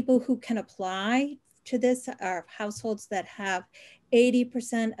 The people who can apply to this are households that have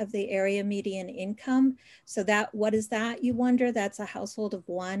 80% of the area median income. So that, what is that, you wonder? That's a household of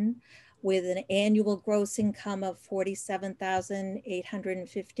one with an annual gross income of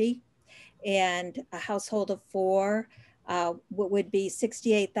 $47,850, and a household of four would be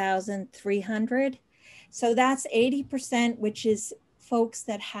 $68,300. So that's 80%, which is folks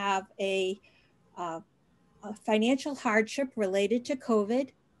that have a financial hardship related to COVID,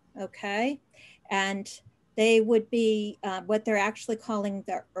 okay? And they would be what they're actually calling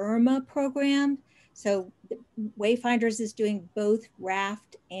the IRMA program. So Wayfinders is doing both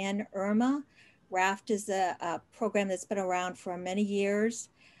RAFT and IRMA. RAFT is a program that's been around for many years.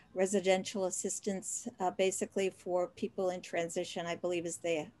 Residential assistance, basically for people in transition, I believe is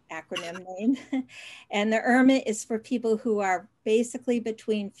the acronym name. And the IRMA is for people who are basically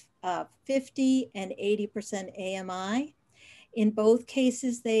between 50 and 80% AMI. In both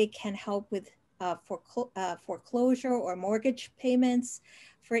cases, they can help with foreclosure or mortgage payments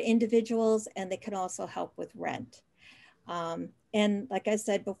for individuals, and they can also help with rent. And like I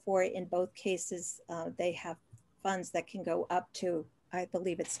said before, in both cases, they have funds that can go up to, I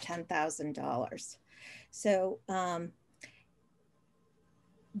believe it's $10,000. So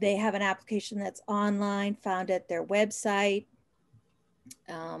they have an application that's online, found at their website.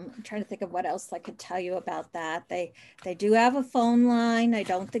 I'm trying to think of what else I could tell you about that. They do have a phone line. I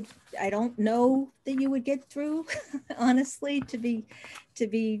don't know that you would get through, honestly, to be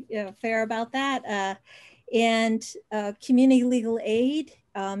fair about that. And community legal aid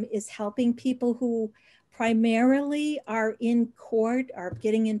is helping people who primarily are in court, are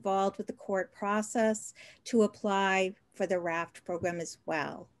getting involved with the court process to apply for the RAFT program as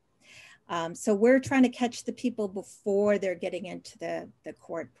well. So we're trying to catch the people before they're getting into the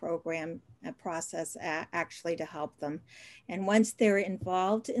court program process, actually, to help them. And once they're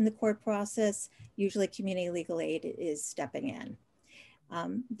involved in the court process, usually community legal aid is stepping in.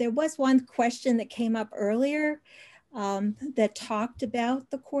 There was one question that came up earlier that talked about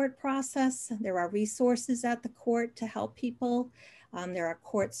the court process. There are resources at the court to help people. There are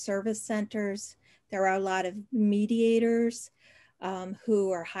court service centers. There are a lot of mediators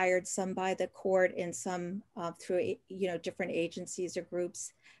who are hired, some by the court and some through different agencies or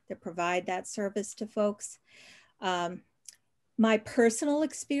groups that provide that service to folks. My personal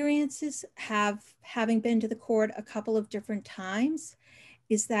experiences, having been to the court a couple of different times,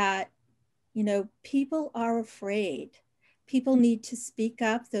 is that people are afraid. People need to speak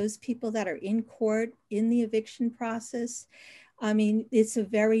up. Those people that are in court in the eviction process, I mean, it's a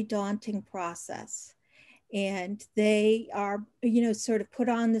very daunting process. And they are, sort of put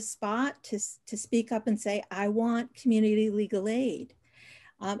on the spot to speak up and say, I want community legal aid.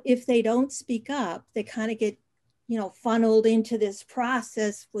 If they don't speak up, they kind of get, funneled into this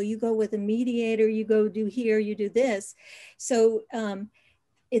process. Well, you go with a mediator, you go do here, you do this. So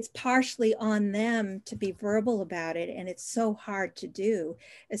it's partially on them to be verbal about it. And it's so hard to do,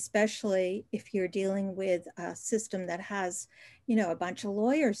 especially if you're dealing with a system that has, a bunch of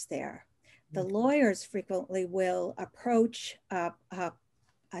lawyers there. The lawyers frequently will approach a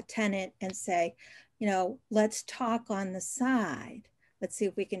tenant and say, let's talk on the side. Let's see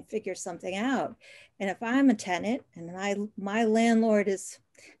if we can figure something out. And if I'm a tenant and my landlord is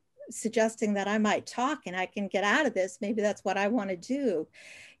suggesting that I might talk and I can get out of this, maybe that's what I want to do.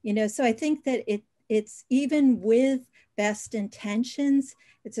 So I think that it's even with best intentions,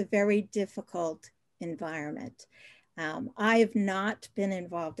 it's a very difficult environment. I have not been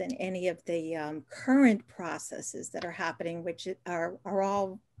involved in any of the current processes that are happening, which are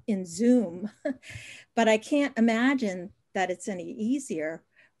all in Zoom, but I can't imagine that it's any easier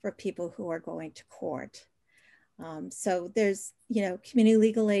for people who are going to court. So there's, community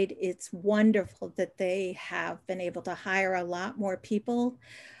legal aid, it's wonderful that they have been able to hire a lot more people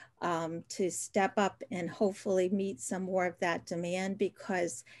to step up and hopefully meet some more of that demand,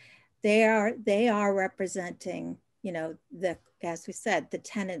 because they are representing, as we said, the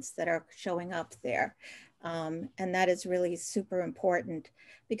tenants that are showing up there. And that is really super important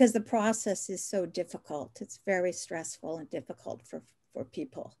because the process is so difficult. It's very stressful and difficult for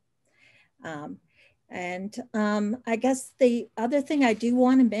people. I guess the other thing I do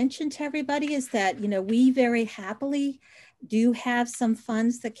want to mention to everybody is that, we very happily do have some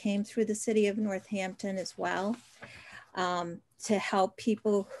funds that came through the city of Northampton as well. to help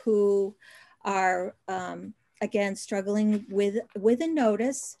people who are, again, struggling with a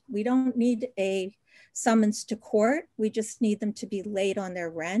notice. We don't need a summons to court. We just need them to be late on their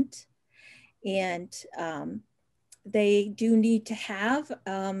rent. And they do need to have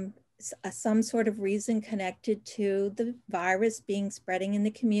some sort of reason connected to the virus spreading in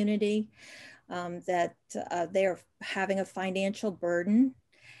the community, that they're having a financial burden,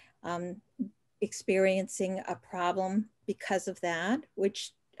 experiencing a problem because of that,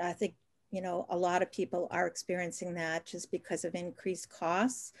 which I think, you know, a lot of people are experiencing that just because of increased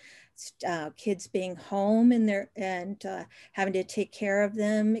costs, kids being home and having to take care of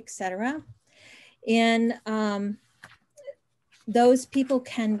them, etc. And those people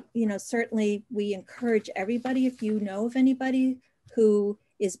can, you know, certainly we encourage everybody, if you know of anybody who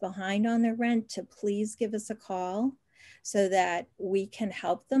is behind on their rent, to please give us a call so that we can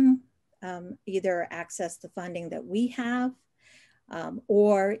help them either access the funding that we have,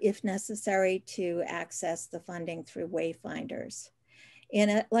 or if necessary, to access the funding through Wayfinders.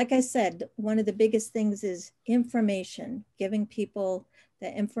 And like I said, one of the biggest things is information, giving people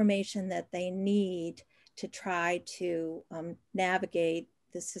the information that they need to try to navigate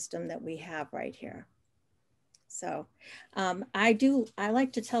the system that we have right here. So I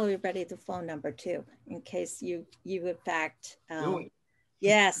like to tell everybody the phone number too, in case you in fact,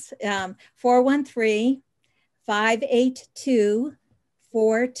 yes,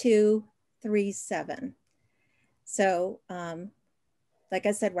 413-582-4237. So like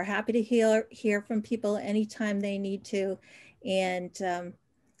I said, we're happy to hear from people anytime they need to, and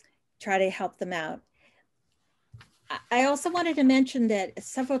try to help them out. I also wanted to mention that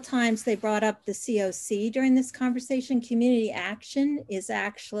several times they brought up the COC during this conversation. Community Action is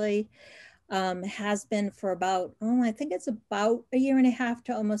actually, has been for about, I think it's about 1.5 years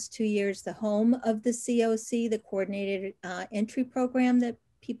to almost 2 years, the home of the COC, the Coordinated Entry Program that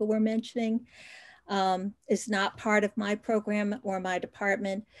people were mentioning. Is not part of my program or my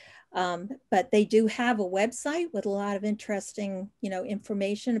department, but they do have a website with a lot of interesting, you know,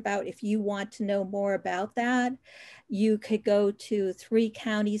 information about, if you want to know more about that, you could go to 3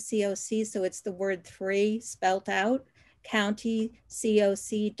 County COC. So it's the word 3 spelt out,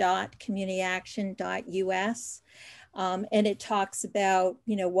 countycoc.communityaction.us. And it talks about,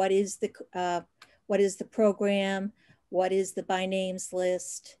 you know, what is the program, what is the by names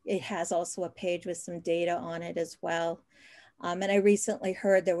list. It has also a page with some data on it as well. And I recently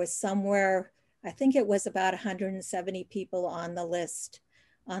heard there was somewhere, I think it was about 170 people on the list,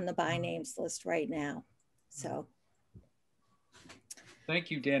 on the by names list right now. So.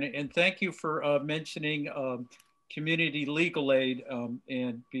 Thank you, Dana. And thank you for mentioning community legal aid,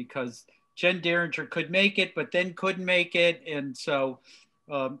 and because Jen Derringer could make it, but then couldn't make it. And so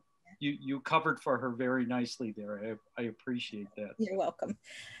you covered for her very nicely there. I appreciate that. You're welcome.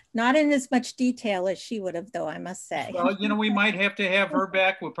 Not in as much detail as she would have, though, I must say. Well, you know, we might have to have her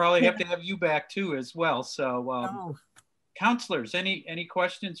back. We'll probably have to have you back too as well. So counselors, any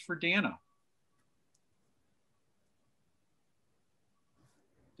questions for Dana?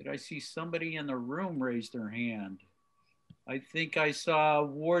 Did I see somebody in the room raise their hand? I think I saw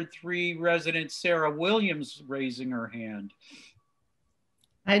Ward 3 resident Sarah Williams raising her hand.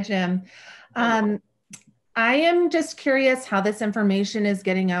 Hi, Jim. I am just curious how this information is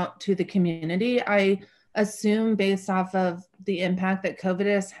getting out to the community. I assume, based off of the impact that COVID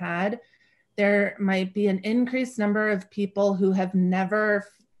has had, there might be an increased number of people who have never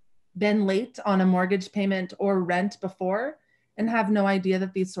been late on a mortgage payment or rent before and have no idea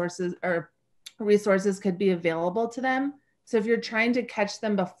that these sources or resources could be available to them. So if you're trying to catch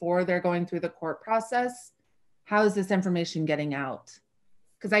them before they're going through the court process, how is this information getting out?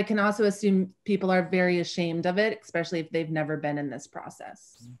 Because I can also assume people are very ashamed of it, especially if they've never been in this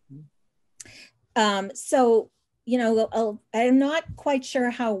process. So, you know, I'm not quite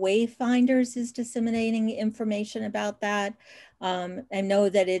sure how Wayfinders is disseminating information about that. I know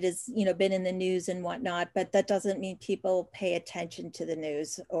that it has, you know, been in the news and whatnot, but that doesn't mean people pay attention to the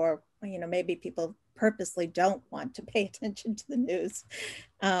news, or, you know, maybe people purposely don't want to pay attention to the news.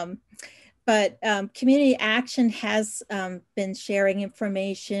 But Community Action has been sharing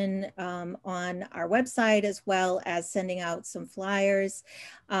information on our website, as well as sending out some flyers.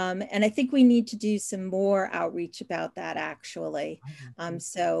 And I think we need to do some more outreach about that, actually.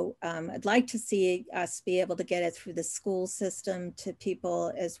 So I'd like to see us be able to get it through the school system to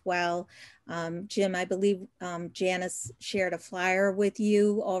people as well. Jim, I believe Janice shared a flyer with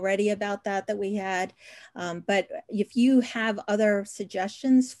you already about that we had. But if you have other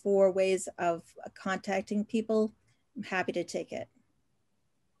suggestions for ways of contacting people, I'm happy to take it.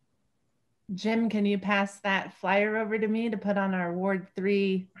 Jim, can you pass that flyer over to me to put on our Ward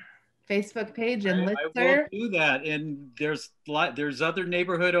 3 Facebook page and I listserv? will do that. And there's other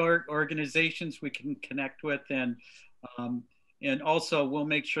neighborhood organizations we can connect with, and also we'll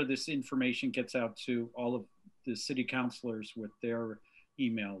make sure this information gets out to all of the city councilors with their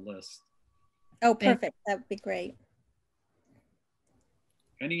email list. Oh, perfect. That would be great.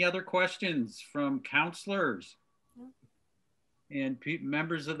 Any other questions from councilors and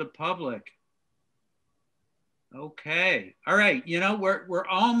members of the public? Okay. All right. You know, we're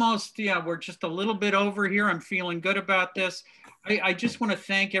almost, we're just a little bit over here. I'm feeling good about this. I just want to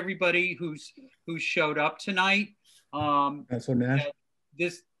thank everybody who showed up tonight. So Nash,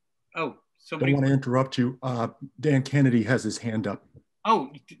 somebody. Don't want to interrupt you. Dan Kennedy has his hand up.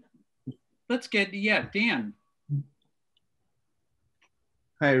 Oh, let's get, Dan.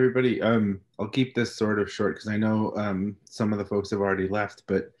 Hi, everybody. I'll keep this sort of short because I know some of the folks have already left,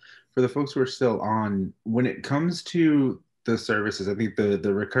 but for the folks who are still on, when it comes to the services, I think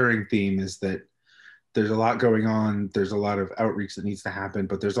the recurring theme is that there's a lot going on. There's a lot of outreach that needs to happen,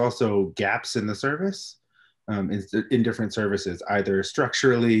 but there's also gaps in the service, in different services, either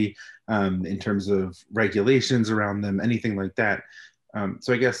structurally, in terms of regulations around them, anything like that.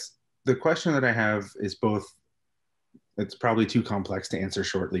 So I guess the question that I have is both, it's probably too complex to answer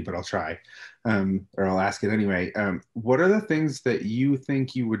shortly, but I'll try, or I'll ask it anyway. What are the things that you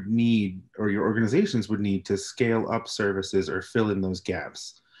think you would need, or your organizations would need, to scale up services or fill in those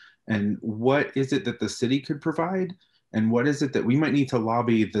gaps? And what is it that the city could provide? And what is it that we might need to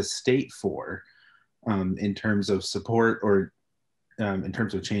lobby the state for, in terms of support, or in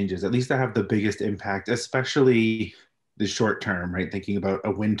terms of changes, at least to have the biggest impact, especially the short term, right? Thinking about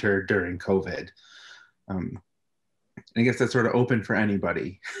a winter during COVID. I guess that's sort of open for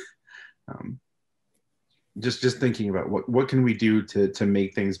anybody. Just thinking about what can we do to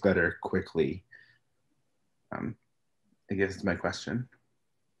make things better quickly. I guess is my question.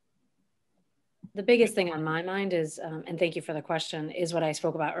 The biggest thing on my mind is, and thank you for the question, is what I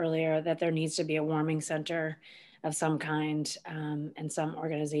spoke about earlier, that there needs to be a warming center of some kind, and some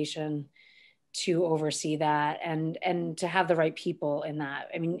organization to oversee that, and to have the right people in that.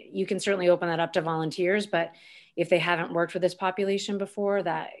 I mean, you can certainly open that up to volunteers, but if they haven't worked with this population before,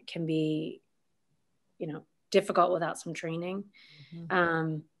 that can be, difficult without some training.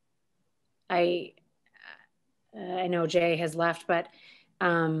 Mm-hmm. I know Jay has left, but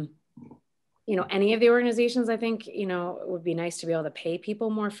any of the organizations, I think, it would be nice to be able to pay people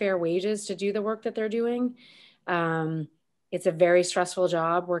more fair wages to do the work that they're doing. It's a very stressful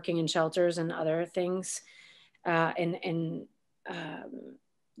job working in shelters and other things. And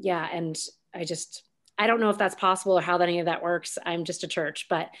I don't know if that's possible or how any of that works. I'm just a church,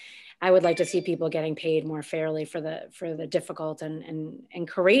 but I would like to see people getting paid more fairly for the difficult and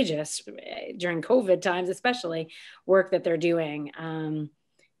courageous, during COVID times, especially, work that they're doing.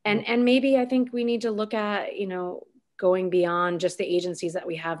 And maybe I think we need to look at, going beyond just the agencies that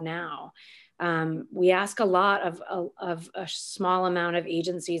we have now. We ask a lot of a small amount of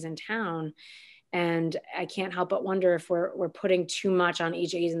agencies in town, and I can't help but wonder if we're putting too much on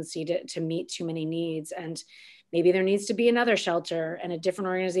each agency to meet too many needs. And maybe there needs to be another shelter and a different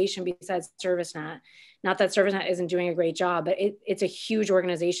organization besides ServiceNet. Not that ServiceNet isn't doing a great job, but it's a huge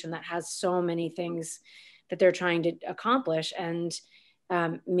organization that has so many things that they're trying to accomplish. And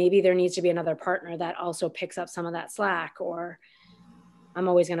maybe there needs to be another partner that also picks up some of that slack. Or I'm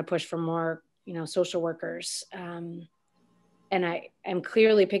always going to push for more, social workers. And I am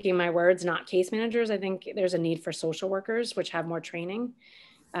clearly picking my words, not case managers. I think there's a need for social workers, which have more training.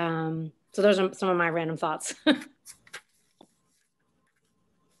 So those are some of my random thoughts.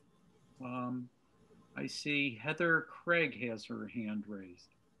 I see Heather Craig has her hand raised.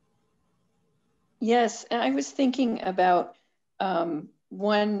 Yes, and I was thinking about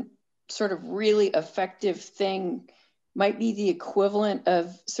one sort of really effective thing might be the equivalent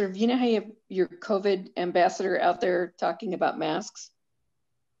of sort of, how you have your COVID ambassador out there talking about masks.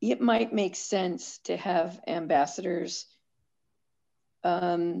 It might make sense to have ambassadors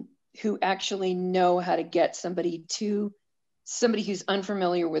who actually know how to get somebody who's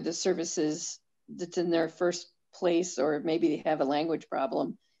unfamiliar with the services that's in their first place, or maybe they have a language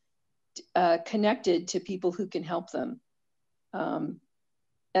problem, connected to people who can help them.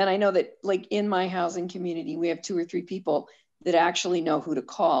 And I know that, like, in my housing community, we have 2 or 3 people that actually know who to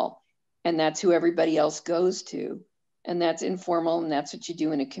call, and that's who everybody else goes to. And that's informal, and that's what you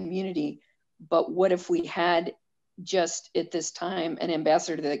do in a community. But what if we had just at this time an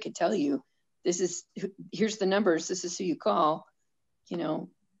ambassador that could tell you, here's the numbers, this is who you call,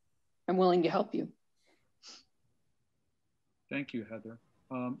 I'm willing to help you. Thank you, Heather.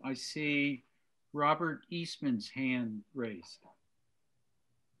 I see Robert Eastman's hand raised.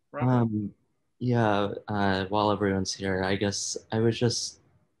 Robert? Yeah, while everyone's here, I guess I was just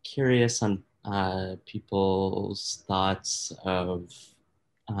curious on people's thoughts of,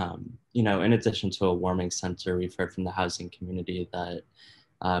 you know, in addition to a warming center, we've heard from the housing community that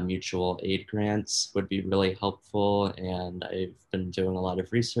mutual aid grants would be really helpful. And I've been doing a lot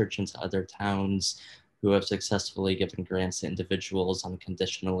of research into other towns who have successfully given grants to individuals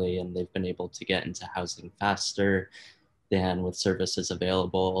unconditionally, and they've been able to get into housing faster than with services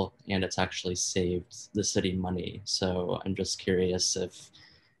available, and it's actually saved the city money. So I'm just curious if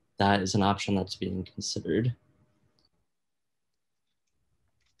that is an option that's being considered.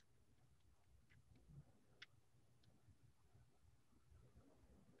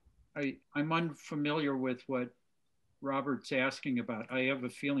 I'm unfamiliar with what Robert's asking about. I have a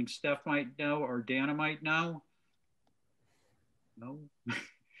feeling Steph might know or Dana might know. No?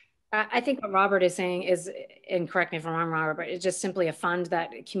 I think what Robert is saying is, and correct me if I'm wrong, Robert, but it's just simply a fund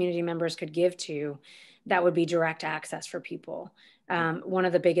that community members could give to that would be direct access for people. One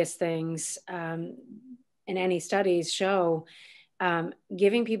of the biggest things in any studies show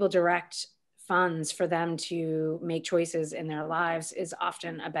giving people direct funds for them to make choices in their lives is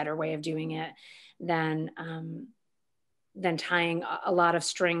often a better way of doing it than tying a lot of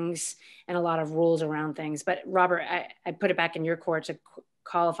strings and a lot of rules around things. But Robert, I put it back in your court to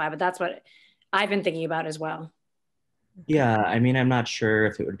qualify, but that's what I've been thinking about as well. Yeah, I mean, I'm not sure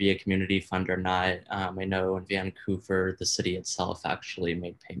if it would be a community fund or not. I know in Vancouver, the city itself actually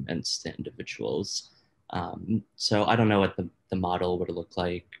made payments to individuals. So I don't know what the model would look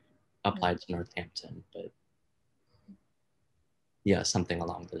like applied to Northampton, but yeah, something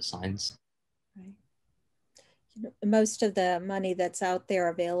along those lines. Right. You know, most of the money that's out there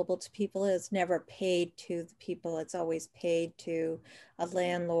available to people is never paid to the people. It's always paid to a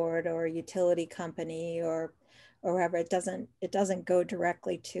landlord or a utility company or wherever. It doesn't go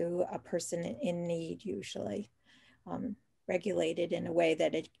directly to a person in need, usually regulated in a way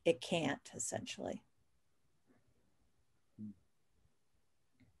that it can't, essentially.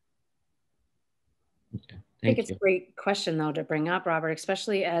 Okay. I think it's a great question, though, to bring up, Robert,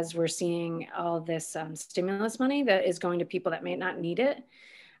 especially as we're seeing all this stimulus money that is going to people that may not need it.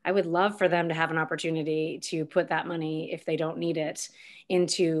 I would love for them to have an opportunity to put that money, if they don't need it,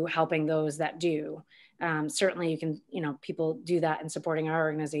 into helping those that do. Certainly, you can, you know, people do that in supporting our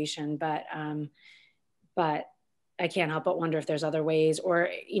organization, but I can't help but wonder if there's other ways, or,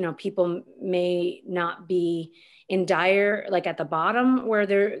 you know, people may not be in dire, like at the bottom where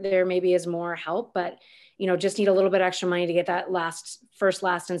there maybe is more help, but, you know, just need a little bit extra money to get that first,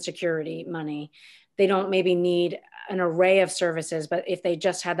 last, and security money. They don't maybe need an array of services, but if they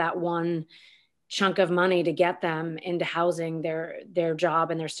just had that one chunk of money to get them into housing, their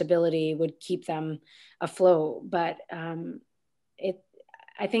job and their stability would keep them afloat. But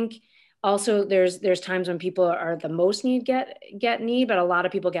I think also there's times when people are the most get need, but a lot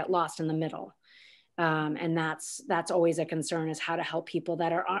of people get lost in the middle. And that's always a concern, is how to help people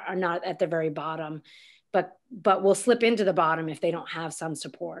that are not at the very bottom, but will slip into the bottom if they don't have some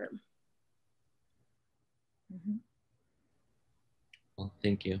support. Mm-hmm. Well,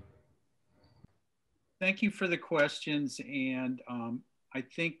 thank you. Thank you for the questions. And I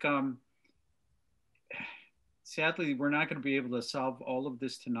think, sadly, we're not going to be able to solve all of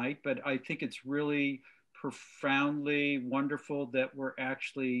this tonight, but I think it's really profoundly wonderful that we're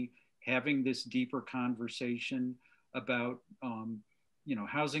actually having this deeper conversation about you know,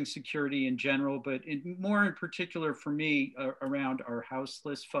 housing security in general, but more in particular for me around our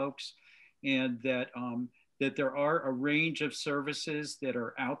houseless folks, and that that there are a range of services that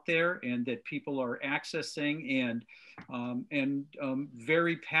are out there and that people are accessing, and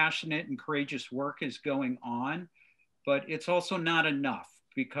very passionate and courageous work is going on, but it's also not enough,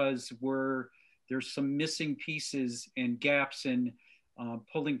 because there's some missing pieces and gaps in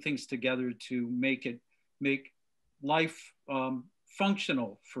pulling things together to make life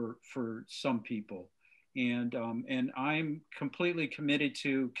functional for some people. And I'm completely committed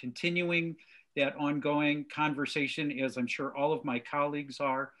to continuing that ongoing conversation, as I'm sure all of my colleagues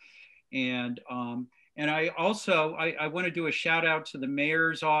are. And I also, I want to do a shout out to the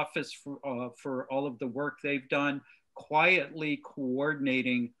mayor's office for all of the work they've done, quietly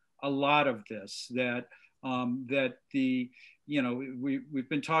coordinating a lot of this, that you know, we've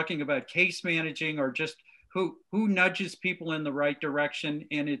been talking about case managing, or just who nudges people in the right direction.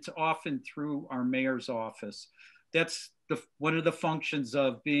 And it's often through our mayor's office. That's one of the functions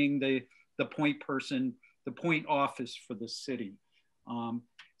of being the point person, the point office for the city.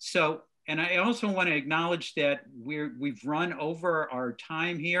 So And I also want to acknowledge that we've run over our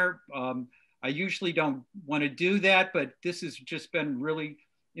time here. I usually don't want to do that, but this has just been really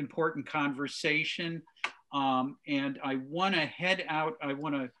important conversation. And I want to head out. I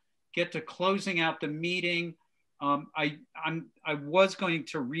want to get to closing out the meeting. I was going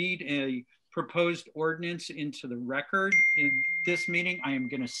to read a proposed ordinance into the record in this meeting. I am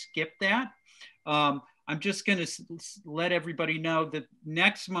going to skip that. I'm just going to let everybody know that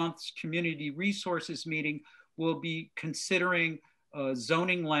next month's community resources meeting will be considering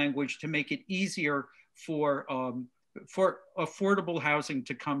zoning language to make it easier for affordable housing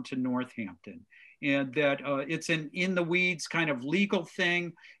to come to Northampton. And that it's an in the weeds kind of legal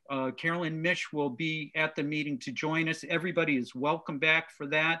thing. Carolyn Misch will be at the meeting to join us. Everybody is welcome back for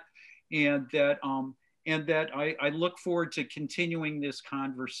that. And that I look forward to continuing this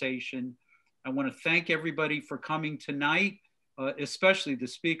conversation. I want to thank everybody for coming tonight, especially the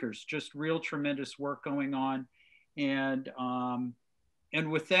speakers. Just real tremendous work going on. And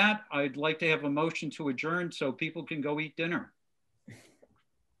with that, I'd like to have a motion to adjourn so people can go eat dinner.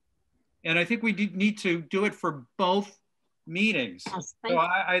 And I think we need to do it for both meetings. Yes, so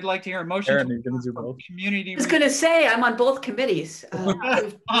I'd like to hear a motion. Aaron, you're gonna do both? Community. I was going to say I'm on both committees.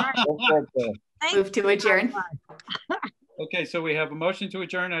 Move to adjourn. Okay, so we have a motion to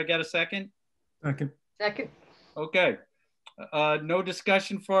adjourn. I got a second? Second. Second. Okay. No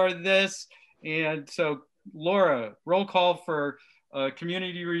discussion for this. And so Laura, roll call for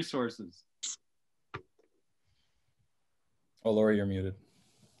community resources. Oh, Laura, you're muted.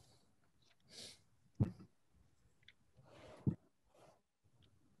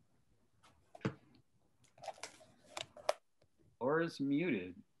 Laura's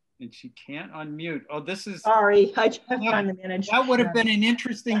muted and she can't unmute. Oh, this is... Sorry, I just trying to manage. That would have been an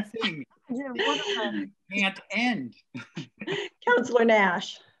interesting thing. Can't end. Councillor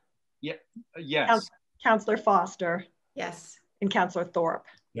Nash. Yeah. Yes. Councillor Foster. Yes. And Councillor Thorpe.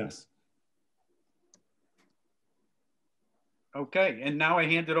 Yes. Okay, and now I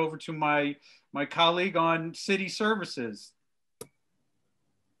hand it over to my colleague on city services.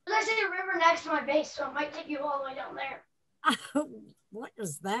 There's a river next to my base, so it might take you all the way down there. What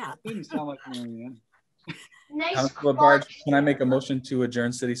is that? Didn't sound like Marianne. Nice. Councilor Barge, can I make a motion to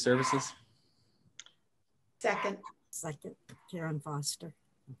adjourn city services? Second. Second, Karen Foster.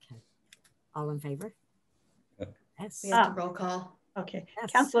 Okay. All in favor? Yes. We have to roll call. Okay.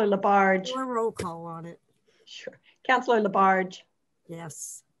 Yes. Councillor Labarge. Do a roll call on it. Sure. Councillor Labarge.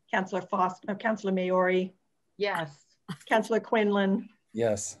 Yes. Councillor Foster. No, Councillor Maori. Yes. Councillor Quinlan.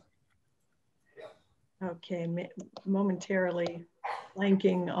 Yes. Okay, momentarily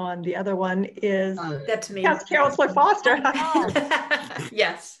blanking on the other one is that's me. Councillor Foster.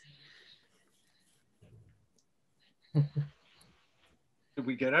 Yes. Did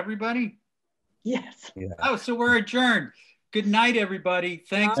we get everybody? Yes. Yeah. Oh, so we're adjourned. Good night, everybody.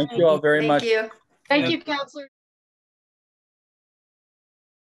 Thanks. Thank you all very much. Thank you. Thank you, Councillor.